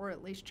semester or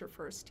at least your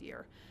first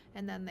year,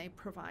 and then they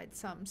provide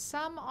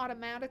some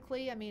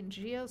automatically. I mean,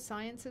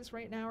 geosciences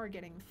right now are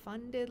getting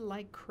funded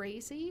like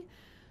crazy.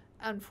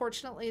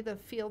 Unfortunately, the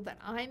field that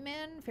I'm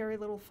in, very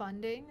little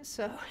funding.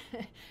 So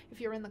if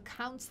you're in the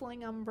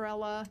counseling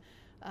umbrella,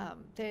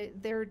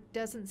 there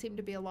doesn't seem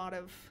to be a lot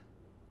of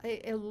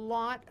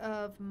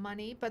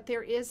money, but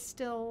there is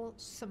still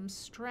some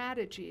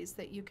strategies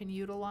that you can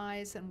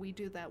utilize, and we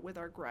do that with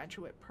our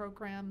graduate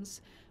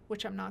programs,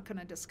 which I'm not going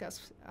to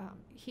discuss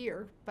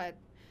here. But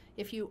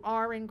if you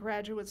are in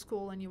graduate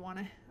school and you want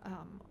to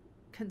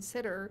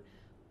consider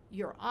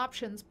your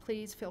options,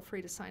 please feel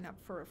free to sign up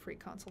for a free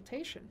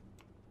consultation.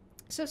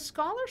 So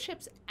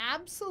scholarships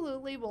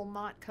absolutely will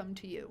not come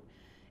to you.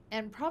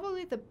 And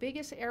probably the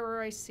biggest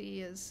error I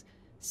see is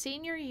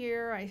senior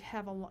year, I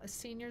have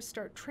seniors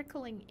start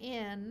trickling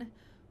in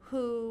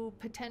who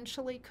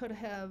potentially could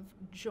have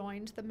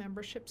joined the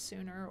membership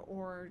sooner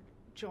or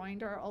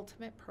joined our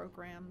ultimate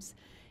programs.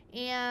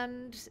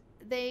 And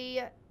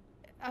they,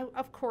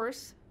 of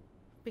course,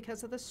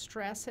 because of the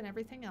stress and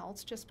everything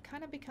else, just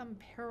kind of become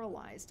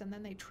paralyzed. And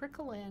then they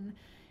trickle in,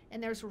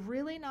 and there's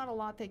really not a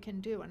lot they can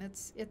do. And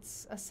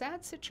it's a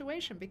sad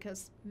situation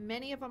because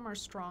many of them are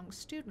strong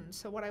students.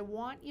 So what I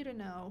want you to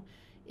know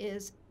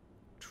is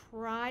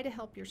try to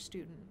help your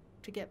student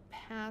to get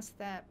past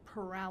that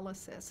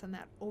paralysis and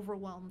that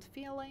overwhelmed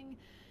feeling.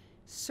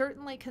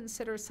 Certainly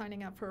consider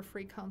signing up for a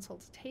free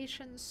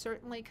consultation.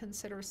 Certainly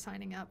consider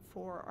signing up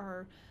for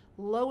our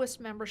lowest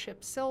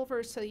membership,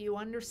 Silver, so you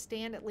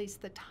understand at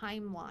least the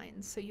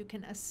timeline, so you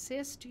can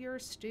assist your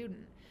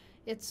student.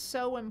 It's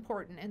so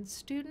important. And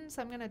students,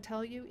 I'm going to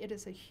tell you, it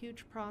is a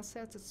huge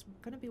process. It's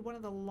going to be one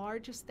of the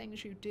largest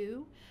things you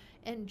do.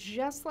 And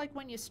just like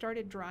when you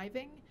started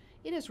driving,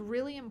 it is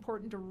really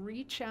important to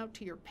reach out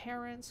to your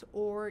parents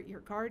or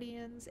your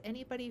guardians,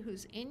 anybody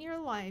who's in your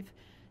life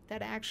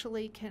that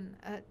actually can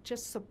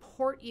just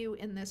support you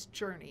in this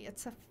journey.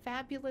 It's a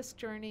fabulous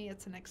journey.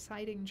 It's an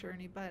exciting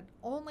journey, but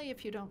only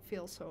if you don't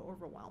feel so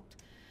overwhelmed.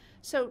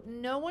 So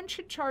no one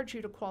should charge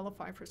you to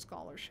qualify for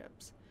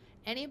scholarships.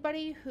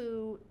 Anybody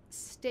who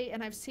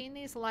and I've seen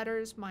these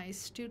letters, my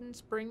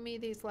students bring me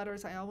these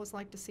letters. I always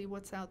like to see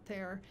what's out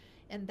there.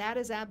 And that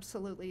is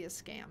absolutely a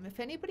scam.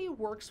 If anybody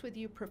works with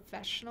you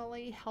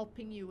professionally,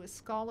 helping you with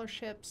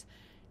scholarships,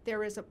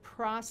 there is a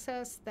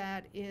process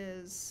that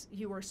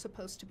you are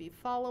supposed to be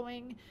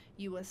following.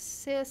 You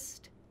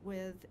assist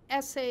with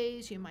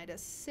essays, you might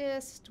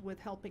assist with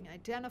helping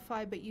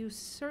identify, but you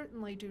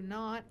certainly do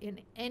not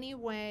in any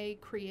way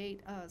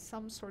create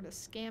some sort of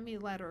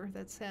scammy letter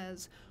that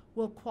says,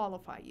 we'll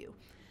qualify you.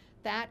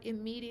 That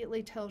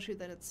immediately tells you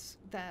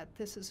that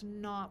this is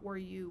not where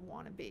you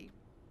want to be.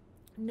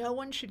 No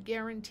one should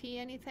guarantee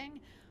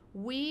anything.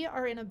 We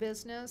are in a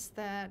business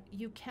that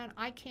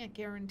I can't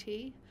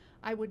guarantee.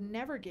 I would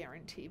never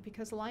guarantee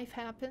because life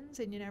happens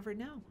and you never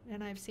know.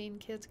 And I've seen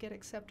kids get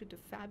accepted to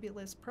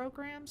fabulous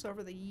programs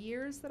over the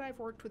years that I've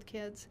worked with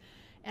kids,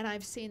 and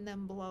I've seen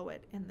them blow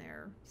it in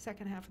their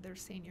second half of their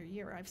senior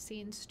year. I've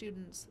seen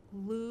students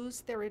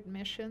lose their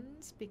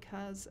admissions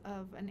because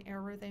of an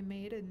error they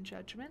made in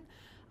judgment.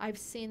 I've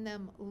seen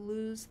them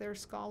lose their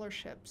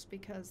scholarships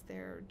because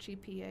their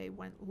GPA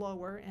went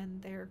lower,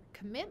 and their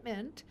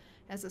commitment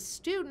as a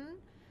student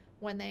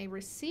when they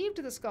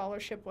received the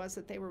scholarship was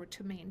that they were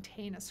to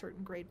maintain a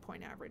certain grade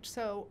point average.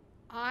 So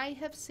I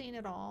have seen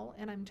it all,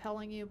 and I'm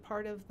telling you,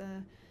 part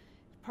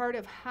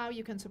of how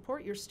you can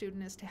support your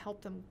student is to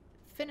help them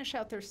finish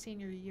out their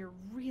senior year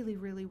really,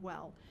 really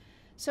well.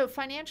 So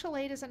financial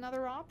aid is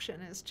another option.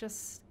 Is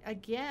just,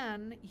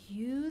 again,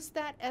 use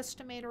that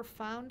estimator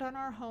found on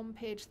our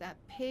homepage, that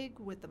pig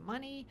with the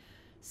money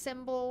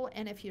symbol.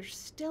 And if you're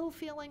still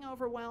feeling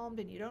overwhelmed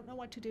and you don't know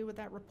what to do with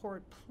that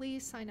report,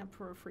 please sign up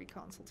for a free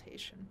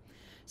consultation.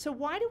 So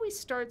why do we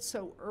start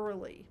so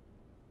early?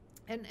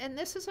 And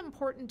this is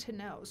important to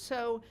know.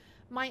 So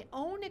my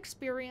own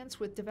experience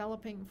with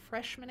developing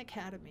freshman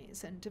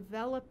academies and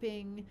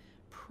developing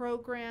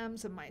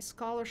programs in my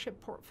scholarship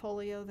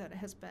portfolio that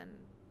has been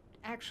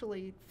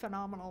actually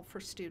phenomenal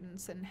for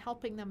students and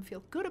helping them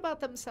feel good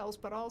about themselves,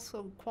 but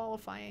also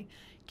qualifying,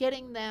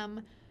 getting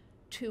them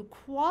to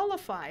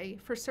qualify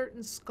for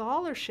certain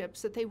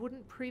scholarships that they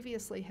wouldn't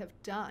previously have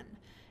done.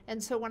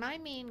 And so when I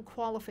mean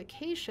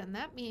qualification,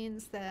 that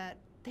means that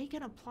they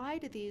can apply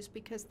to these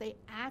because they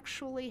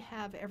actually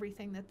have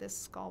everything that this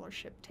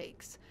scholarship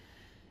takes,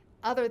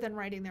 other than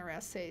writing their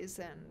essays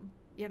and,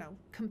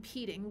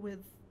 competing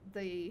with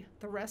the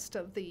rest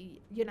of the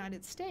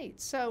United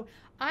States. So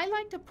I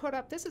like to put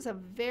up, this is a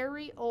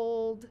very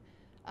old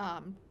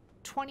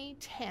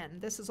 2010.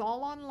 This is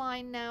all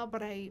online now,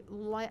 but I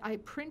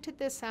printed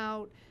this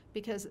out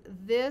because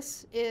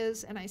this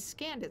is, and I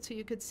scanned it so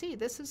you could see,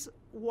 this is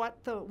what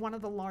one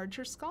of the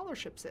larger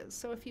scholarships is.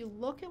 So if you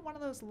look at one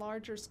of those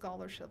larger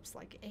scholarships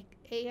like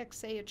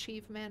AXA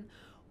Achievement,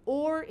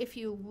 or if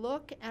you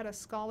look at a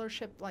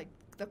scholarship like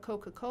the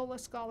Coca-Cola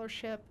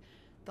scholarship,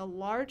 the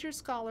larger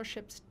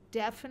scholarships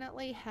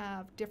definitely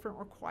have different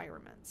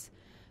requirements.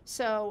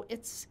 So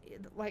it's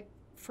like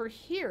for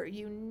here,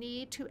 you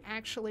need to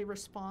actually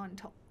respond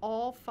to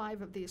all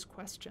 5 of these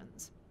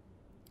questions.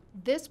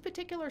 This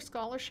particular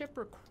scholarship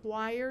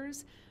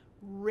requires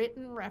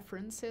written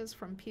references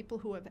from people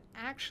who have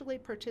actually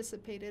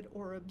participated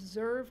or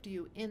observed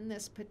you in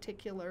this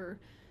particular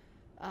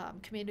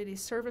community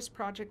service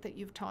project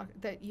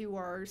that you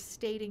are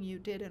stating you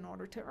did in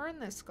order to earn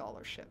this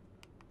scholarship.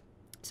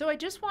 So I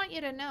just want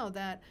you to know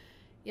that,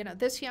 you know,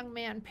 this young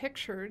man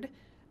pictured,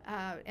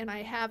 and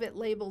I have it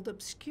labeled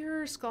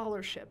obscure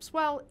scholarships.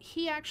 Well,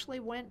 he actually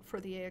went for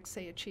the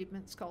AXA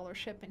Achievement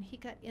Scholarship, and he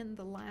got in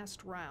the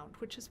last round,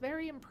 which is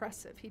very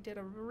impressive. He did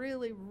a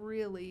really,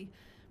 really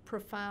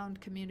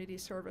profound community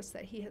service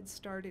that he had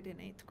started in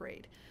 8th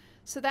grade.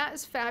 So that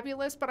is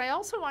fabulous, but I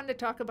also wanted to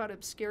talk about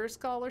obscure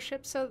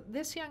scholarships. So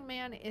this young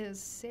man is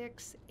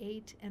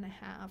 6'8 and a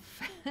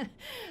half.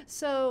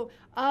 So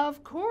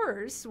of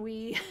course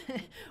we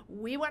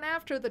went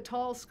after the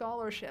tall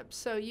scholarships.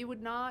 So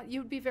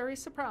you'd be very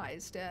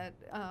surprised at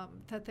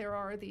that there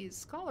are these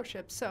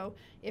scholarships. So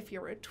if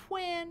you're a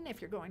twin,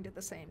 if you're going to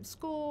the same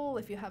school,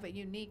 if you have a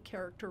unique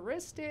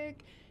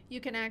characteristic,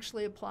 you can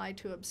actually apply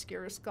to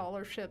obscure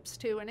scholarships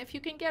too. And if you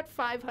can get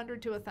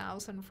 500 to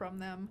 1,000 from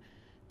them,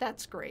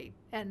 that's great,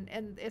 and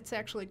it's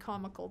actually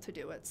comical to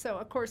do it. So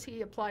of course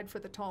he applied for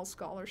the tall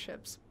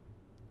scholarships,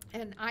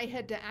 and I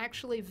had to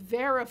actually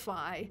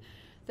verify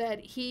that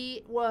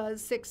he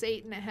was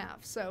 6'8 and a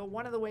half. So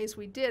one of the ways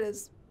we did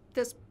is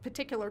this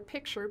particular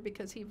picture,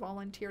 because he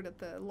volunteered at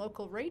the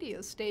local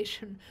radio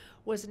station,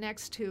 was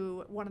next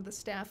to one of the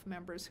staff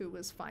members who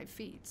was 5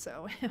 feet.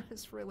 So it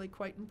was really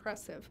quite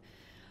impressive.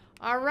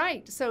 All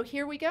right, so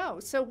here we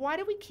go. So why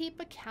do we keep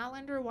a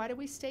calendar? Why do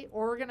we stay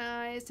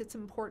organized? It's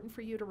important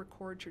for you to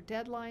record your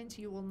deadlines.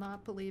 You will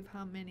not believe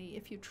how many,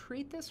 if you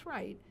treat this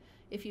right,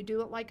 if you do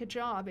it like a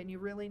job, and you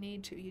really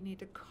need to, you need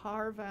to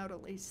carve out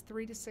at least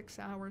 3 to 6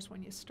 hours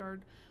when you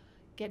start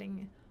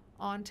getting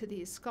onto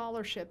these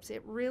scholarships.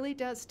 It really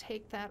does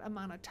take that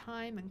amount of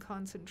time and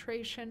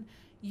concentration.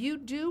 You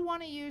do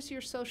want to use your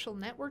social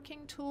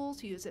networking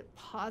tools, use it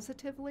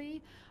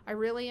positively. I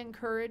really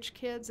encourage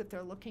kids, if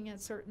they're looking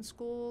at certain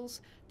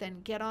schools,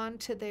 then get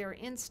onto their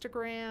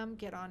Instagram,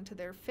 get onto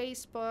their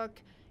Facebook.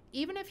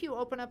 Even if you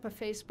open up a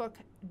Facebook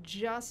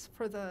just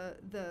for the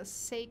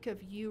sake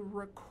of you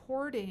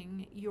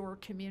recording your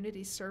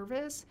community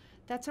service,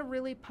 that's a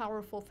really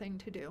powerful thing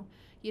to do.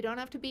 You don't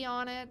have to be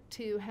on it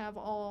to have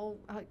all,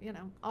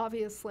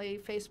 obviously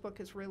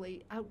Facebook is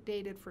really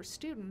outdated for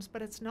students,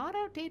 but it's not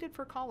outdated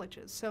for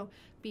colleges. So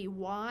be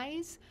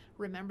wise.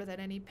 Remember that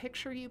any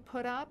picture you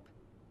put up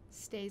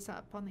stays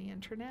up on the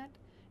internet.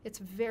 It's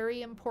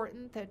very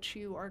important that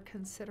you are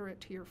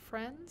considerate to your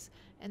friends,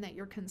 and that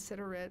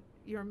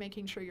you're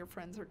making sure your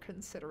friends are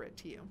considerate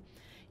to you.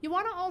 You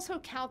want to also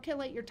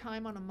calculate your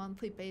time on a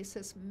monthly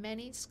basis.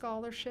 Many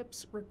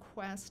scholarships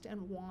request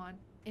and want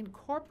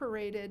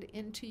incorporated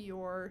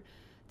into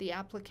the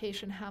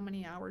application how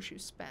many hours you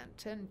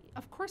spent. And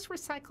of course,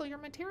 recycle your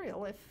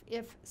material.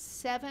 If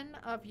 7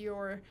 of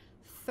your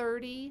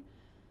 30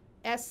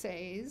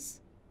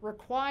 essays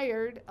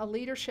required a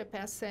leadership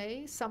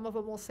essay, some of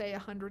them will say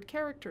 100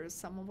 characters,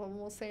 some of them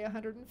will say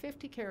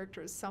 150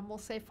 characters, some will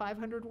say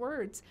 500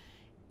 words.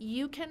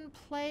 You can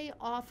play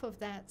off of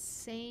that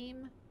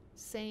same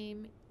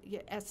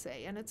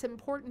essay, and it's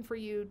important for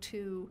you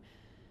to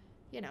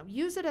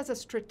use it as a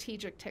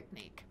strategic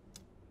technique.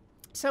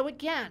 So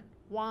again,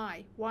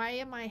 why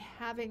am I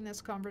having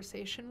this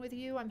conversation with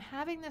you? I'm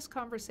having this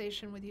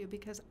conversation with you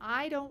because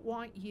I don't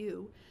want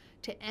you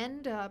to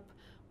end up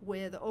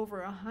with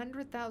over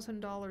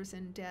 $100,000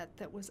 in debt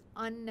that was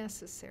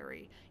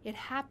unnecessary. It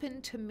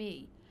happened to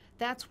me.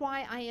 That's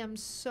why I am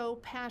so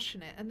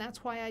passionate, and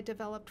that's why I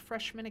developed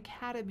freshman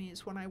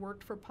academies when I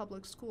worked for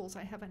public schools.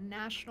 I have a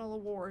national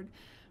award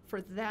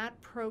for that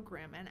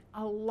program, and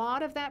a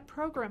lot of that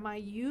program I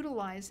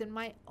utilize in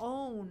my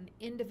own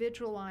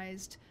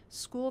individualized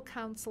school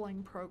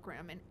counseling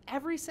program. And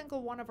every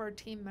single one of our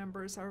team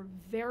members are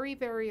very,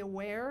 very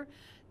aware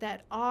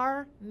that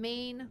our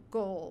main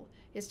goal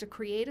is to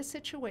create a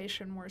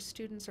situation where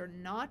students are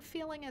not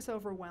feeling as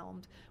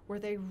overwhelmed, where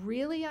they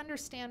really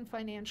understand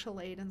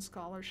financial aid and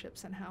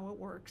scholarships and how it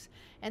works,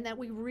 and that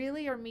we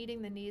really are meeting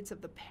the needs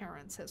of the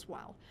parents as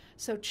well.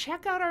 So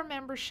check out our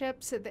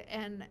memberships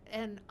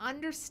and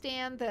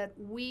understand that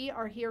we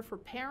are here for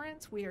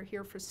parents, we are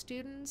here for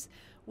students.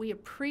 We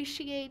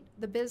appreciate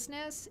the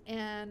business,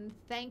 and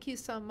thank you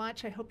so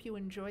much. I hope you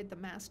enjoyed the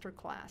master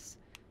class.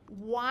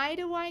 Why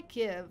do I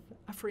give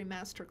a free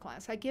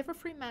masterclass? I give a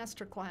free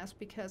masterclass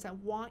because I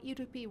want you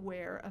to be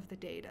aware of the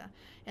data.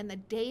 And the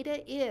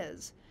data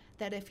is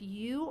that if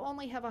you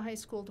only have a high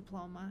school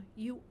diploma,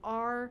 you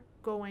are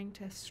going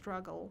to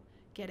struggle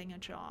getting a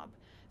job.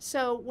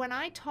 So when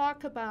I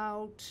talk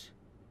about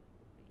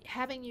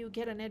having you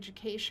get an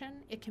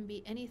education, it can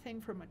be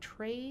anything from a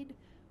trade,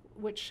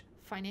 which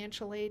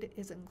financial aid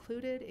is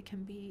included. It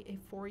can be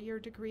a 4-year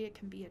degree. It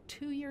can be a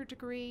 2-year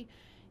degree.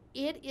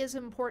 it is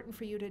important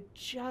for you to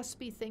just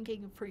be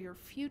thinking for your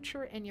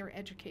future and your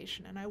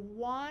education. And I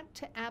want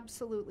to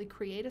absolutely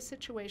create a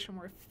situation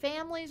where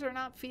families are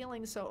not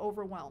feeling so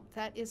overwhelmed.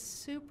 That is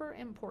super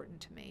important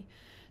to me.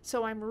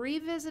 So I'm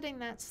revisiting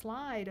that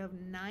slide of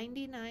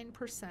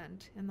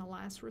 99% in the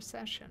last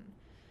recession.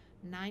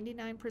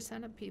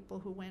 99% of people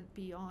who went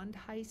beyond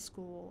high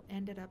school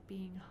ended up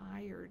being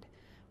hired,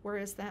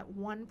 whereas that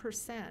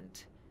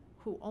 1%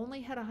 who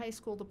only had a high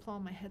school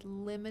diploma had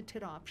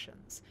limited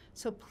options.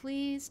 So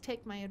please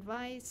take my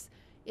advice.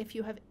 If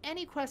you have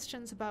any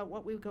questions about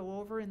what we go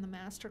over in the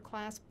master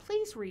class,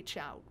 please reach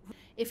out.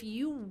 If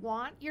you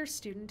want your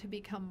student to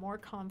become more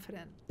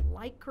confident,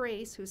 like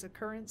Grace, who's a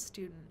current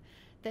student,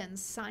 then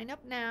sign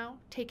up now,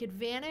 take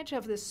advantage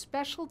of this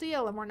special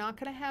deal, and we're not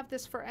going to have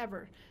this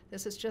forever.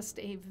 This is just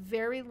a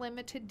very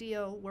limited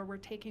deal where we're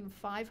taking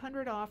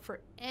 $500 off for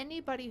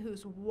anybody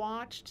who's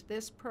watched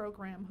this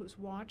program, who's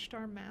watched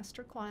our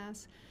master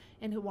class,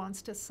 and who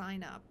wants to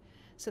sign up.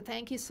 So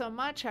thank you so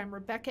much. I'm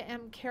Rebecca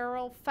M.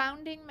 Carroll,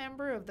 founding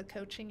member of the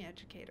Coaching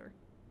Educator.